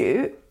Reach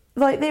You,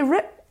 like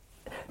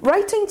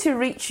Writing to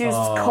Reach You's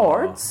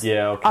chords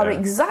are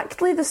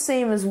exactly the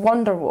same as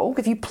Wonderwall.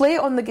 If you play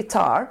it on the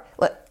guitar,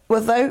 like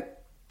without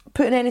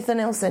putting anything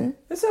else in.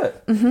 Is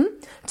it? Mm-hmm.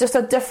 Just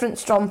a different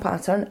strum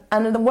pattern.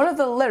 And in one of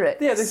the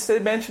lyrics... Yeah, they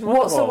mentioned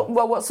Wonderwall.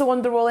 What's a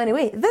Wonderwall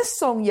anyway? This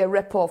song, you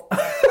rip-off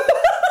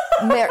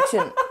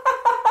merchant.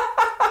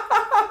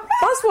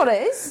 That's what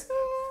it is.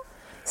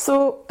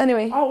 So,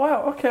 anyway. Oh,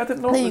 wow. Okay, I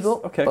didn't know There you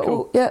go. Okay, but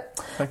cool. Yeah.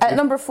 At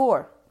number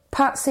 4,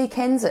 Patsy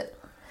Kensit.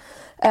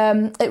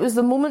 It was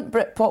the moment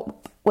Britpop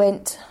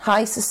went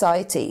high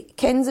society.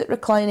 Kensit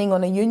reclining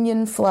on a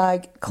Union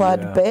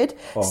flag-clad bed,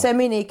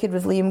 semi-naked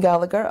with Liam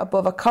Gallagher,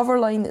 above a cover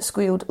line that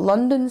squealed,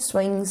 "London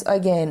swings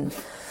again."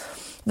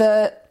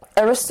 The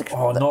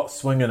aristocrat... not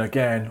swinging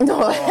again. No,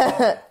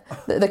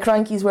 the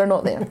Crankies were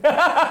not there.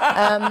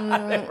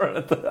 They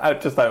were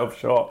just out of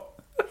shot.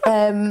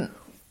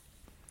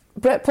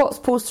 Britpop's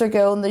poster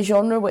girl in the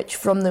genre which,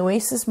 from the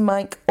Oasis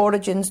Mank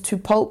origins to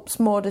Pulp's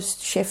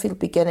modest Sheffield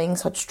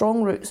beginnings, had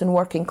strong roots in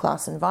working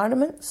class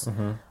environments,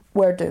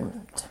 were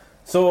doomed.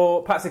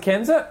 So, Patsy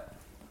Kensit?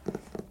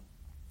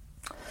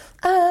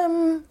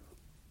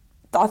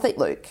 I think,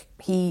 look,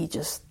 they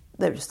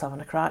were just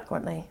having a crack,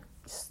 weren't they?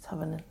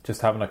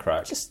 Just having a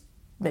crack. Just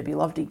maybe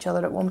loved each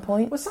other at one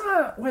point. Was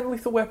that when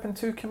Lethal Weapon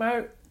 2 came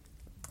out?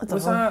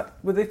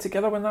 Were they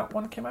together when that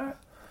one came out?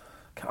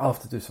 I'll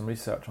have to do some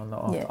research on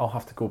that. I'll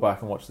have to go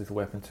back and watch Lethal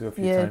Weapon 2 a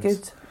few times. Yeah,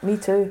 good. Me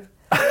too.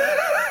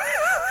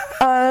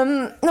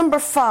 Number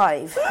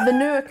 5, the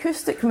new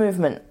acoustic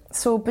movement.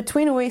 So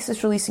between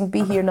Oasis releasing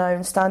Be Here Now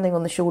and Standing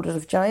on the Shoulders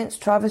of Giants,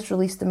 Travis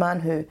released The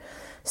Man Who.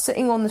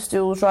 Sitting on the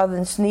stools rather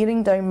than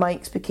sneering down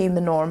mics became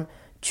the norm.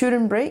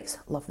 Turin breaks,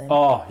 love them.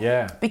 Oh,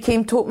 yeah.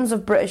 Became totems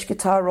of British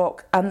guitar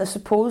rock, and the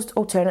supposed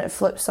alternative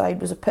flip side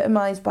was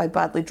epitomised by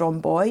Badly Drawn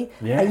Boy.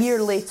 Yes. A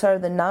year later,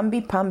 the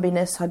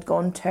namby-pambiness had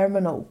gone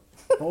terminal.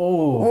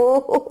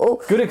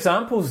 Oh, good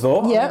examples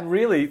though. Yeah. I mean,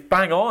 really,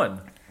 bang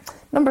on.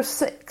 Number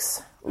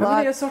 6. How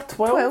many is there?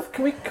 12?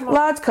 Can we come on?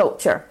 Lad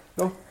culture.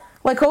 Oh.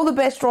 Like all the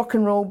best rock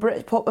and roll,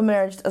 Britpop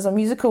emerged as a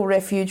musical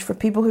refuge for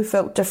people who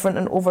felt different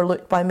and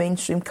overlooked by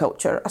mainstream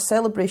culture, a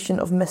celebration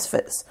of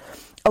misfits.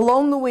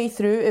 Along the way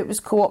through, it was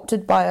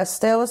co-opted by a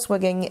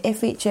Stella-swigging,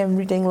 FHM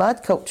reading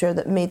lad culture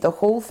that made the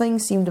whole thing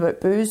seemed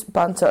about booze,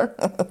 banter,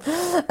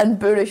 and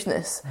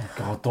boorishness. Oh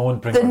God, don't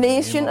bring the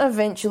nation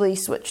eventually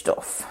switched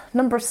off.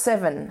 Number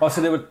 7. Oh,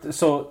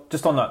 so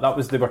just on that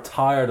was they were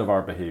tired of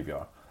our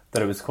behaviour.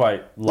 That it was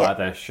quite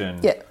laddish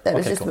and... Yeah, it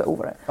was just a bit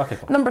over it. Okay,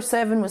 cool. Number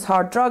 7 was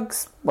hard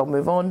drugs. We'll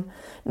move on.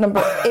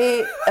 Number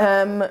 8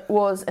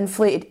 was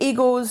inflated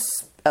egos.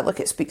 Look,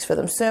 it speaks for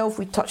themselves.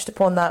 We touched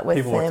upon that with...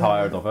 People were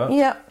tired of it?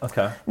 Yeah.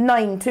 Okay.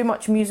 9, too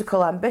much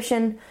musical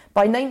ambition.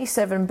 By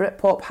 97,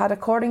 Britpop had,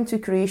 according to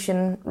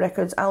Creation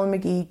Records, Alan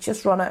McGee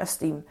just run out of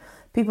steam.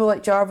 People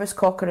like Jarvis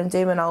Cocker and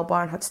Damon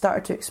Albarn had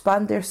started to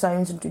expand their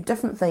sounds and do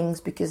different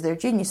things because they're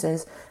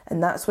geniuses,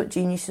 and that's what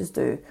geniuses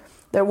do.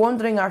 Their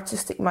wandering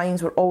artistic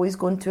minds were always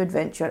going to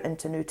adventure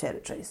into new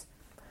territories.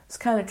 It's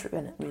kind of true,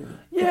 isn't it, really?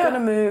 Yeah. You're going to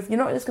move. You're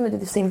not just going to do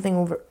the same thing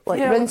over,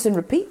 rinse and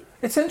repeat.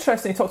 It's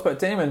interesting he talks about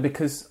Damon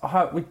because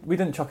we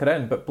didn't chuck it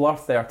in, but Blur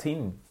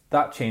 13,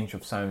 that change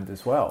of sound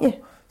as well. Yeah.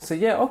 So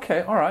yeah,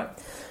 okay, all right.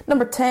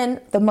 Number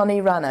 10, the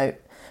money ran out.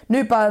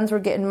 New bands were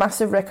getting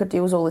massive record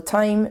deals all the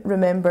time.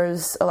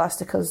 Remembers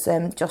Elastica's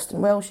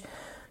Justin Welsh.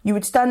 You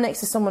would stand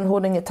next to someone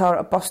holding a guitar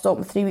at a bus stop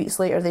and 3 weeks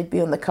later they'd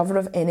be on the cover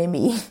of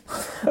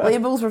NME.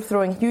 Labels were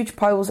throwing huge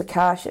piles of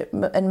cash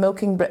and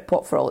milking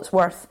Britpop for all it's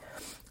worth.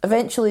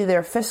 Eventually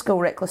their fiscal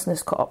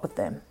recklessness caught up with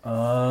them.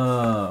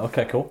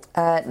 Okay, cool.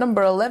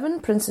 Number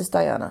 11, Princess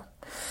Diana.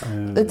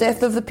 The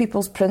death of the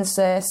People's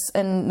Princess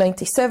in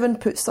 97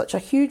 put such a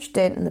huge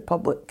dent in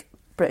the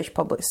British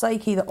public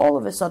psyche that all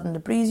of a sudden the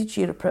breezy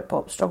cheer of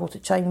Britpop struggled to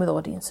chime with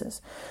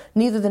audiences.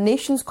 Neither the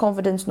nation's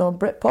confidence nor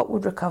Britpop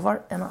would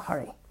recover in a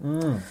hurry.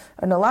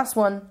 And the last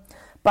one,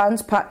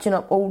 bands patching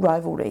up old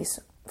rivalries.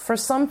 For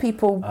some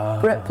people,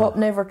 Britpop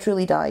never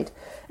truly died,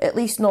 at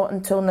least not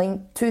until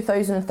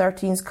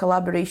 2013's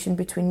collaboration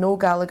between Noel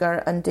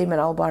Gallagher and Damon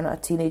Albarn at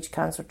a Teenage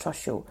Cancer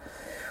Trust show.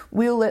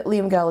 We'll let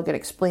Liam Gallagher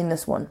explain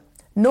this one.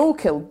 Noel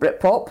killed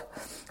Britpop.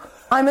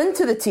 I'm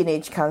into the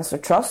Teenage Cancer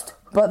Trust,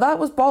 but that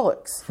was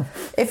bollocks.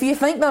 If you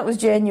think that was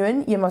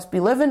genuine, you must be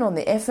living on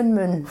the effing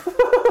moon.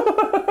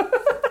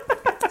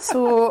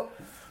 So,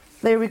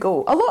 there we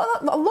go. A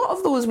lot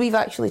of those we've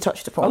actually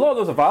touched upon. A lot of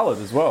those are valid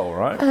as well,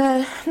 right?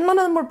 None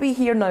of them will be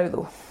here now,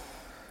 though.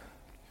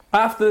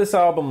 After this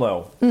album,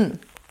 Lil.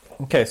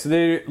 Okay,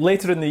 so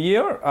later in the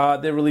year,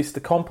 they released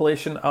the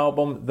compilation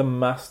album, The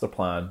Master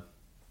Plan.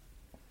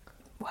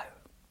 Wow.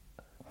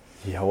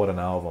 Yeah, what an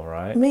album,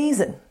 right?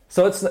 Amazing.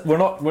 So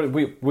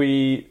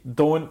we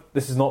don't.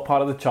 This is not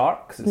part of the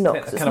chart because it's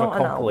kind of a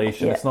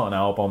compilation. It's not an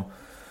album.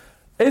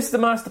 Is The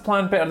Master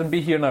Plan better than Be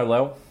Here Now,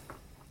 Lil?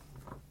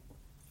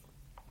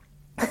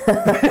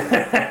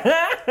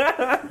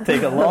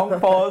 Take a long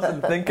pause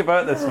and think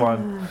about this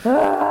one.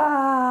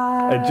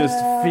 And just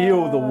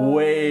feel the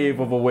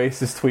wave of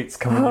Oasis tweets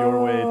coming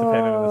your way,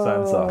 depending on this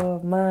answer. Oh,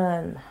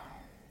 man.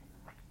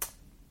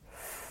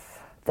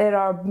 There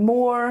are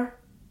more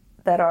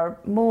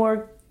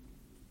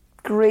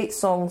great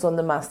songs on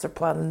The Master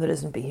Plan than there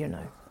is in Be Here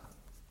Now.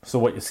 So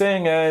what you're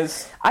saying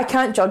is... I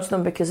can't judge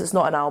them because it's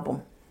not an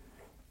album.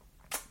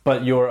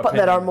 But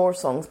there are more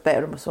songs,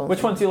 better songs.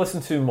 Which one do you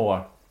listen to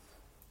more?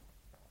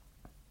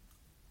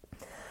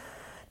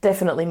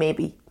 Definitely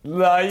Maybe.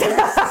 Nice.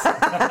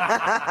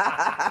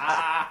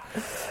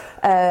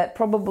 I'd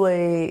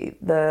probably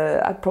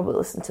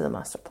listen to The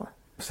Master Plan.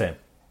 Same.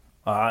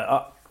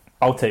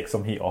 I'll take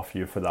some heat off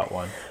you for that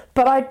one.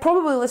 But I'd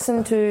probably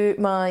listen to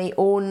my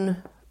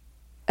own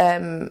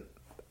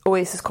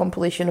Oasis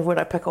compilation of where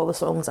I pick all the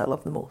songs I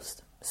love the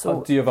most.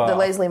 So do you have the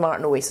Leslie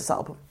Martin Oasis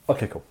album.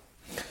 Okay, cool.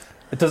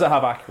 Does it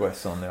have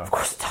Aqueous on there? Of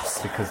course it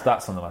does. Because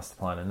that's on the master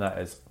plan, and that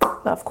is...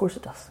 Of course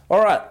it does.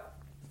 All right.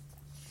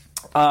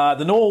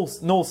 The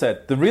Noel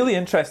said, the really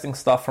interesting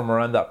stuff from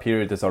around that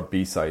period is our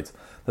B-sides.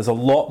 There's a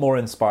lot more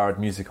inspired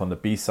music on the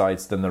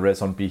B-sides than there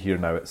is on Be Here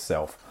Now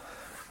itself.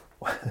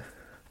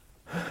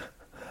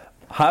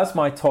 Has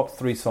my top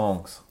 3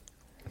 songs.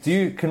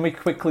 Can we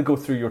quickly go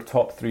through your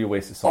top 3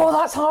 Oasis songs? Oh,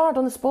 that's hard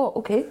on the spot.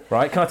 Okay.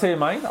 Right, can I tell you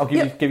mine? I'll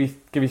give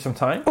you some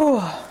time.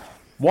 Oh.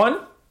 1,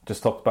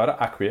 just talked about it,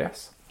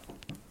 Acquiesce.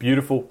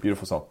 Beautiful,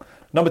 beautiful song.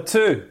 Number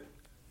 2,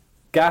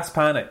 Gas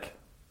Panic.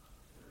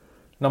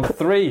 Number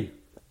 3,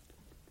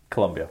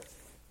 Columbia.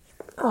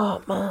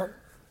 Oh man.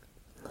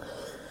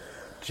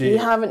 You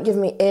haven't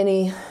given me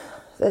any.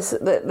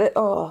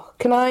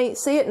 Can I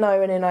say it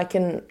now and then I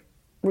can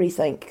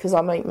rethink because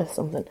I might miss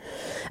something.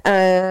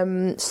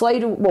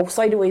 Slide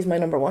Away is my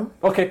number 1.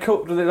 Okay,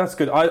 cool. That's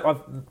good.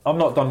 I've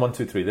not done 1,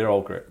 2, 3. They're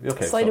all great.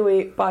 Okay. Slide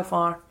Away by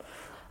far.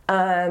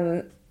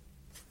 I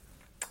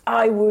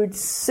would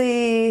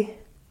say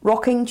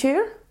Rocking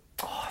Chair.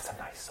 Oh, that's a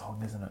nice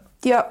song, isn't it?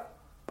 Yep.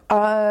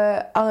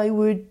 I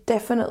would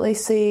definitely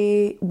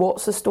say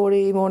What's the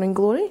Story, Morning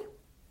Glory.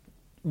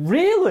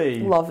 Really?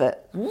 Love it.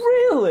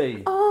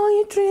 Really? All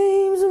your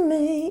dreams of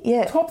me.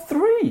 Yeah. Top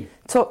 3?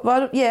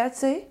 Yeah, I'd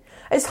say.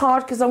 It's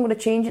hard because I'm going to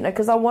change it now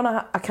because I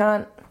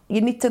can't. I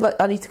need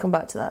to come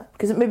back to that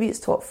because maybe it's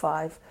top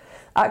 5.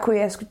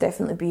 Acquiesce could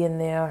definitely be in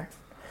there.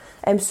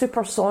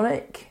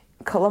 Supersonic,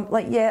 you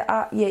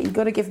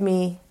got to give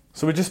me.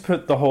 So we just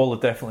put the whole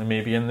of Definitely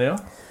Maybe in there?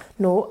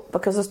 No,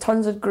 because there's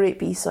tons of great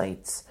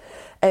B-sides.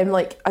 I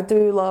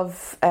do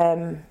love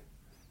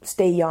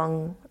Stay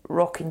Young,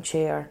 Rocking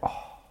Chair.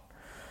 Oh.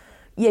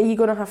 Yeah, you're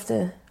going to have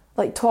to,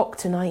 Talk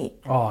Tonight.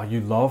 Oh, you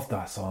love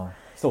that song.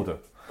 Still do.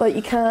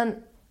 You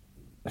can't...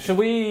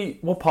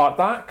 We'll part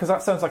that? Because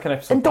that sounds like an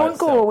episode and by Don't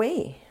itself. Go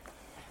Away.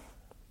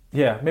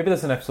 Yeah, maybe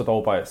there's an episode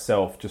all by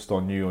itself, just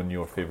on you and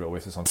your favourite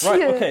Oasis songs.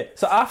 Right, okay,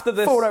 so after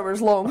this... 4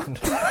 hours long.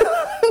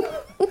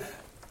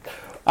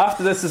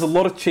 After this, there's a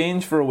lot of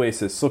change for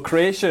Oasis. So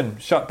Creation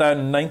shut down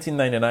in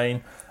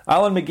 1999.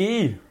 Alan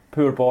McGee,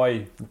 poor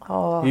boy,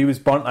 he was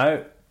burnt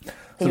out.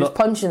 He was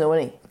punching though,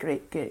 wasn't he?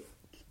 Great.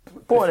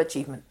 What an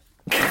achievement.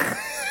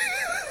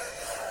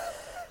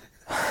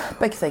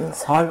 Big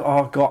things.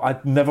 God,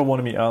 I'd never want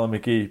to meet Alan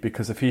McGee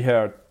because if he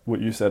heard what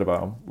you said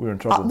about him, we were in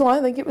trouble. No,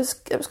 I think it was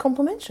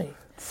complimentary.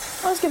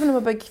 I was giving him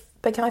a big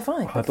high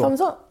five. Big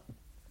thumbs up.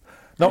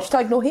 No.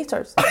 Hashtag no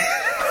haters.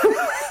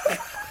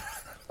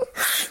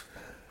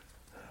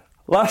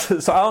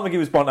 So Alan McGee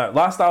was burnt out.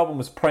 Last album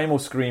was Primal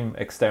Scream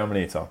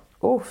Exterminator.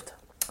 Oofed.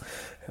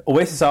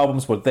 Oasis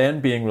albums were then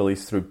being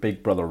released through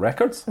Big Brother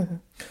Records. Mm-hmm.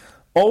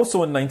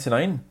 Also in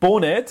 99,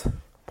 Bonehead,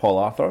 Paul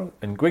Arthur,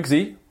 and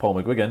Guigsy, Paul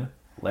McGuigan,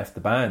 left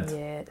the band.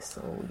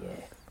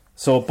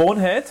 So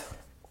Bonehead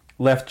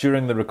left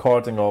during the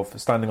recording of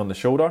Standing on the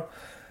Shoulder.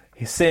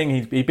 He's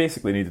saying he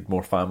basically needed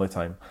more family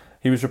time.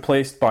 He was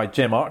replaced by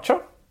Jem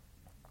Archer.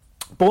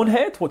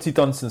 Bonehead, what's he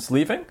done since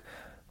leaving?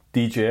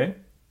 DJing.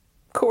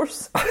 Of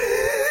course.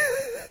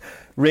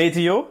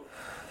 Radio.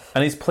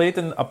 And he's played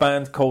in a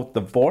band called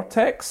The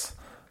Vortex,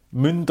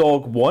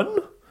 Moondog 1,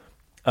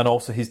 and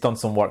also he's done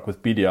some work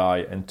with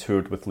BDI and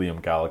toured with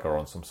Liam Gallagher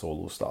on some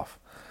solo stuff.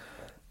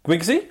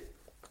 Guigsy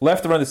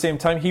left around the same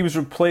time. He was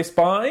replaced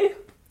by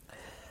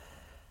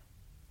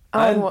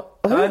Andy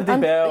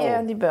Bell. Yeah,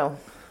 Andy Bell.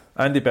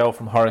 Andy Bell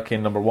from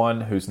Hurricane Number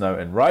 1, who's now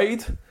in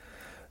Ride.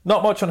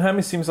 Not much on him.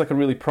 He seems like a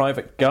really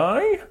private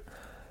guy.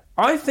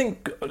 I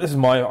think I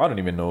don't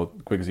even know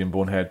Guigsy and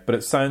Bonehead, but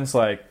it sounds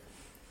like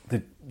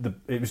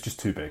it was just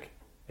too big.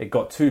 It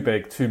got too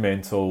big, too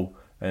mental,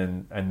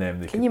 and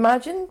then Can you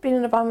imagine being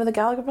in a band with the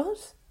Gallagher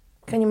brothers?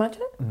 Can you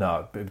imagine it?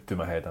 No, it would do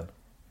my head in.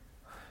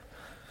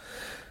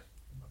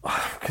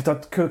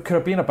 Could I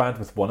be in a band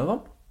with one of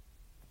them?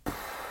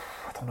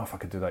 I don't know if I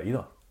could do that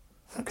either.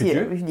 Could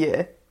you?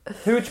 Yeah.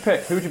 Who would you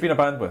pick? Who would you be in a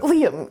band with?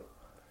 Liam.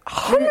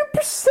 100%.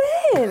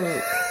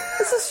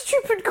 That's a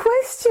stupid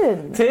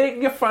question.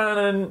 Take your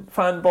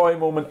fanboy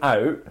moment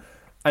out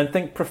and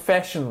think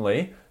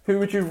professionally. Who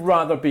would you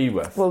rather be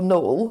with? Well,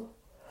 Noel.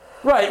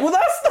 Right. Well,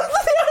 that's not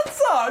the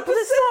answer. But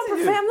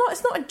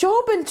it's not a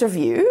job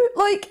interview.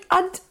 I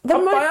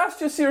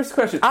asked you a serious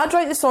question. I'd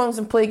write the songs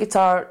and play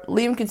guitar.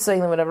 Liam could sing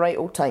them when I write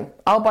old time.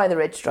 I'll buy the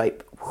red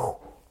stripe.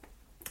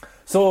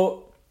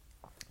 So,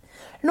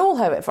 Noel,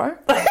 however,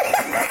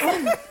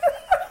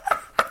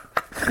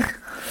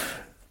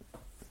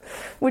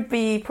 would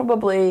be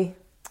probably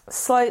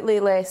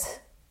slightly less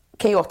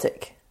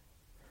chaotic.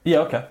 Yeah,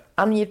 okay.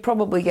 And you'd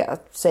probably get a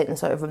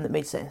sentence out of him that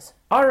made sense.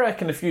 I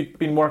reckon if you'd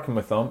been working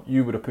with them,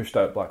 you would have pushed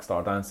out Black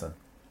Star Dancing.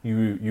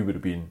 You would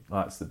have been,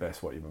 that's the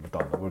best what you've ever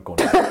done. We're going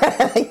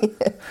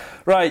to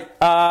Right,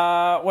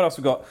 what else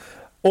we got?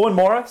 Owen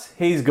Morris,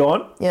 he's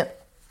gone. Yeah.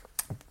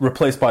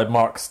 Replaced by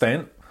Mark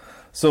Stent.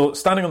 So,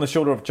 Standing on the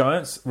Shoulder of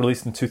Giants,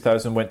 released in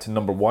 2000, went to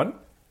number 1.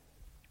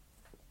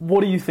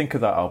 What do you think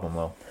of that album,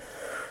 though?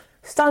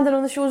 Standing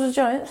on the Shoulders of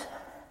Giants.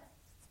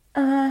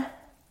 Oh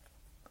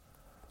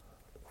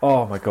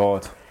my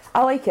god.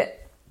 I like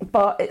it,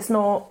 but it's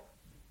not.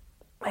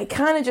 It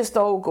kind of just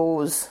all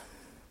goes.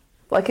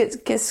 Like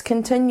it's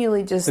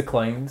continually just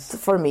Declines.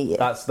 for me.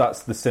 Yeah.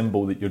 That's the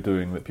symbol that you're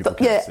doing that people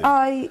can't see.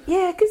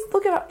 Because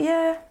look at it.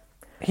 Yeah.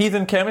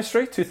 Heathen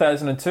Chemistry,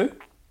 2002,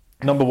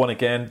 number 1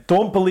 again.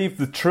 Don't Believe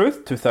the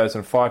Truth,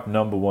 2005,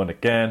 number 1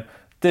 again.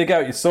 Dig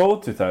Out Your Soul,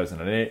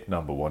 2008,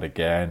 number 1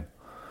 again.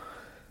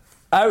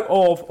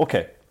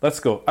 Let's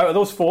go. Out of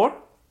those 4,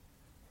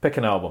 pick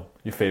an album,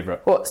 your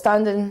favourite. What,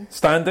 Standing?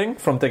 Standing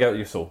from Dig Out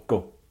Your Soul,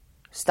 go.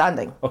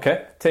 Standing.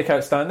 Okay, take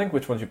out Standing,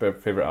 which one's your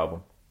favourite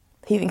album?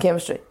 Heathen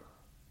Chemistry.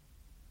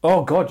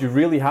 Oh God, you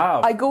really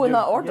have. I go in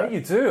that order. Yeah,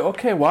 you do.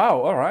 Okay,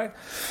 wow, alright.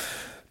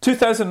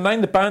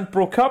 2009, the band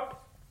broke up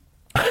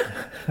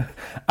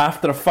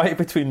after a fight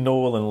between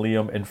Noel and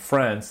Liam in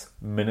France,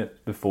 minutes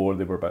before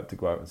they were about to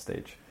go out on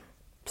stage.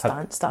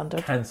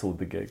 Standard. Cancelled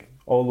the gig.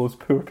 All those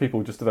poor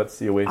people just about to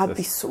see Oasis. I'd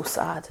be so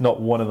sad.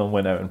 Not one of them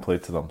went out and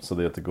played to them, so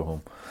they had to go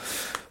home.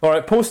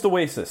 Alright, post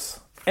Oasis.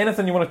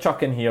 Anything you want to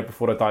chuck in here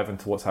before I dive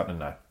into what's happening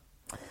now?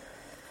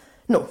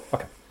 No.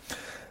 Okay.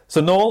 So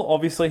Noel,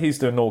 obviously, he's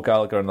doing Noel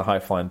Gallagher and the High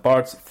Flying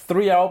Bards.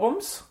 3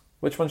 albums.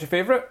 Which one's your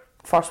favourite?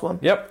 First one.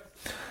 Yep.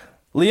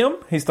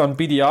 Liam, he's done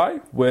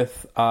BDI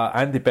with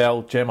Andy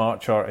Bell, Jem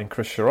Archer and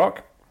Chris Sharrock.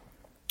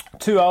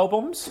 2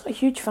 albums. I'm not a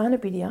huge fan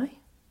of BDI.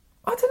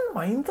 I didn't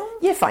mind them.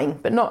 Yeah, fine,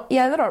 but not.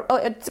 Yeah, there are.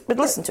 But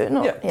listen to it.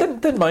 Not. Yeah,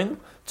 didn't mind them.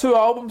 2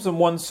 albums and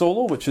 1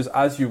 solo, which is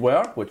As You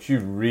Were, which you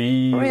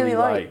really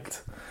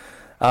liked.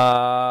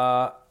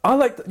 I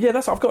liked. Yeah,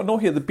 I've got a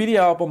note here. The BDI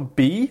album,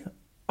 B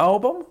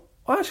album.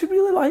 I actually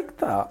really liked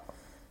that.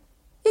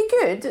 You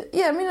good?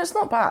 Yeah, I mean it's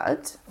not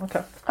bad.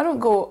 Okay. I don't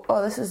go.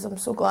 I'm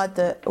so glad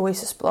that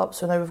Oasis split up,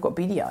 so now we've got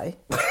BDI.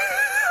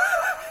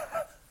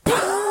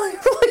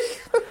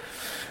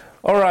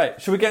 All right,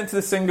 should we get into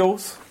the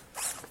singles?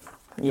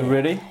 You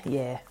ready?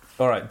 Yeah.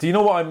 All right. Do you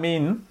know what I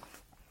mean?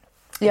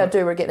 Yeah, I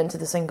do. We're getting into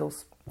the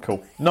singles.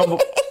 Cool. That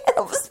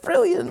was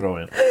brilliant.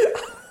 Brilliant.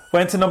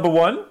 Went to number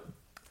 1.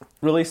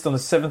 Released on the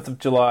 7th of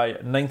July,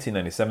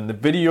 1997. The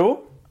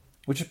video,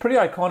 which is pretty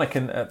iconic,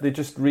 and they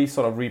just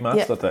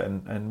remastered it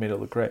and made it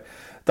look great.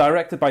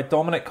 Directed by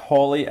Dominic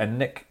Hawley and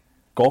Nick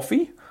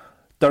Goffey.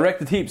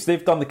 Directed heaps.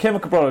 They've done The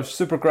Chemical Brothers,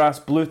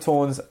 Supergrass, Blue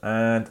Tones,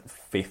 and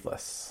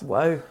Faithless.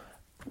 Wow.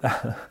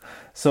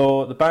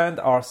 So the band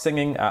are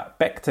singing at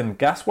Beckton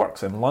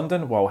Gasworks in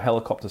London while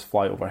helicopters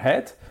fly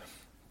overhead.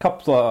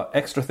 Couple of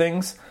extra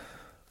things.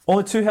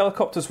 Only 2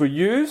 helicopters were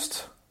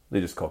used.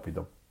 They just copied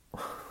them.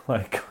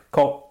 Like,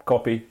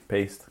 copy,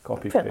 paste,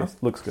 copy, Fair paste.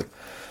 enough. Looks good.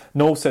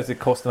 Noel says it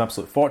cost an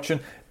absolute fortune.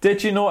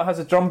 Did you know it has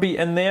a drum beat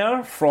in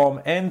there from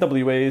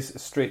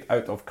NWA's Straight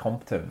Out of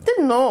Compton?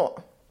 Did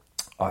not.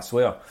 I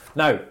swear.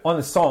 Now, on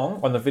the song,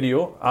 on the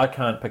video, I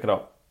can't pick it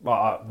up.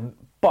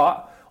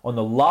 But on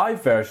the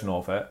live version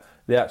of it,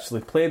 they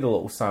actually played a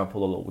little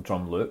sample, a little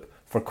drum loop,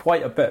 for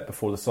quite a bit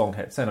before the song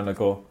hits in, and I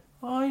go,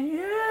 oh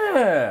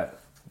yeah.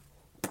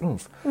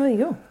 There you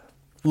go.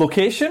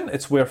 Location,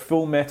 it's where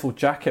Full Metal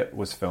Jacket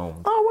was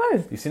filmed. Oh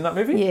wow. You seen that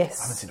movie? Yes.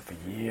 I haven't seen it for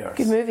years.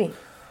 Good movie.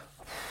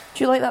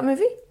 Do you like that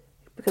movie?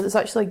 Because it's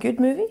actually a good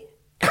movie.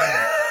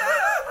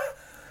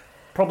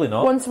 Probably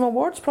not. Won some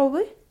awards,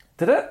 probably.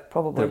 Did it?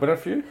 Probably. Did it win a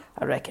few?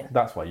 I reckon.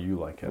 That's why you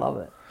like it. Love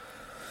it.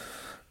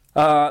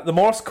 The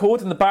Morse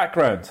code in the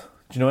background.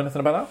 Do you know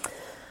anything about that?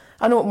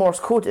 I know what Morse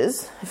code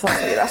is, if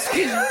that's what you're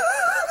asking.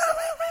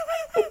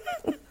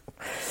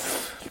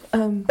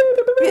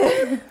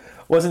 Yeah.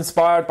 Was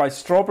inspired by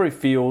Strawberry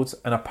Fields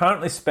and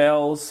apparently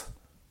spells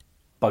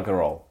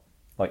bugger all.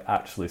 Like,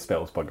 actually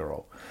spells bugger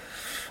all.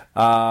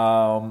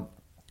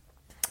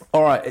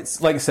 Alright,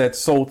 it's like I said,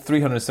 sold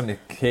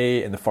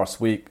 370k in the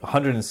first week,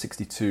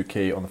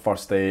 162k on the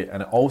first day,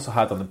 and it also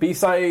had on the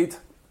B-side,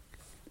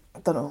 I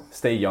don't know.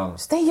 Stay Young,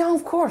 Stay Young,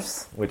 of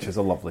course. which is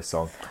a lovely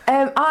song.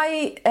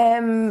 I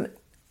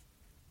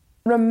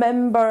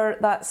remember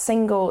that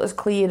single as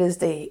clear as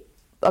day.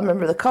 I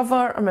remember the cover,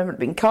 I remember it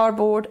being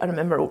cardboard, I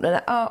remember opening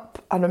it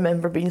up, I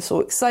remember being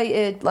so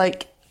excited.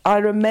 Like, I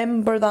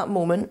remember that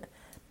moment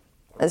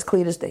as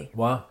clear as day.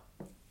 Wow.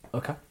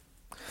 Okay.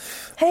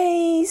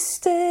 Hey,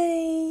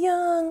 stay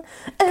young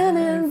and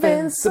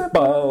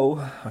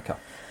invincible. Okay.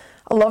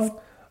 I loved...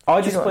 I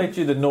just played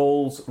you the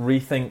Knowles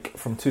Rethink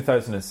from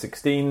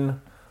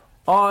 2016.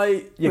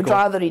 Would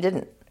rather he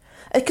didn't.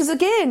 Because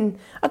again,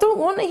 I don't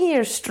want to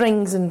hear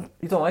strings and...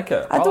 You don't like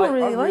it? I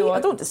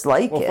don't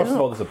dislike well, it. First of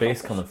all, there's a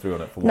bass coming through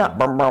on it for No,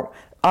 one.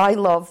 I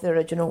love the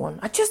original one.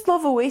 I just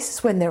love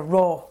Oasis when they're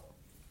raw.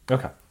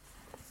 Okay.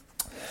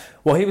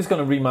 Well, he was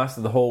going to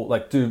remaster the whole,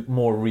 like, do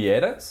more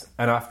re-edits,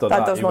 and after that,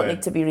 That does not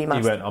need to be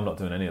remastered. He went, I'm not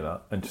doing any of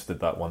that, and just did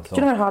that one song.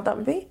 Do you know how hard that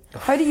would be?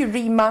 How do you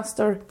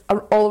remaster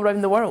all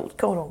around the world?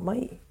 God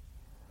almighty.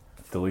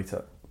 Delete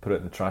it. Put it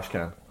in the trash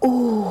can.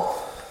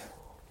 Oh,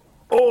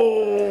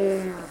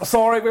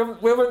 Sorry,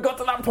 we haven't got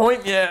to that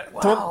point yet.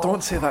 Wow.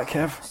 Don't say that,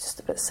 Kev. it's just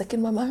a bit sick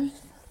in my mouth.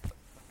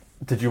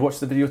 Did you watch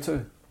the video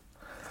too?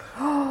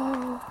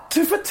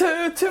 2 for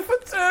 2, 2 for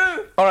 2.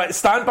 All right,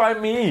 Stand By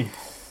Me.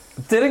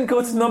 Didn't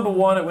go to number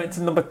 1, it went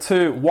to number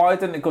 2. Why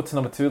didn't it go to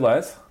number 2,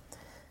 Les?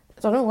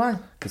 I don't know why.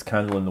 Because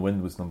Candle in the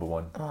Wind was number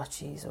 1. Oh,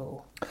 jeez,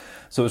 oh.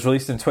 So it was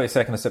released on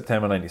 22nd of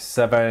September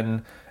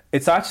 97.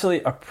 It's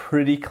actually a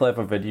pretty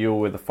clever video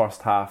where the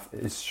first half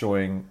is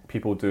showing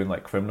people doing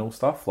like criminal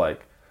stuff,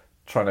 like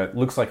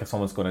looks like if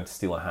someone's going in to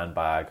steal a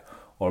handbag,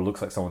 or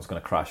looks like someone's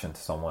going to crash into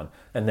someone.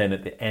 And then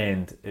at the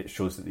end, it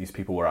shows that these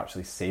people were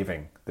actually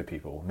saving the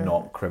people,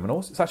 not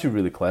criminals. It's actually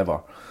really clever.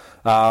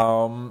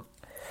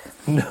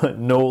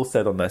 Noel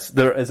said on this,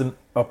 there is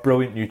a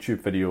brilliant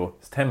YouTube video,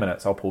 it's 10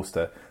 minutes, I'll post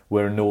it,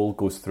 where Noel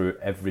goes through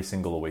every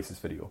single Oasis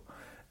video.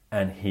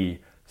 And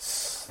he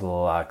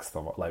slags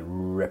them, like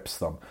rips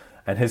them.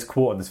 And his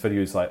quote on this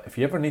video is like, if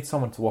you ever need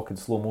someone to walk in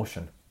slow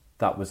motion,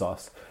 that was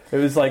us. It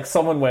was like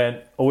someone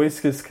went,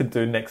 Oasis can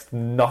do next to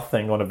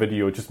nothing on a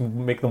video, just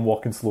make them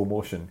walk in slow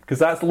motion. Because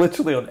that's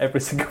literally on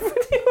every single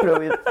video.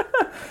 Brilliant.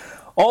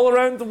 All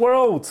around the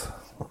world.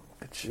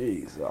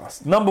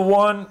 Jesus. Number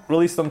 1,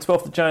 released on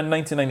 12th of Jan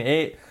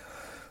 1998.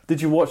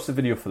 Did you watch the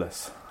video for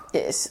this?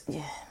 Yes,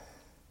 yeah.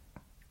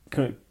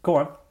 Go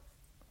on.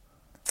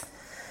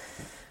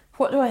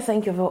 What do I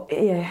think of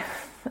it? Yeah,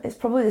 it's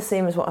probably the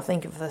same as what I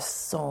think of this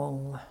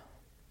song.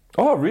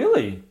 Oh,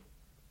 really?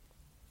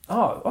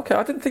 Oh, okay.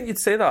 I didn't think you'd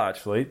say that,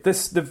 actually.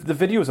 The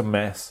video is a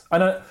mess.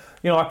 And I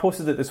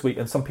posted it this week,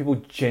 and some people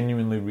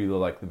genuinely really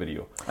like the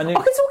video. And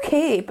it's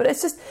okay, but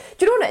it's just,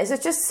 do you know what it is?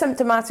 It's just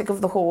symptomatic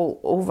of the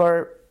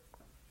whole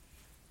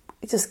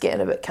just getting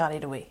a bit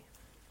carried away.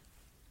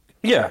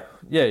 Yeah.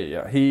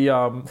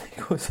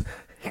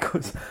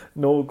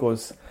 Noel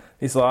goes,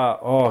 he's like,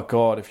 oh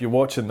God, if you're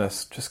watching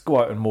this, just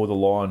go out and mow the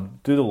lawn,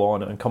 do the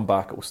lawn, and come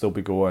back, it will still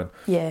be going.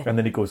 Yeah. And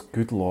then he goes,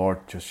 good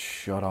Lord, just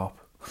shut up.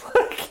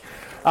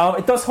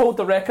 It does hold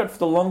the record for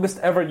the longest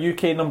ever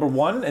UK number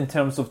 1 in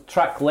terms of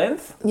track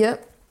length.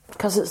 Yep,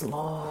 because it's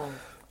long.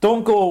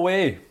 Don't Go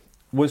Away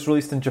was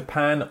released in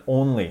Japan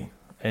only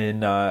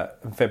in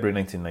February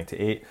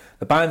 1998.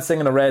 The band sing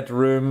in a red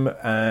room,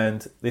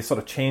 and they sort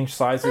of changed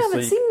sizes. I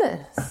haven't seen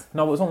this.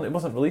 No, it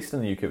wasn't released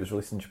in the UK. It was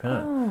released in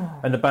Japan. Oh.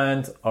 And the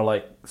band are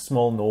like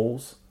small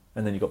Noels,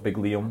 and then you got big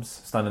Liams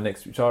standing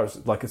next to each other.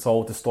 It's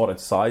all distorted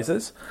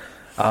sizes.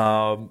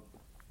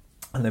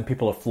 And then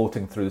people are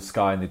floating through the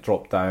sky, and they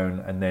drop down,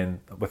 and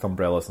then with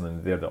umbrellas, and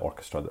then they're the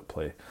orchestra that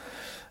play.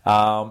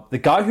 The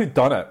guy who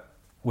done it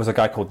was a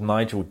guy called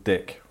Nigel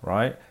Dick,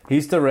 right?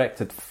 He's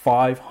directed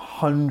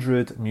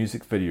 500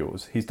 music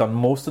videos. He's done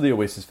most of the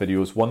Oasis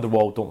videos,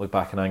 Wonderwall, Don't Look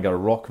Back in Anger,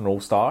 Rock and Roll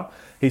Star.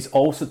 He's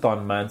also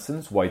done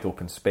Manson's Wide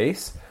Open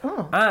Space,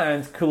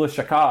 and Kula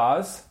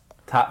Shaka's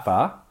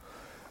Tatva.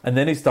 And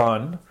then he's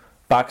done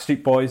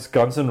Backstreet Boys,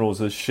 Guns N'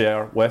 Roses,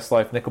 Cher,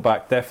 Westlife,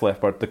 Nickelback, Def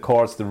Leppard, The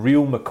Chords, The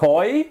Real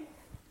McCoy.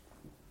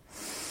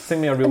 Sing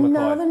me a Real McCoy.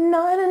 Another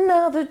night,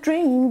 another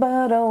dream,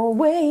 but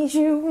always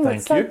you. Thank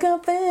it's you. like a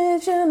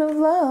vision of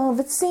love,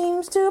 it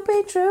seems to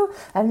be true.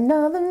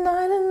 Another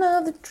night,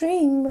 another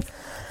dream.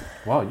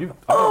 Wow, you...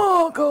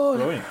 Oh, God.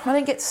 Brilliant. I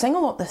didn't get to sing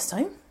a lot this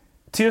time.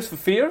 Tears for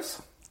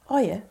Fears. Oh,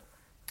 yeah.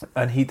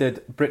 And he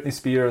did Britney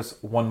Spears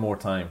One More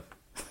Time.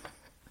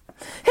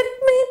 Hit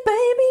me,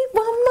 baby,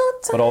 one more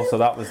time. But also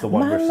that was the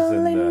one My where she's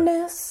in the...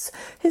 loneliness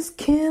is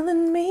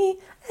killing me,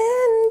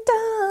 and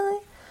I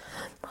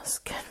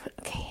must get...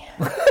 Okay.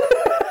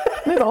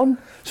 Move on.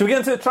 Should we get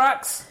into the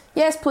tracks?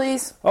 Yes,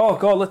 please. Oh,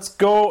 God, let's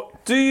go.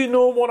 Do you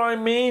know what I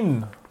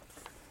mean?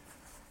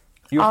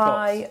 Your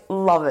I thoughts?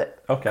 love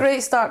it. Okay.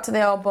 Great start to the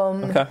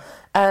album. Okay.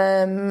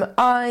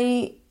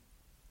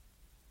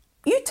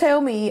 You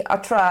tell me a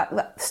track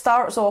that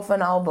starts off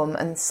an album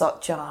in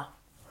such a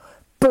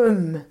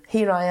boom,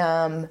 here I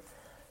am,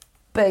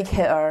 big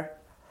hitter,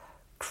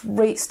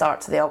 great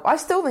start to the album. I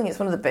still think it's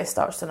one of the best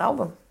starts to an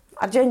album.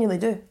 I genuinely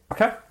do.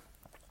 Okay.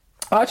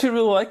 I actually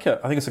really like it.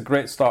 I think it's a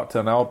great start to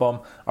an album.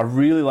 I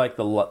really like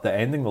the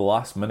ending. The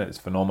last minute is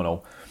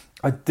phenomenal.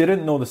 I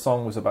didn't know the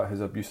song was about his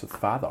abusive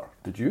father.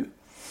 Did you?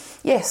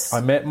 Yes.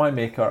 I met my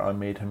maker, I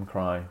made him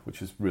cry,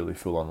 which is really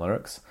full-on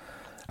lyrics.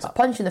 It's a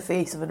punch in the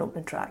face of an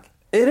opening track.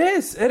 It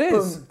is.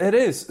 Boom. It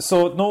is.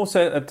 So Noel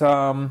said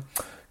that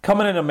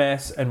coming in a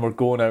mess and we're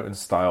going out in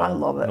style. I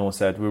love it. Noel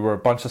said we were a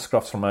bunch of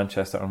scruffs from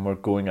Manchester and we're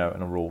going out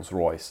in a Rolls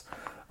Royce.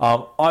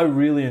 I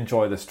really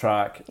enjoy this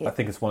track. Yeah. I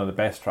think it's one of the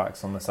best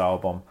tracks on this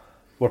album.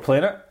 We're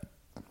playing it?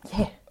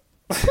 Yeah.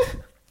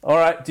 All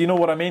right. Do you know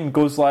what I mean?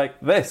 Goes like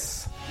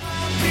this.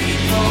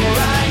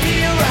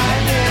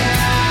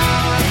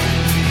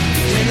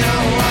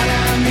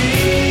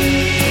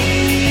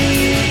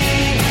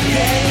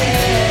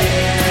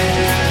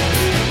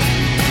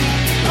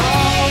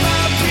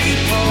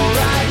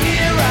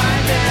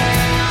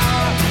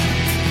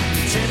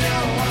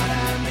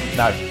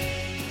 Now,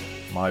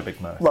 My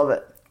Big Mouth. Love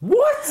it.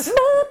 What?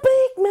 My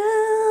big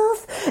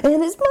mouth,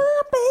 and it's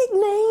my big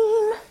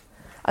name.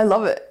 I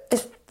love it.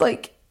 It's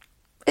like,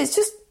 it's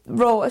just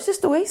raw. It's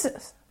just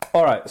Oasis.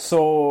 All right,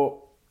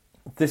 so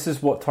this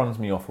is what turns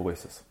me off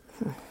Oasis.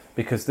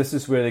 Because this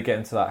is where they get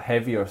into that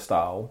heavier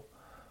style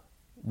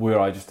where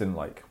I just didn't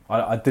like.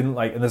 I didn't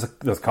like, and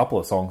there's a couple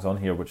of songs on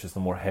here which is the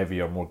more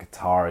heavier, more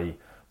guitar-y,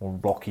 more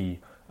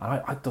rocky.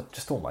 I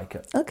just don't like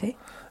it. Okay.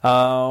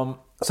 So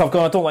I've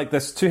gone, I don't like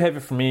this. Too heavy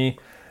for me.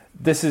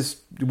 This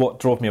is what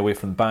drove me away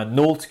from the band.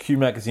 Noel to Q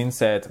Magazine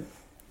said,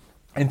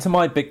 "Into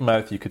my big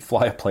mouth you could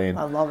fly a plane.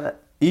 I love it.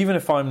 Even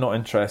if I'm not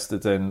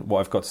interested in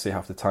what I've got to say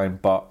half the time,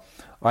 but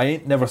I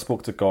ain't never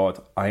spoke to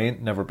God. I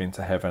ain't never been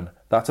to heaven.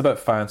 That's about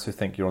fans who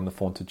think you're on the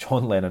phone to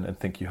John Lennon and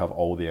think you have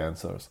all the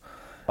answers."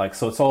 Like,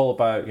 so it's all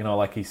about, you know,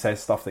 like he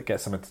says stuff that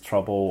gets him into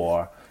trouble,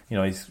 or, you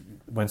know,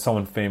 when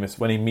someone famous,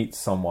 when he meets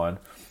someone,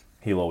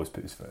 he'll always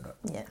put his foot in it.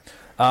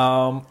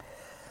 Yeah.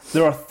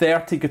 There are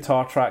 30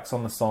 guitar tracks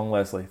on the song,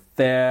 Leslie.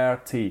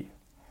 30.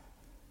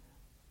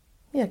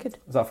 Yeah, good.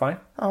 Is that fine?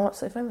 I'm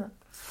absolutely fine with that.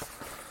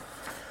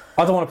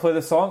 I don't want to play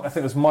this song. I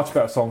think there's much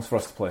better songs for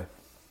us to play.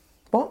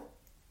 What?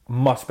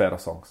 Much better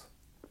songs.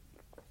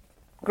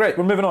 Great,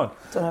 we're moving on.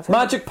 Don't have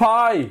Magic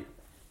Pie.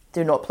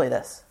 Do not play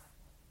this.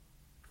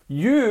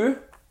 You,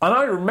 and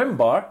I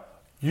remember,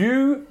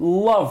 you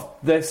loved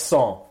this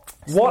song.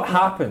 What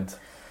happened?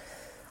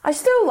 I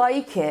still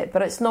like it,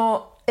 but it's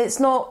not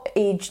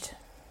aged.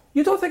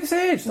 You don't think it's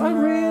aged? I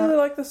really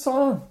like this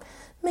song.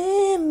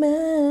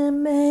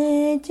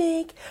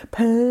 Magic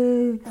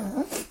pie.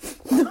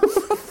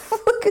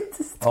 Look at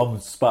this. I'm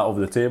spat over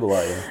the table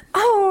at you.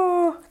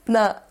 Oh,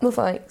 nah, no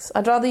thanks.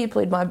 I'd rather you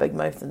played My Big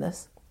Mouth than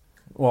this.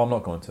 Well, I'm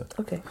not going to.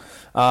 Okay.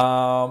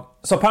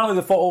 So apparently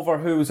they fought over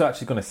who was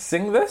actually going to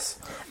sing this.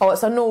 Oh,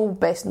 it's a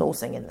best no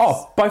singing this.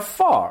 Oh, by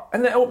far.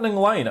 In the opening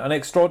line, an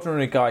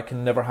extraordinary guy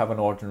can never have an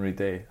ordinary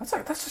day. That's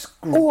just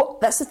great. Oh,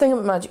 that's the thing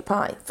about Magic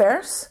Pie.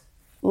 Verse,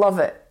 love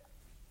it.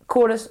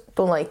 Chorus,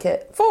 don't like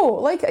it.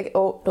 Like it.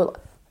 Oh, don't.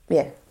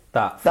 Yeah.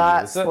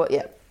 That's what.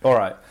 Yeah. All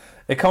right.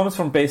 It comes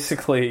from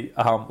basically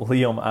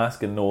Liam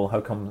asking Noel,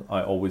 "How come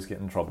I always get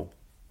in trouble?"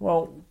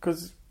 Well,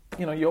 because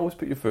you know you always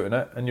put your foot in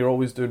it, and you're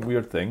always doing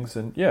weird things,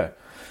 and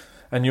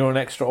and you're an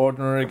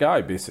extraordinary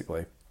guy,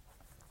 basically.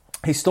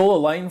 He stole a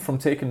line from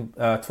taking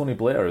Tony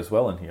Blair as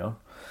well in here.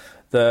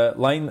 The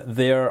line,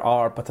 "There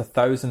are but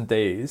 1,000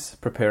 days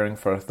preparing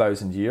for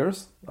 1,000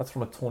 years." That's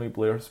from a Tony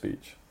Blair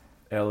speech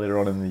earlier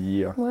on in the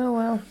year.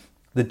 Well.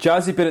 The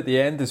jazzy bit at the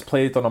end is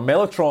played on a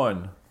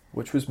Mellotron,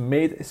 which was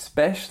made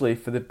especially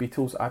for the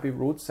Beatles' Abbey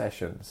Road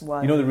sessions.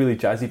 Wow. You know the really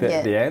jazzy bit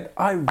at the end?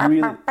 I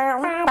really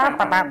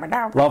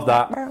love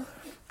that.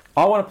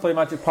 I want to play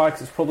Magic Pie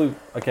because it's probably,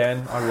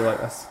 again, I really like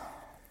this.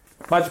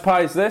 Magic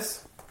Pie is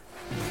this.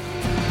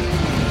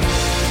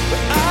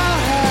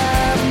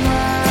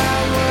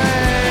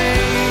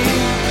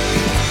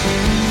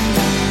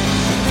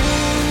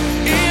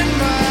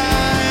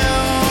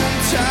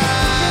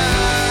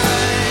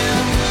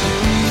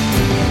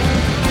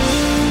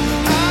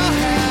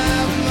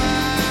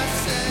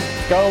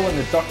 Girl in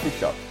the Dirty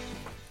Shop.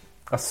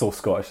 That's so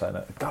Scottish, isn't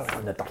it? Girl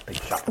in the Dirty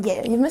Shop.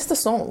 Yeah, you missed a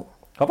song.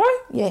 Have I?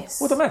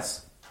 Yes. What did I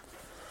miss?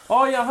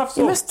 Oh yeah, I have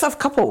so. You missed a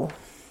couple.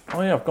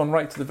 Oh yeah, I've gone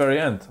right to the very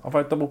end. I've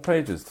had double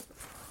pages.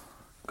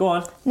 Go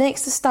on.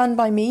 Next is Stand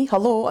By Me.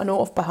 Hello, I know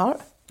off by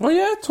heart. Oh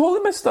yeah, totally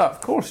missed that.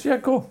 Of course, yeah,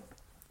 go.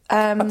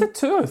 I did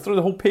too. I threw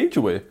the whole page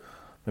away.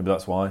 Maybe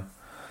that's why.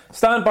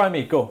 Stand By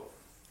Me, go.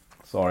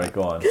 Sorry,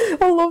 go on.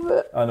 I love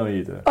it. I know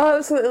you do. I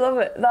absolutely love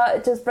it.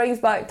 That just brings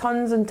back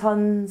tons and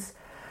tons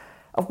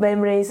of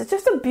memories. It's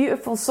just a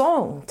beautiful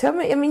song. Tell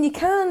me, I mean, you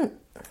can't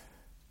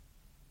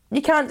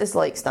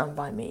dislike Stand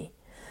By Me.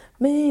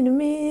 Made a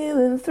meal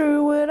and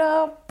threw it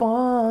up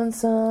on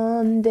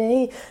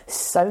Sunday.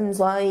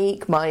 Sounds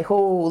like my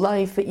whole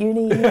life at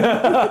uni.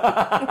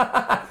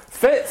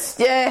 Fits.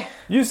 Yeah.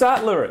 Use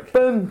that lyric.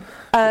 Boom.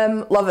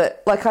 Love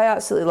it. Like, I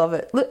absolutely love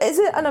it. Look, is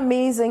it an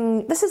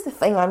amazing... This is the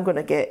thing I'm going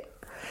to get.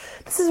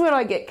 This is where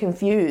I get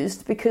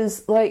confused,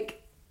 because,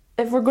 like,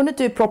 if we're going to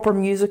do proper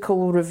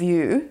musical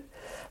review,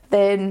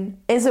 then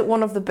is it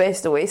one of the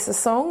best Oasis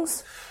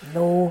songs?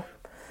 No.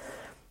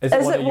 Is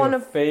it one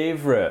of your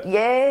favourite?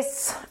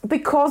 Yes,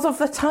 because of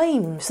the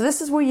time. So this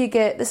is where you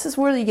get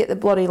the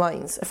bloody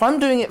lines. If I'm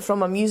doing it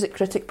from a music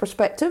critic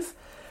perspective,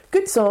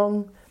 good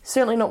song,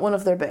 certainly not one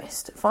of their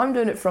best. If I'm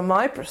doing it from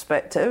my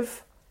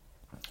perspective...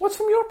 What's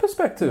from your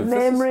perspective?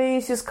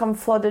 Memories just come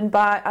flooding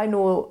back. I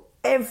know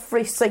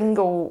every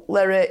single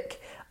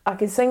lyric. I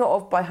can sing it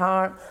off by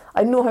heart.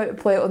 I know how to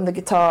play it on the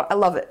guitar. I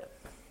love it.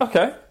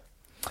 Okay.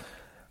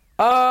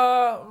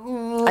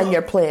 And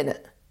you're playing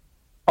it.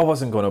 I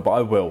wasn't going to, but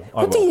I will.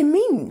 What do you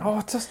mean? Oh,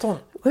 I just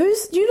don't...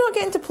 You're not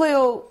getting to play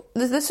all...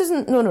 This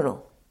isn't...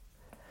 No.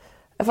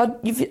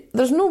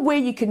 There's no way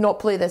you could not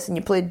play this and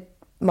you played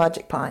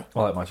Magic Pie.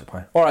 I like Magic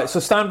Pie. Alright, so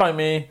Stand By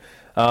Me.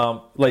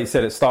 Like you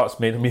said, it starts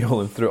made a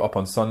meal and threw it up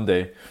on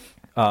Sunday.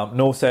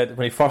 Noel said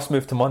when he first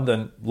moved to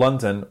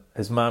London,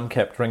 his mum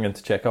kept ringing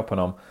to check up on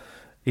him.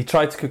 He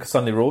tried to cook a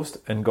Sunday roast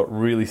and got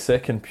really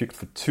sick and puked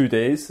for 2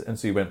 days, and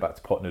so he went back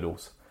to pot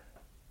noodles.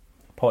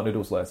 Pot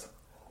noodles, Les.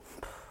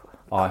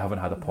 Oh, I haven't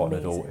had a pot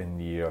noodle in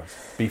years.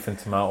 Beef and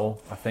tomato,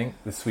 I think,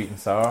 the sweet and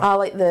sour. I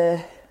like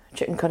the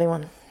chicken curry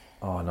one.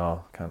 Oh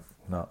no, can't.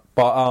 No.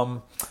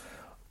 But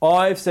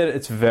I've said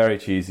it's very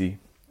cheesy.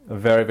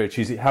 Very, very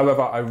cheesy.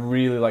 However, I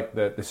really like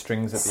the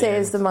strings at the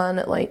end. Says the man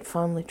at Light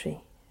Family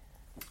Tree.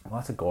 Well,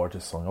 that's a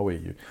gorgeous song, away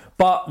you.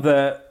 But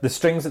the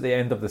strings at the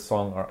end of the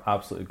song are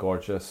absolutely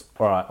gorgeous.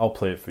 All right, I'll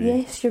play it for you.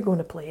 Yes, you're going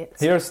to play it.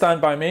 Here's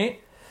Stand By Me.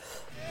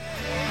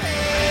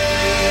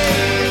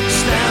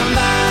 Stand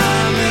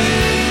by me.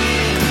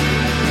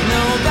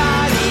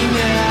 Nobody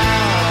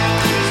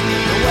knows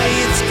the way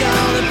it's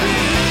gonna be.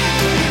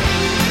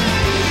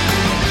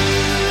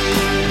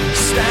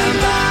 Stand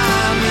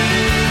by me.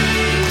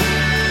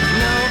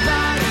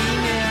 Nobody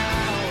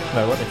knows.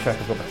 Now, let me check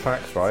I've got the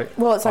tracks right.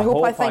 Well, it's I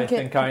hope I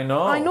think I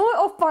know. I know it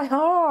off by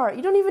heart.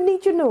 You don't even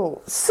need your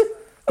notes.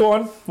 Go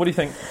on, what do you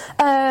think?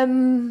 As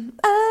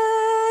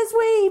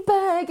we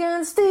beg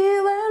and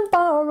steal and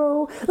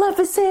borrow, life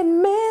is hit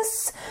and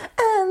miss,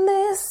 and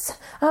this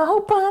I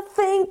hope I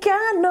think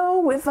I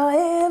know. If I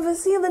ever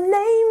see the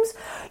names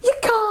you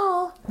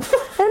call, and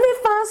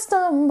if I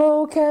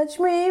stumble, catch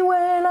me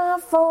when I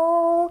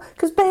fall.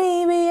 'Cause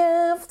baby,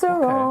 after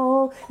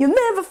all, you'll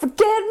never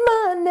forget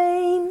my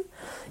name.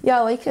 Yeah,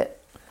 I like it.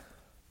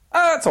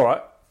 It's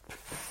alright.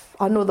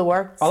 I know the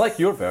words. I like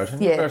your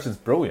version. Your Yeah. version's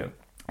brilliant.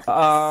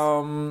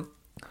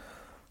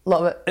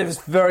 Love it. It was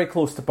very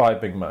close to My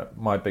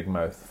Big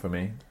Mouth for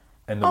me,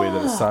 in the way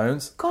that it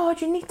sounds.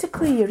 God, you need to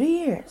clear your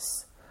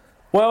ears.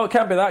 Well, it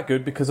can't be that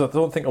good because I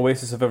don't think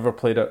Oasis have ever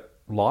played it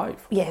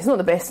live. Yeah, it's not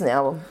the best in the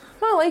album.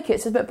 I like it.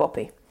 It's a bit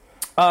boppy.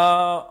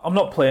 I'm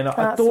not playing it.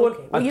 That's okay.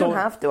 Well, you don't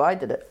have to. I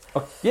did it.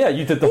 Yeah,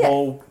 you did the Yeah.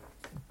 whole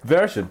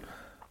version.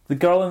 The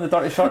girl in the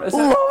dirty shirt, is it?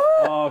 What?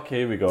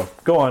 Okay, here we go.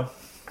 Go on.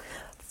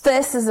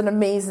 This is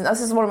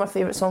This is one of my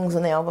favourite songs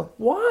on the album.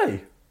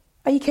 Why?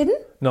 Are you kidding?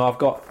 No,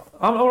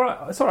 I'm alright.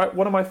 It's alright.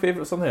 One of my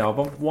favourites on the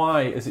album.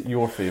 Why is it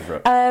your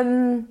favourite?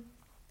 I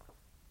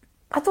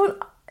don't.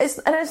 It's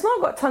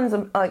not got tons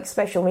of like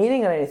special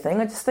meaning or anything.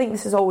 I just think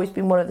this has always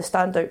been one of the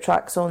standout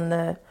tracks on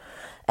the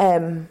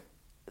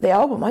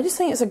album. I just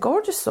think it's a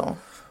gorgeous song.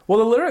 Well,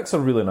 the lyrics are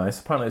really nice.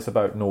 Apparently, it's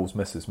about Noel's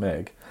Mrs.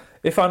 Meg.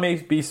 If I may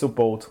be so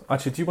bold.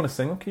 Actually, do you want to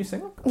sing them? Can you sing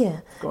them?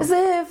 Yeah. Go on. As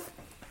if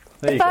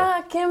There you if go.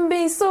 I can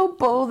be so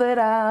bold that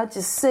I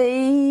just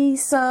say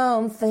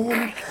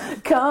something,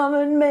 come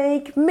and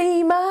make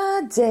me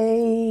my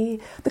day.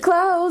 The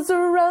clouds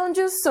around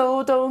you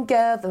so don't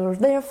gather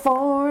there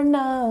for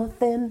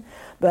nothing,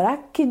 but I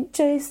can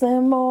chase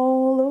them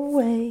all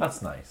away.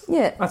 That's nice.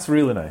 Yeah. That's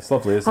really nice.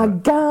 Lovely, isn't I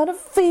it? got a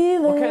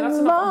feeling. Okay, that's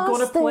enough. I'm gonna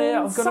lost play it.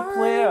 I'm gonna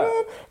play it.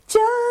 inside.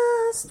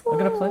 Just I'm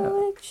gonna play it.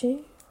 wanna let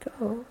you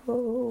go.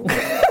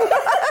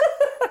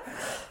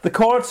 The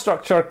chord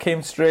structure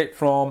came straight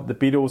from the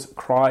Beatles'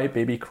 Cry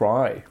Baby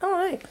Cry. All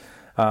right.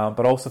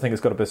 But I also think it's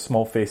got a bit of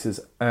small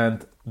faces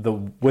and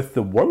with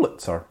the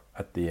Wurlitzer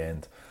at the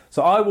end.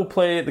 So I will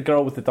play The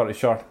Girl with the Dirty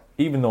Shirt,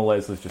 even though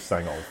Leslie's just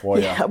sang it all for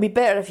you. Yeah, it'll be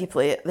better if you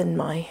play it than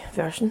my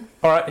version.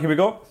 Alright, here we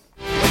go.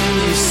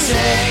 You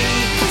say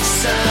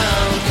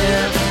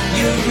something,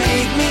 you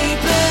make me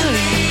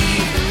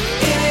believe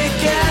in a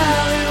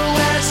girl who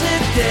wears a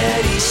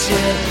dirty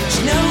shirt.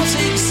 She knows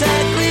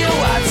exactly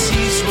what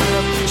she's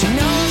worth. She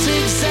knows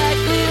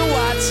exactly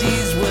what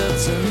she's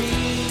worth to me.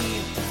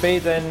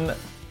 Fading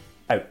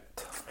out.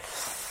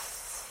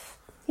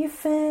 You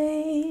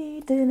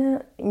fading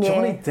out. Yeah.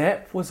 Johnny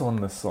Depp was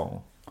on this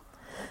song.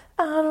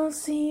 I don't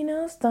see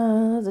no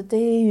stars. A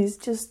day is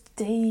just a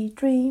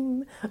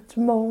daydream.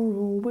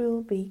 Tomorrow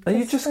will be. Are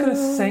you just going to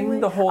sing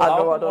the whole I know,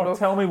 album I don't know. or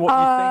tell me what you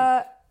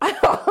think?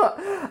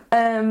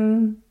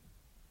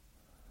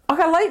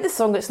 Okay, I like the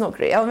song. It's not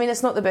great. I mean,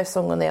 it's not the best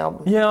song on the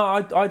album. Yeah,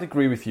 I'd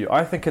agree with you.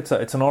 I think it's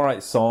an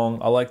alright song.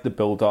 I like the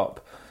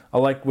build-up. I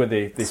like where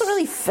they It doesn't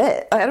really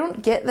fit. I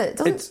don't get that. It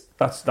doesn't.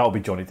 That'll be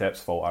Johnny Depp's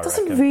fault, I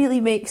Doesn't reckon.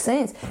 really make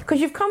sense because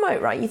you've come out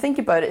right. You think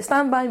about it.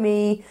 Stand by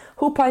Me.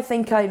 Hope I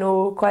think I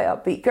know. Quite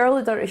upbeat. Girl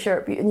in a dirty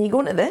shirt. And you go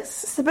into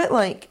this. It's a bit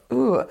like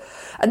ooh,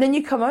 and then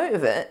you come out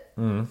of it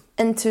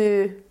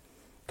into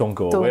Don't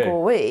Go Don't Away. Go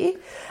Away,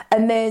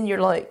 and then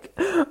you're like,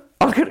 I'm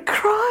gonna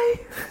cry.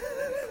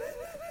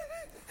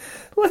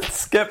 Let's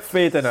skip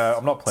Fading Out.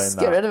 I'm not playing Just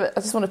that. get rid of it.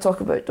 I just want to talk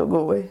about Don't Go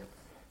Away.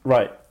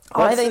 Right.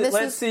 I think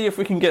Let's see if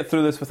we can get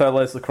through this without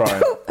Leslie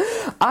crying.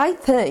 I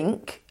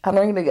think, and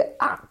I'm going to get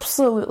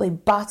absolutely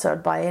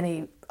battered by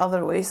any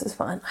other Oasis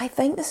fan, I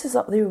think this is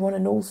up there with one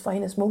of Noel's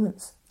finest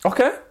moments.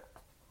 Okay.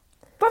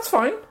 That's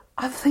fine.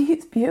 I think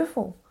it's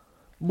beautiful.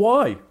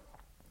 Why?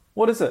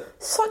 What is it?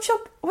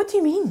 What do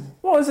you mean?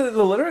 What is it?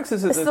 The lyrics?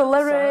 Is it It's the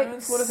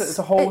lyrics. sounds? What is it? It's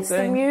a whole It's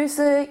thing. the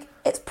music.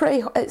 It's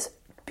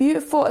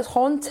beautiful. It's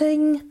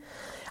haunting.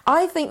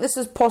 I think this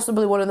is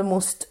possibly one of the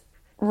most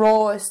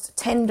rawest,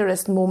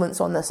 tenderest moments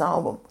on this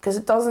album because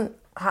it doesn't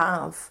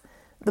have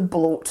the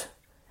bloat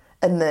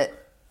and the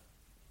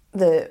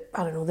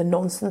I don't know, the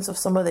nonsense of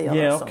some of the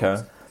other songs. okay.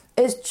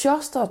 It's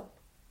just a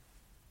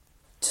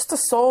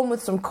song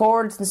with some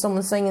chords and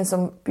someone singing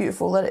some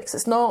beautiful lyrics.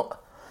 It's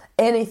not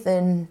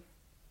anything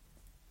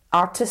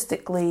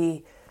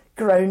artistically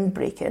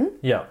groundbreaking.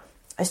 Yeah.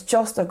 It's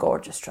just a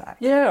gorgeous track.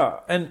 Yeah,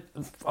 and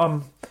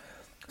sometimes...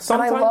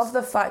 And I love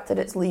the fact that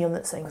it's Liam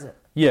that sings it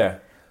Yeah.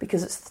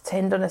 because it's the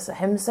tenderness of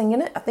him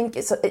singing it. I think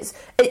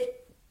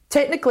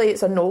technically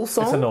it's a Noel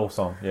song, It's an old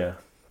song, yeah.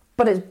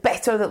 but it's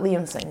better that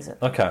Liam sings it.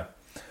 Okay.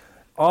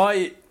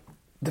 I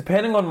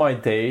depending on my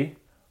day,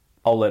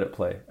 I'll let it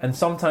play. And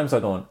sometimes I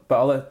don't.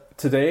 But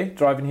today,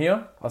 driving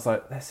here, I was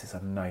like, this is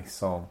a nice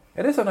song.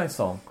 It is a nice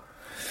song.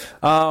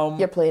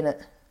 You're playing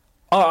it.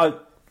 I'm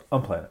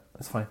playing it.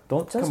 It's fine.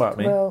 Don't come at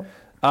me. Well,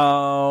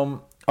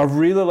 I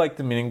really like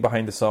the meaning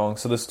behind the song.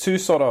 So there's two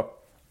sort of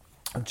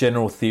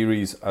general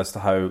theories as to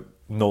how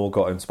Noel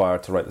got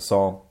inspired to write the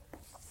song.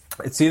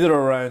 It's either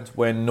around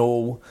when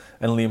Noel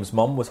and Liam's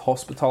mum was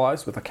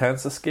hospitalised with a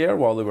cancer scare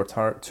while they were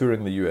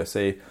touring the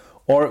USA,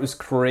 or it was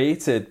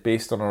created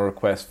based on a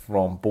request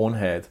from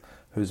Bonehead,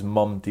 whose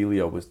mum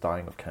Delia was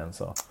dying of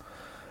cancer.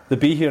 The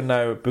Be Here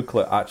Now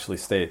booklet actually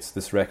states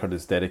this record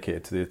is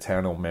dedicated to the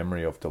eternal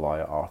memory of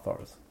Delia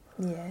Arthurs.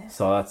 yeah.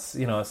 So that's,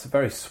 it's a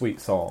very sweet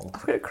song.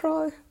 I'm going to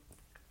cry.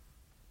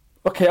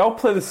 Okay, I'll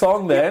play the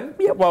song then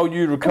Yep. while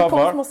you recover.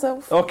 Compose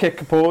myself. Okay,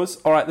 compose.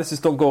 All right, this is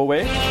Don't Go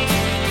Away. Don't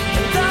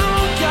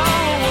go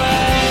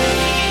away.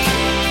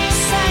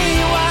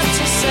 Say what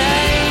you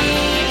say.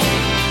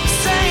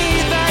 Say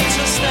that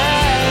you'll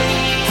stay.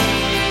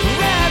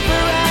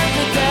 Forever and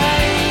a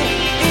day.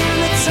 In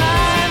the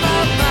time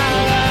of my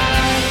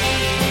life.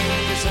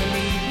 'Cause I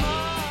need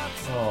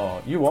more.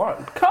 Oh, you are.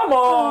 Come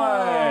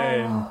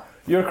on!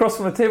 You're across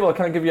from the table. I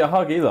can't give you a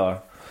hug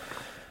either.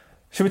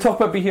 Should we talk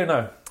about Be Here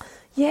Now?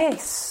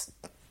 Yes.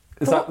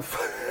 Is But-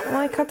 that...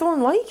 Like, I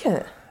don't like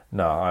it.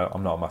 No,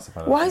 I'm not a massive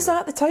fan of Why it. is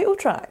that the title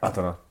track? I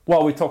don't know.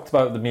 Well, we talked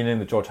about the meaning,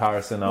 the George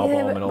Harrison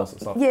album and all that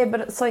stuff. Yeah,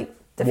 but it's like,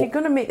 if you're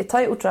going to make the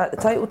title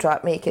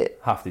track, make it.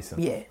 Half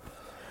decent. Yeah.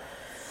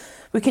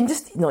 We can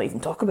just not even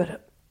talk about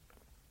it.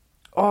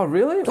 Oh,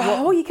 really?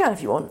 Oh, you can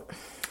if you want.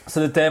 So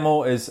the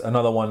demo is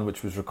another one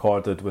which was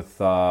recorded with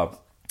at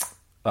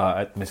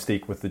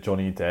Mystique with the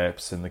Johnny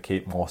Depps and the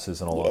Kate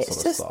Mosses and all that It's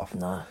sort just, of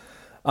stuff.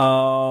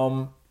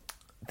 nah.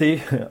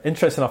 They,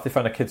 interesting enough, they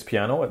found a kid's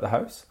piano at the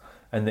house,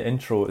 and the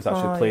intro is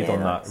actually played on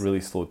that, nice.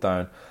 really slowed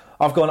down.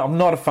 I'm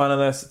not a fan of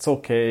this. It's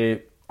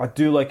okay. I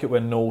do like it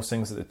when Noel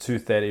sings at the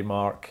 2:30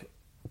 mark.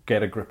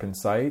 Get a grip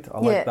inside. I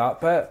like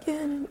that bit,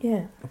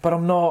 Yeah. but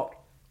I'm not.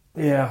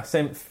 Yeah,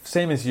 same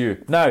as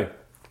you. Now,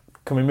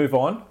 can we move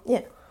on?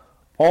 Yeah.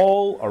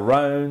 All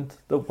around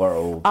the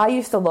world. I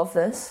used to love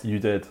this. You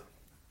did.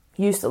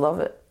 Used to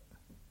love it.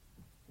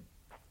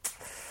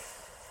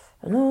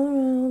 And all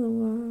around the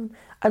world.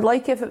 I'd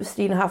like it if it was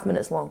 3.5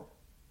 minutes long.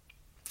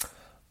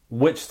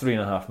 Which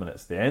 3.5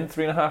 minutes? The end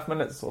 3.5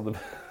 minutes, or the?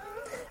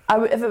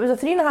 If it was a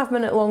 3.5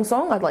 minute long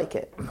song, I'd like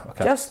it.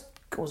 Okay. Just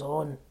goes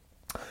on.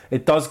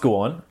 It does go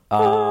on.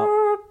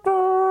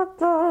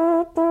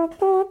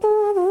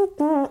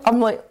 I'm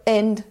like,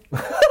 end.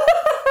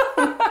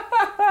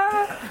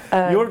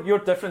 You're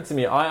different to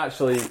me.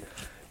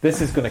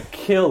 This is going to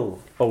kill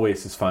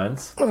Oasis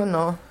fans. Oh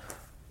no.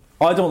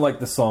 I don't like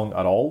the song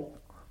at all,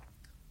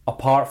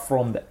 apart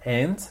from the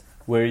end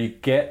where you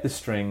get the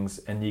strings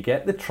and you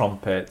get the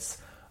trumpets.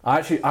 I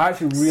actually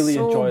really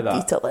enjoy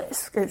that.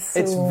 Beatlesque.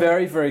 It's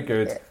very, very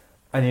good. Yeah.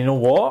 And you know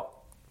what?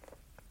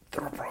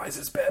 The reprise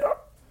is better.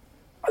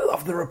 I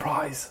love the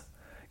reprise.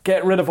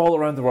 Get rid of All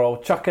Around the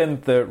World, chuck in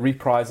the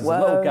reprise. There's a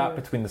little Wow. gap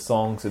between the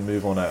songs and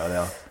move on out of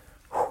there.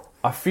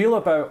 I feel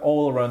about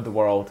All Around the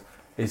World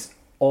is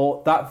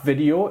all that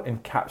video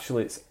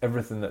encapsulates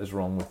everything that is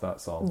wrong with that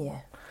song.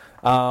 Yeah.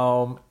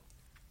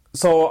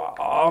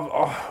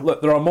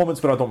 Look, there are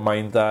moments where I don't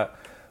mind that.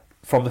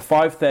 From the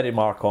 5:30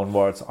 mark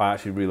onwards, I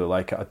actually really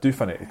like it. I do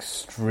find it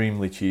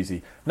extremely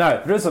cheesy.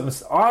 Now, there is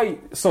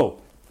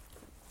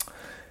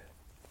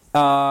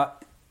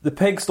The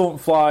Pigs Don't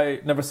Fly,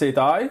 Never Say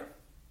Die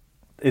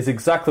is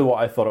exactly what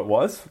I thought it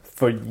was.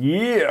 For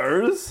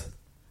years,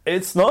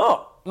 it's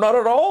not. Not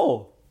at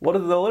all. What are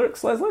the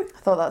lyrics, Leslie? I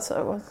thought that's what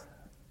it was.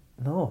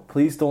 No,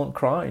 please don't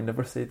cry,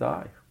 never say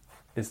die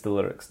is the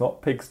lyrics,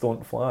 not pigs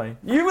don't fly.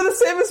 You were the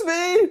same as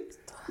me!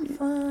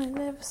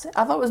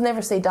 I thought it was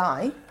Never Say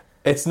Die.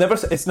 It's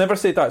never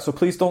say die, so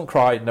please don't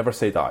cry, never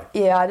say die.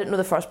 Yeah, I didn't know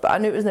the first, but I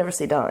knew it was Never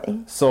Say Die.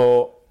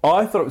 So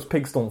I thought it was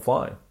pigs don't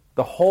fly.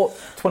 The whole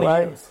 20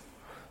 Right. years.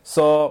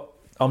 So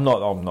I'm not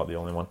the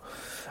only one.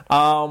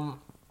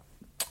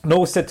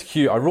 Noel said to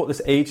Q, I wrote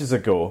this ages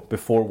ago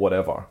before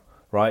whatever,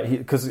 right?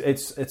 Because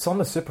it's on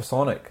the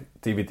Supersonic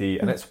DVD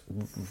and it's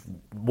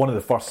one of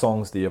the first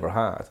songs they ever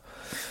had.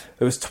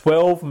 It was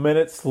 12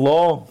 minutes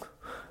long.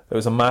 It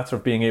was a matter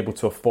of being able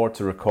to afford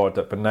to record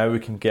it, but now we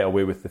can get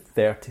away with the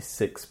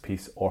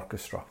 36-piece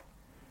orchestra.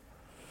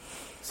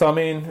 So, I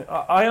mean,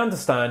 I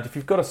understand if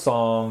you've got a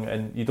song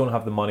and you don't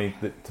have the money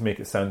to make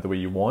it sound the way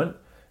you want,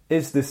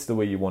 is this the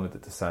way you wanted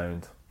it to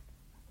sound?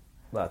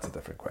 That's a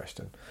different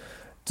question.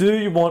 Do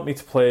you want me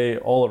to play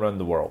All Around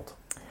the World?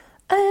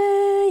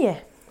 Yeah.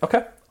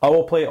 Okay, I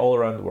will play All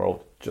Around the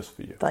World just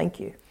for you. Thank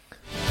you.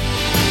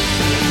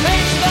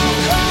 Pigs don't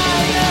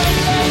cry, never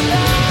say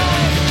die.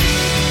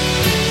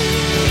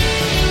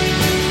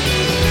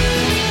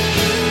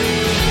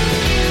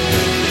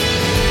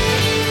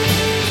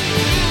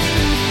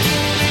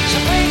 So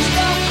pigs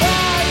don't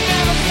cry,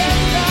 never say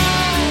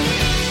die.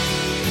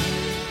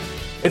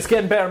 It's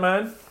getting better,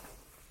 man.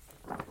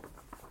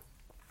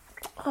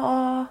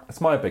 Aw,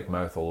 It's My Big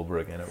Mouth all over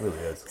again. It really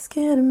is. it's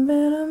getting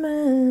better,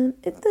 man.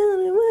 It's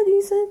done what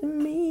you said to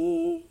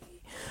me.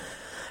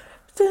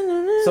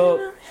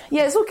 So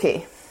Yeah, it's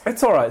okay.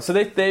 it's all right. So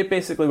they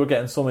basically were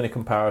getting so many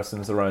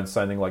comparisons around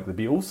sounding like the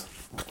Beatles.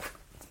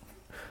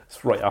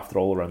 It's right after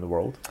All Around the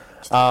World.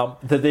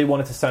 That they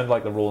wanted to sound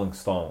like the Rolling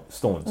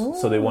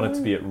Stones. So they wanted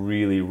to be a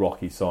really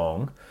rocky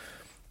song.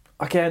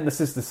 Again, this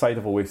is the side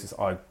of Oasis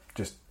I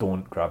just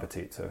don't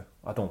gravitate to.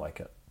 I don't like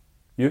it.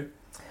 You?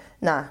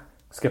 Nah.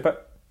 Skip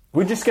it?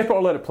 Would you skip it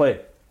or let it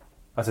play?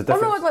 As a Oh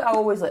difference. no, I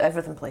always let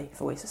everything play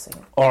if Oasis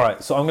singing.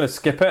 Alright, so I'm going to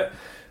skip it.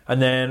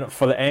 And then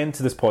for the end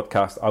to this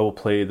podcast, I will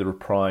play the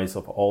reprise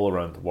of All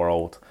Around the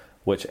World,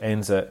 which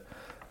ends it.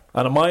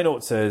 And on my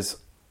notes is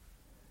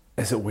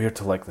it weird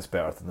to like this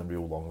better than the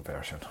real long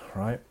version,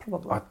 right?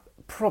 Probably.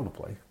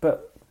 Probably.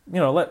 But,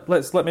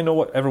 let me know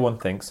what everyone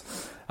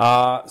thinks.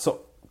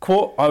 So,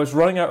 quote, I was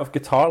running out of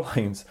guitar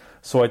lines,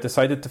 so I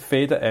decided to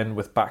fade it in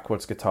with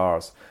backwards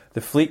guitars.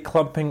 The fleet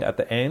clumping at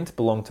the end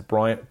belonged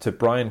to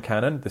Brian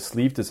Cannon, the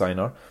sleeve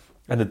designer,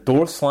 and the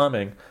door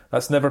slamming,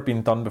 that's never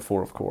been done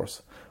before, of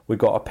course. We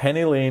got a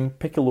Penny Lane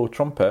piccolo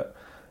trumpet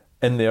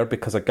in there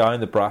because a guy in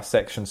the brass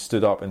section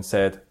stood up and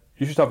said,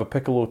 you should have a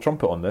piccolo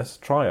trumpet on this,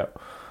 try it.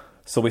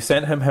 So we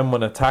sent him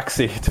on a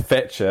taxi to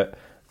fetch it.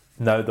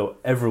 Now, though,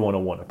 everyone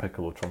will want a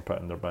piccolo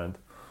trumpet in their band.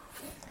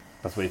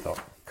 That's what he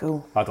thought.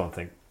 Cool. I don't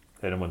think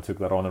anyone took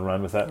that on and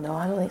ran with it. No,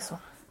 I don't think so.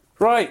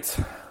 Right.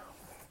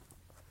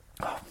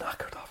 Oh, I'm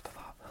knackered after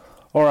that.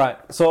 All right.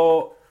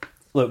 So,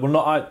 look, we're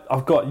not.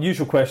 I've got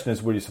usual question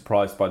is: were you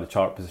surprised by the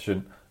chart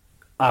position?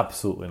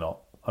 Absolutely not.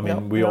 I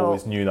mean, we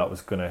always knew that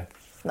was going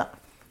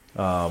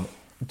to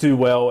do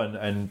well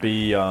and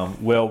be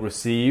well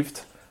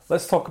received.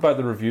 Let's talk about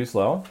the reviews,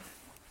 Lyle.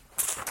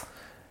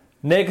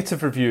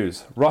 Negative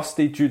reviews.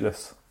 Rusty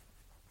Judas.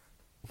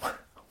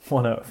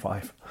 1 out of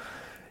 5.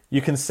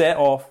 You can set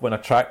off when a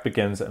track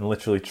begins and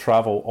literally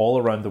travel all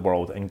around the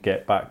world and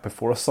get back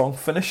before a song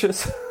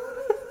finishes.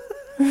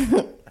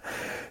 Do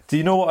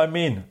you know what I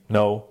mean?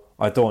 No,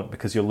 I don't,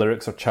 because your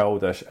lyrics are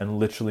childish and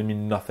literally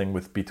mean nothing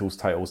with Beatles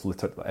titles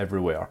littered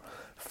everywhere.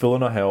 Full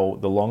on a Hill,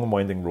 The Long and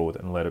Winding Road,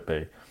 and Let It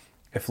Be.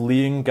 If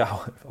Liam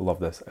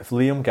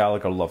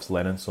Gallagher loves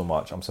Lennon so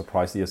much, I'm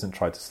surprised he hasn't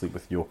tried to sleep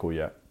with Yoko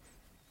yet.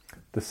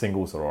 The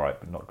singles are alright,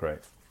 but not great.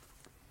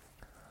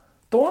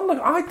 Don't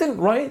look, I didn't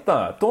write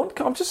that.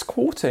 I'm just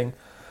quoting.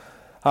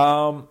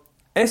 Phil,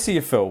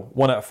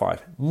 1 out of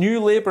 5. New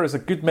Labour is a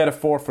good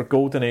metaphor for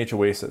Golden Age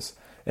Oasis.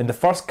 In the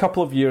first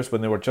couple of years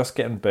when they were just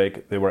getting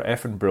big, they were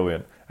effing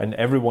brilliant, and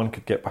everyone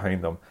could get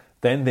behind them.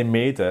 Then they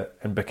made it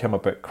and became a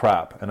bit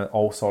crap, and it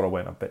all sort of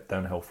went a bit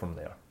downhill from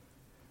there.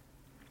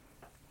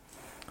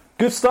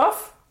 Good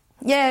stuff?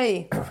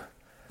 Yay!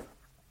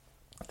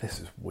 This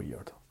is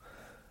weird.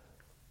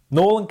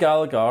 Noel and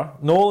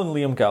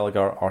Liam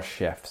Gallagher are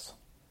chefs.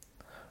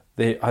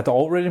 They had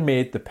already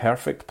made the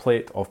perfect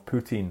plate of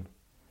poutine.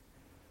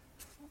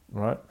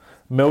 Right?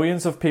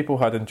 Millions of people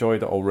had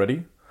enjoyed it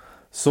already.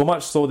 So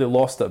much so they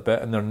lost it a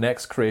bit, and their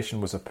next creation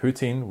was a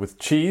poutine with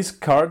cheese,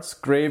 curds,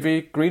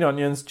 gravy, green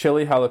onions,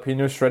 chili,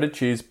 jalapeno, shredded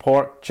cheese,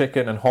 pork,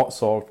 chicken, and hot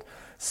sauce,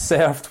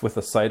 served with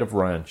a side of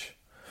ranch.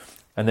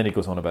 And then he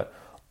goes on a bit.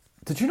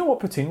 Did you know what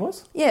poutine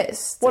was?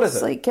 Yes. What is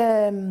it? Like,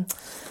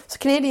 it's a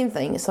Canadian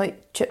thing. It's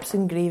like chips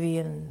and gravy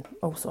and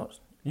all sorts.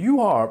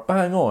 You are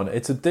bang on.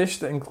 It's a dish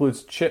that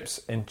includes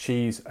chips and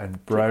cheese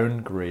and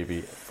brown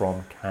gravy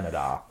from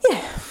Canada.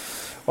 Yeah.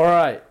 All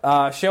right.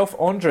 Shelf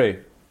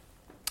Andre.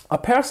 I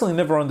personally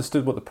never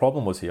understood what the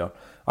problem was here.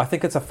 I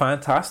think it's a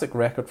fantastic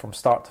record from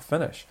start to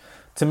finish.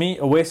 To me,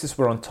 Oasis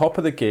were on top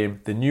of the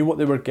game. They knew what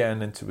they were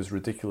getting into was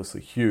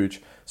ridiculously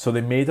huge, so they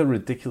made a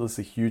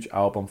ridiculously huge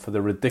album for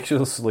the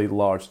ridiculously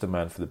large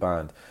demand for the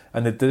band,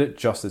 and they did it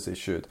just as they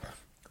should.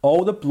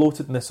 All the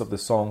bloatedness of the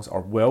songs are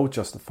well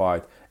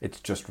justified. It's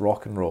just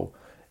rock and roll.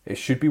 It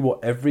should be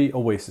what every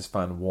Oasis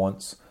fan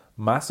wants: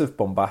 massive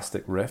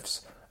bombastic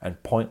riffs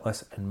and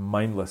pointless and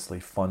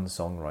mindlessly fun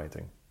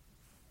songwriting.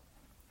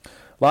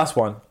 Last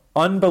one,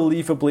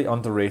 unbelievably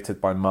underrated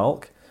by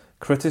Malk.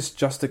 Critics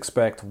just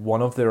expect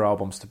one of their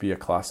albums to be a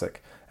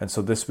classic, and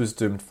so this was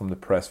doomed from the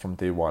press from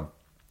day one.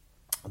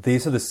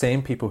 These are the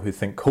same people who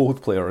think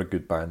Coldplay are a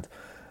good band.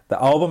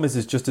 The album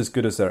is just as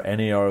good as their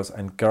NARs,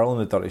 and Girl in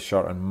the Dirty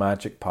Shirt and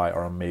Magic Pie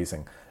are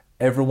amazing.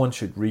 Everyone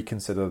should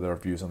reconsider their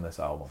views on this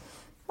album.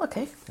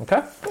 Okay.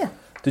 Okay? Yeah.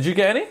 Did you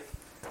get any?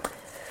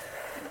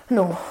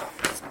 No.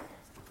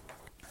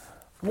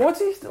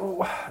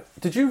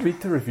 Did you read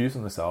the reviews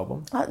on this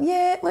album?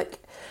 Yeah, look,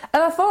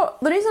 and I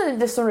thought, the reason I did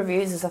this on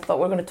reviews is I thought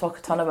we were going to talk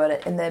a ton about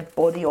it in the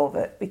body of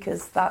it,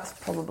 because that's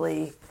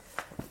probably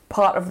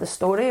part of the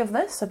story of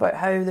this, about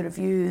how the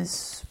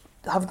reviews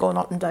have gone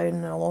up and down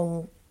and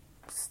along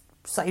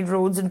side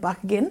roads and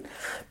back again.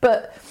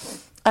 But,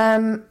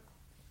 look,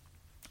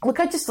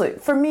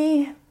 for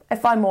me,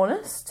 if I'm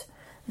honest,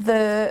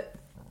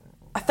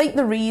 I think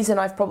the reason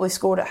I've probably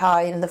scored it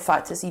high and the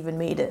fact it's even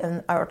made it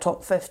in our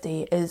top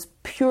 50 is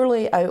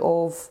purely out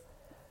of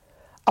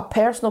a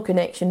personal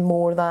connection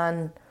more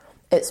than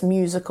its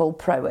musical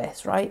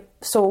prowess, right?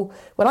 So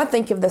when I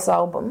think of this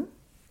album,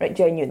 right,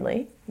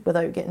 genuinely,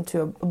 without getting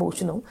too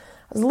emotional.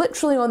 I was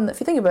literally on, if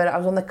you think about it, I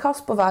was on the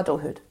cusp of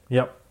adulthood,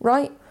 Yep.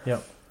 right?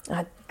 Yep. I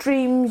had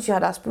dreams, you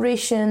had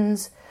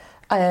aspirations.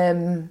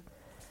 We're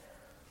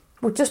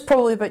just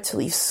probably about to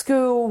leave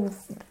school.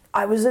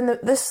 I was in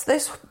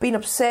this being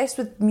obsessed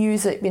with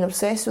music, being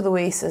obsessed with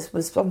Oasis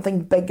was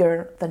something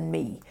bigger than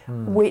me.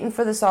 Waiting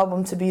for this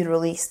album to be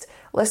released,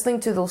 listening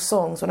to those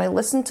songs. When I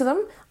listen to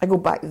them, I go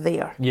back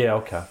there. Yeah,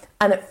 okay.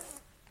 And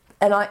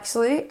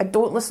actually, I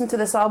don't listen to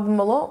this album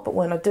a lot, but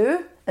when I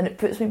do, and it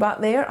puts me back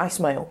there, I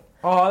smile.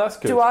 Oh, that's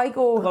good. Do I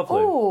go,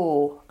 Lovely.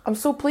 oh, I'm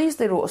so pleased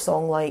they wrote a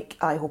song like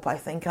I Hope I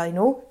Think I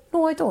Know?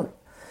 No, I don't.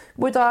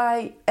 Would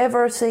I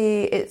ever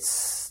say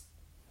it's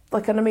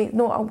like an amazing...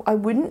 No, I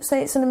wouldn't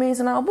say it's an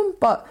amazing album,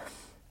 but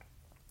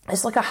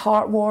it's like a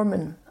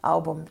heartwarming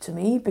album to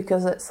me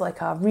because it's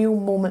like a real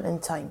moment in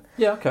time.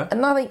 Yeah, okay.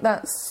 And I think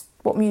that's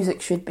what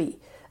music should be.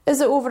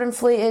 Is it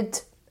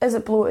overinflated? Is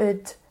it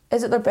bloated?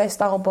 Is it their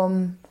best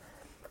album?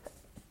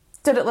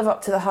 Did it live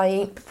up to the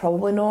hype?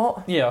 Probably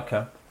not. Yeah,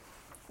 okay.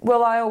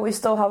 Will I always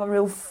still have a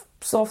real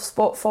soft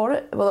spot for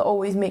it? Will it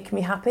always make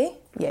me happy?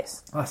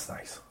 Yes. That's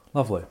nice.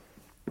 Lovely.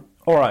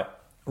 All right.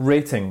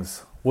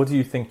 Ratings. What do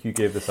you think you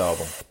gave this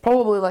album?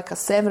 Probably like a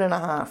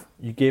 7.5.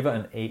 You gave it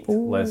an 8,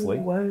 Leslie.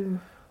 Wow.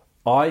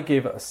 I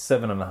gave it a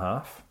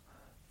 7.5.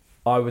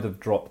 I would have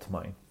dropped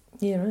mine.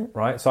 Yeah, right.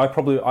 Right? So I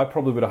probably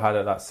would have had it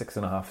at that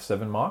 6.5,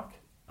 7 mark.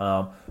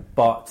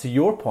 But to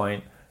your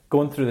point,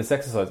 going through this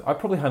exercise, I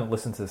probably hadn't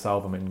listened to this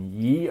album in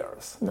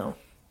years. No.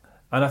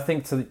 And I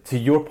think to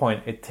your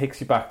point, it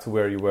takes you back to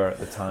where you were at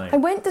the I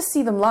time. went to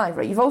see them live,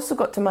 right? You've also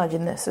got to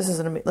imagine this. This is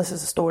a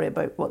story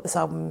about what this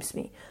album means to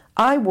me.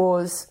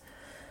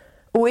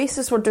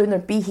 Oasis were doing their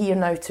Be Here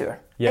Now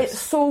tour. Yes. It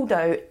sold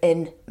out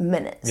in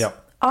minutes.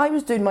 Yep. I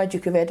was doing my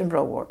Duke of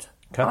Edinburgh award.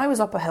 Okay. I was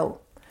up a hill.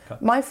 Okay.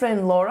 My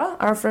friend Laura,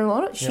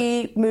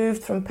 she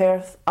moved from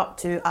Perth up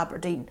to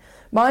Aberdeen.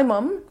 My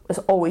mum has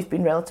always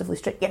been relatively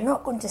strict. You're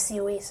not going to see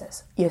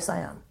Oasis. Yes, I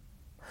am.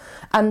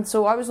 And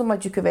so I was on my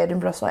Duke of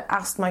Edinburgh, so I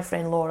asked my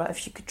friend Laura if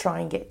she could try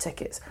and get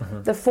tickets.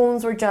 Mm-hmm. The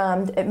phones were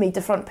jammed, it made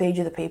the front page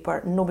of the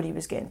paper, nobody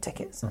was getting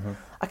tickets. Mm-hmm.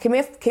 I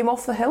came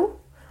off the hill,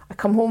 I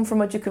come home from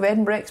my Duke of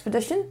Edinburgh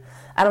expedition,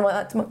 and I'm like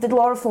that to Mum, did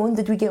Laura phone,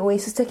 did we get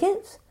Oasis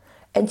tickets?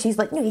 And she's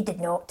like, no, you did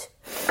not.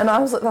 And I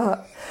was like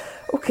that,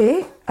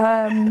 okay.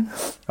 I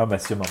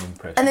miss your mum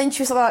impression. And then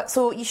she was like,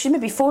 so you should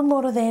maybe phone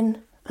Laura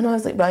then. And I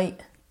was like,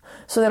 right.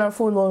 So then I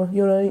phoned Laura,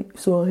 you're right,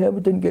 so I heard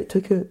we didn't get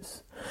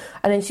tickets.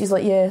 And then she's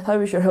like, yeah, how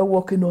was your hill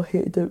walking? No, I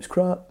hated it, it was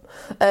crap.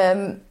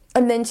 And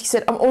then she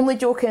said, I'm only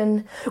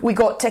joking, we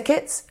got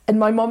tickets, and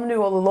my mum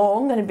knew all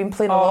along and had been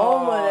playing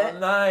along with it.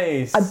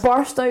 Nice. I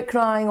burst out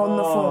crying on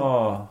the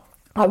phone.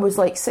 I was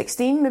like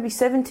 16, maybe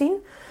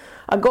 17.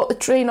 I got the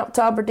train up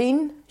to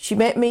Aberdeen, she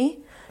met me.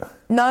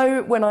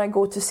 Now when I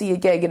go to see a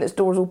gig and it's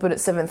doors open at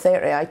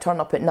 7:30, I turn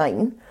up at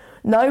 9.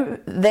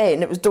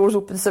 Then it was doors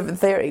open at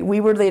 7:30, we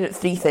were there at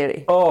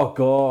 3:30. Oh,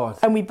 God.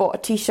 And we bought a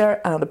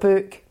t-shirt and a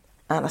book,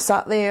 and I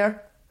sat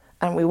there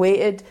and we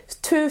waited.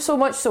 So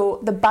much so,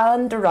 the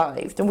band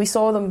arrived and we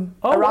saw them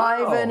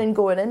arriving wow. and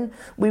going in.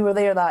 We were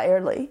there that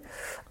early.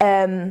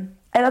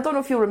 And I don't know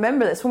if you'll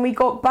remember this, when we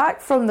got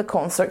back from the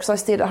concert, because I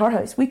stayed at her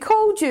house, we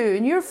called you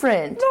and your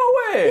friend. No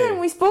way. Yeah,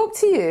 and we spoke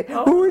to you.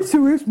 Oh, it's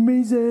so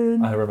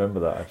amazing. I remember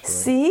that, actually.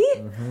 See?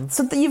 Mm-hmm.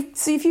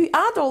 So if you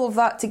add all of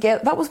that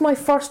together, that was my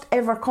first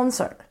ever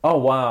concert. Oh,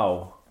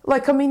 wow.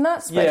 Like, I mean,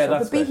 that's special. Yeah,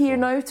 that's the Be Here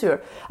special. Now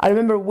tour. I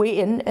remember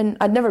waiting, and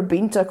I'd never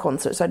been to a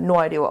concert, so I had no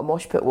idea what a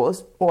mosh pit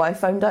was. Oh, I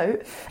found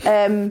out.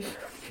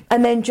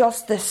 And then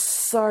just this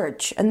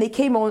surge. And they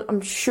came on,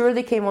 I'm sure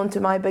they came onto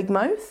My Big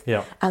Mouth.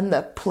 Yeah. And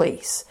the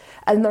place.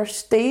 And their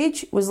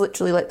stage was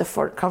literally like the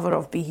front cover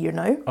of Be Here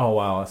Now. Oh,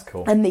 wow, that's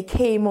cool. And they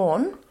came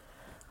on.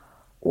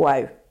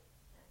 Wow.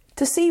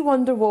 To see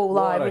Wonderwall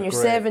live when you're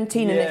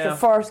 17 and it's your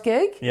first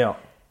gig. Yeah.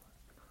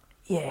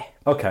 Yeah.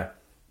 Okay.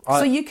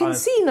 So you can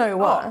see now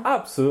what? Oh,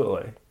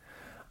 absolutely.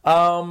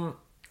 I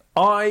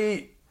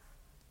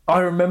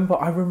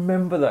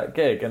remember that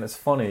gig, and it's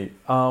funny.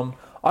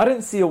 I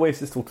didn't see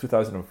Oasis till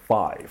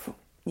 2005,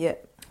 Yeah.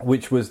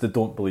 which was the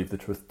Don't Believe the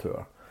Truth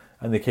tour,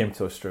 and they came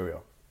to Australia,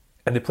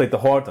 and they played the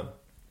Horden,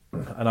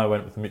 and I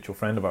went with a mutual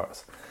friend of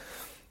ours,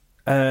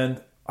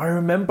 and I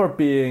remember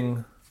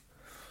being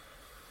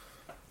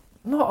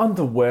not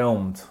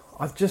underwhelmed.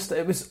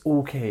 It was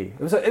okay.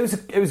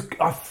 It was.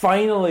 I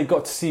finally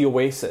got to see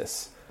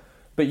Oasis.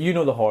 But you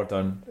know the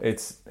Horden,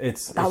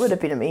 That would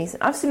have been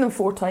amazing. I've seen them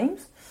 4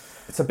 times.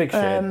 It's a big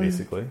shed,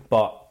 basically.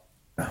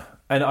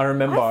 And I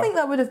remember... I think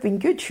that would have been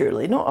good,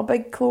 surely. Not a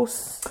big,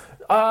 close...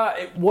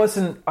 It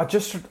wasn't... I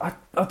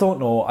don't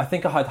know. I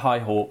think I had high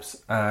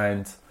hopes,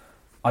 and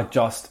I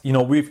just...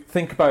 we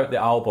think about the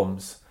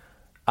albums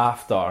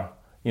after...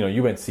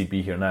 you went to see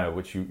Be Here Now,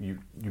 which you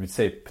would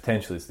say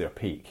potentially is their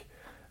peak.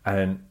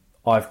 And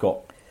I've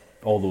got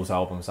all those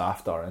albums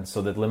after, and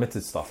so the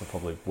limited stuff are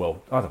probably,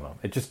 I don't know.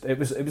 It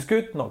was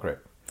good, not great.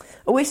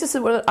 Oasis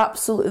were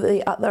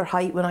absolutely at their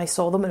height when I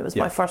saw them, and it was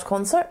my first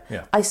concert.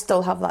 Yeah. I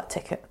still have that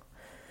ticket.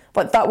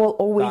 But that will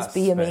always That's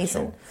be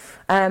amazing.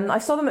 I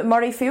saw them at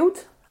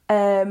Murrayfield.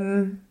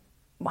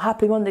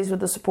 Happy Mondays with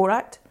the support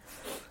act.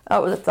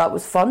 That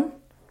was fun.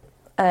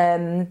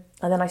 And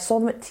then I saw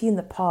them at Tea in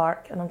the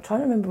Park, and I'm trying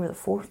to remember where the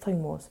fourth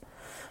time was.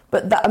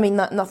 But that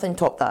nothing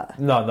topped that.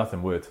 No,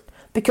 nothing would.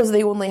 Because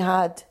they only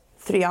had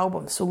 3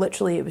 albums, so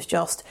literally it was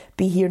just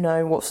Be Here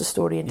Now, What's the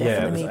Story, and Definitely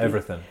Yeah, it was Maybe.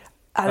 everything.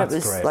 And That's it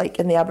was great. like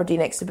in the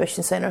Aberdeen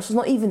Exhibition Centre, so it's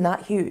not even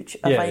that huge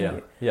a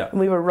venue. Yeah. And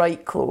we were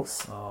right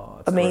close. Oh,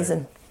 that's Amazing.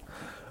 great.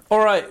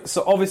 All right,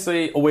 so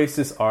obviously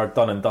Oasis are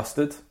done and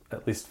dusted,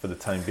 at least for the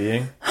time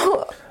being.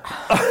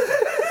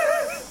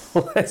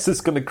 Les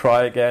is going to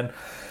cry again.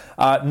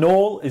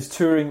 Noel is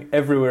touring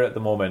everywhere at the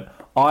moment.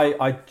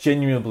 I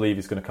genuinely believe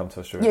he's going to come to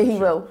Australia. Yeah, this he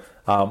year.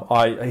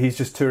 will. He's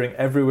just touring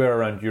everywhere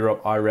around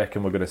Europe. I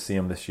reckon we're going to see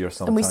him this year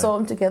sometime. And we saw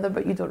him together,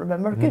 but you don't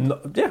remember.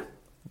 Good.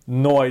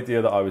 No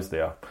idea that I was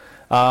there.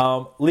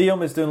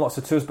 Liam is doing lots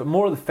of tours, but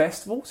more of the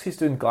festivals. He's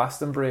doing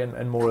Glastonbury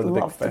and more of the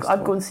big festivals.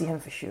 I'd go and see him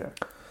for sure.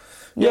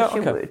 Yeah, Yes,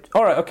 you okay. would.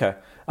 All right, okay.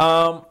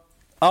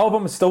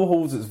 Album still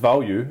holds its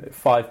value at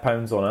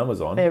 £5 on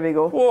Amazon. There we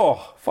go. Whoa,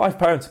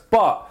 £5.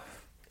 But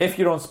if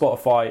you're on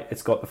Spotify,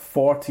 it's got the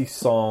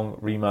 40-song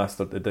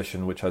remastered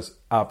edition, which has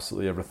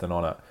absolutely everything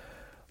on it.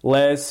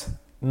 Les,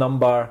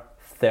 number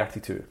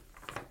 32.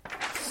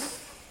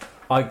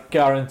 I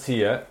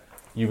guarantee it,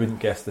 you wouldn't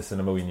guess this in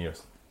a million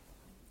years.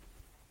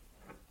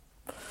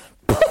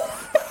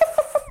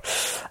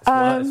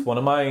 It's one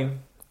of mine.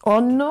 Oh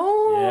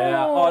no!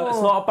 Yeah, oh,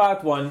 it's not a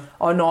bad one.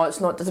 Oh no,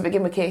 it's not. Does it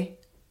begin with K?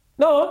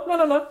 No,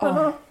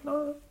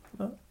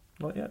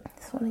 not yet.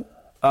 Sorry.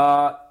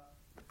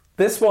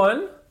 This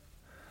one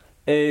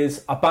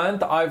is a band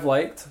that I've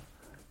liked,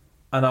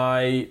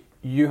 and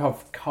you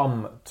have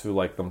come to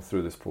like them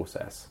through this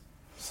process.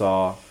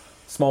 So,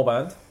 small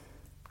band,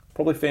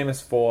 probably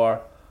famous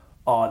for,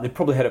 they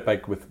probably hit it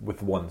big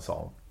with one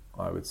song,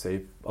 I would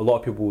say. A lot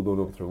of people will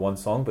know them through one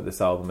song, but this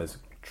album is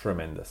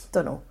tremendous.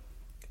 Don't know.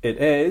 It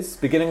is,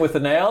 beginning with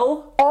an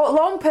L. Oh,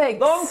 Long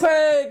Pigs! Long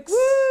Pigs!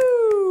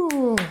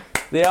 Woo!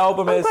 The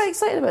album I'm is... quite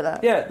excited about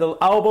that. Yeah, the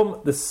album,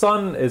 The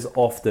Sun is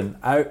often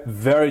out.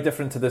 Very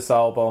different to this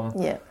album.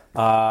 Yeah.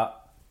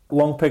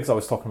 Long Pigs, I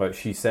was talking about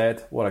She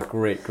Said. What a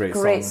great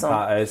song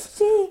that is.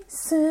 She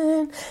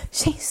said,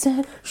 she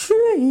said,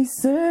 she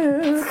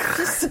said,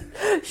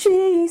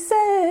 she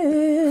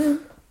said.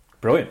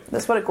 Brilliant.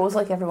 That's what it goes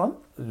like, everyone.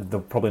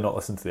 They'll probably not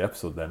listen to the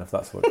episode then, if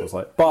that's what it goes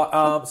like.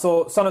 But,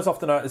 so Sun is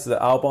often out is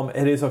the album.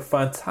 It is a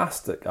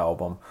fantastic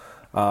album.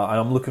 And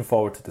I'm looking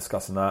forward to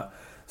discussing that.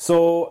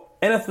 So,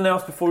 anything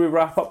else before we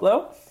wrap up,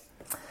 Lil?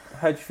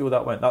 How do you feel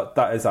that went?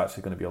 That is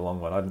actually going to be a long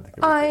one. I didn't think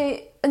it would be.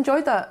 I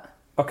enjoyed that.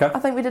 Okay. I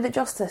think we did it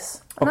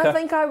justice. And Okay. I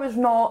think I was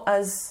not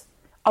as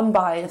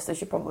unbiased as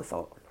you probably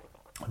thought.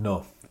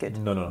 No. Good.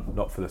 No,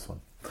 not for this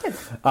one. Good.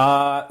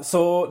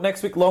 So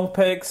next week, Long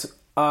Pigs,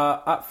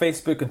 at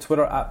Facebook and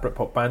Twitter at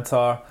Britpop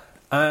Banter,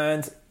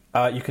 and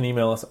you can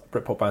email us at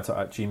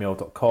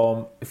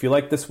britpopbanter@gmail.com. If you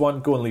like this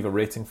one, go and leave a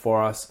rating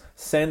for us.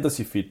 Send us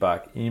your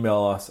feedback,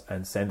 email us,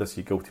 and send us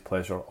your guilty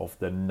pleasure of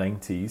the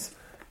 90s.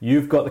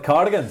 You've got the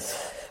Cardigans.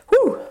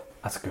 Woo!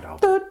 That's a good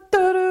album.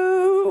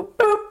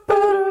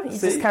 You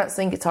just can't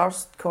sing guitar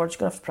chords, you're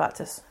going to have to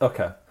practice.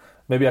 Okay.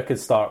 Maybe I could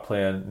start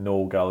playing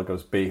Noel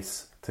Gallagher's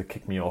bass to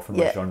kick me off in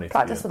my journey.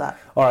 Practice to with that.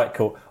 All right,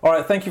 cool. All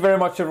right, thank you very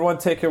much, everyone.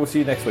 Take care. We'll see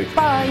you next week.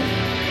 Bye.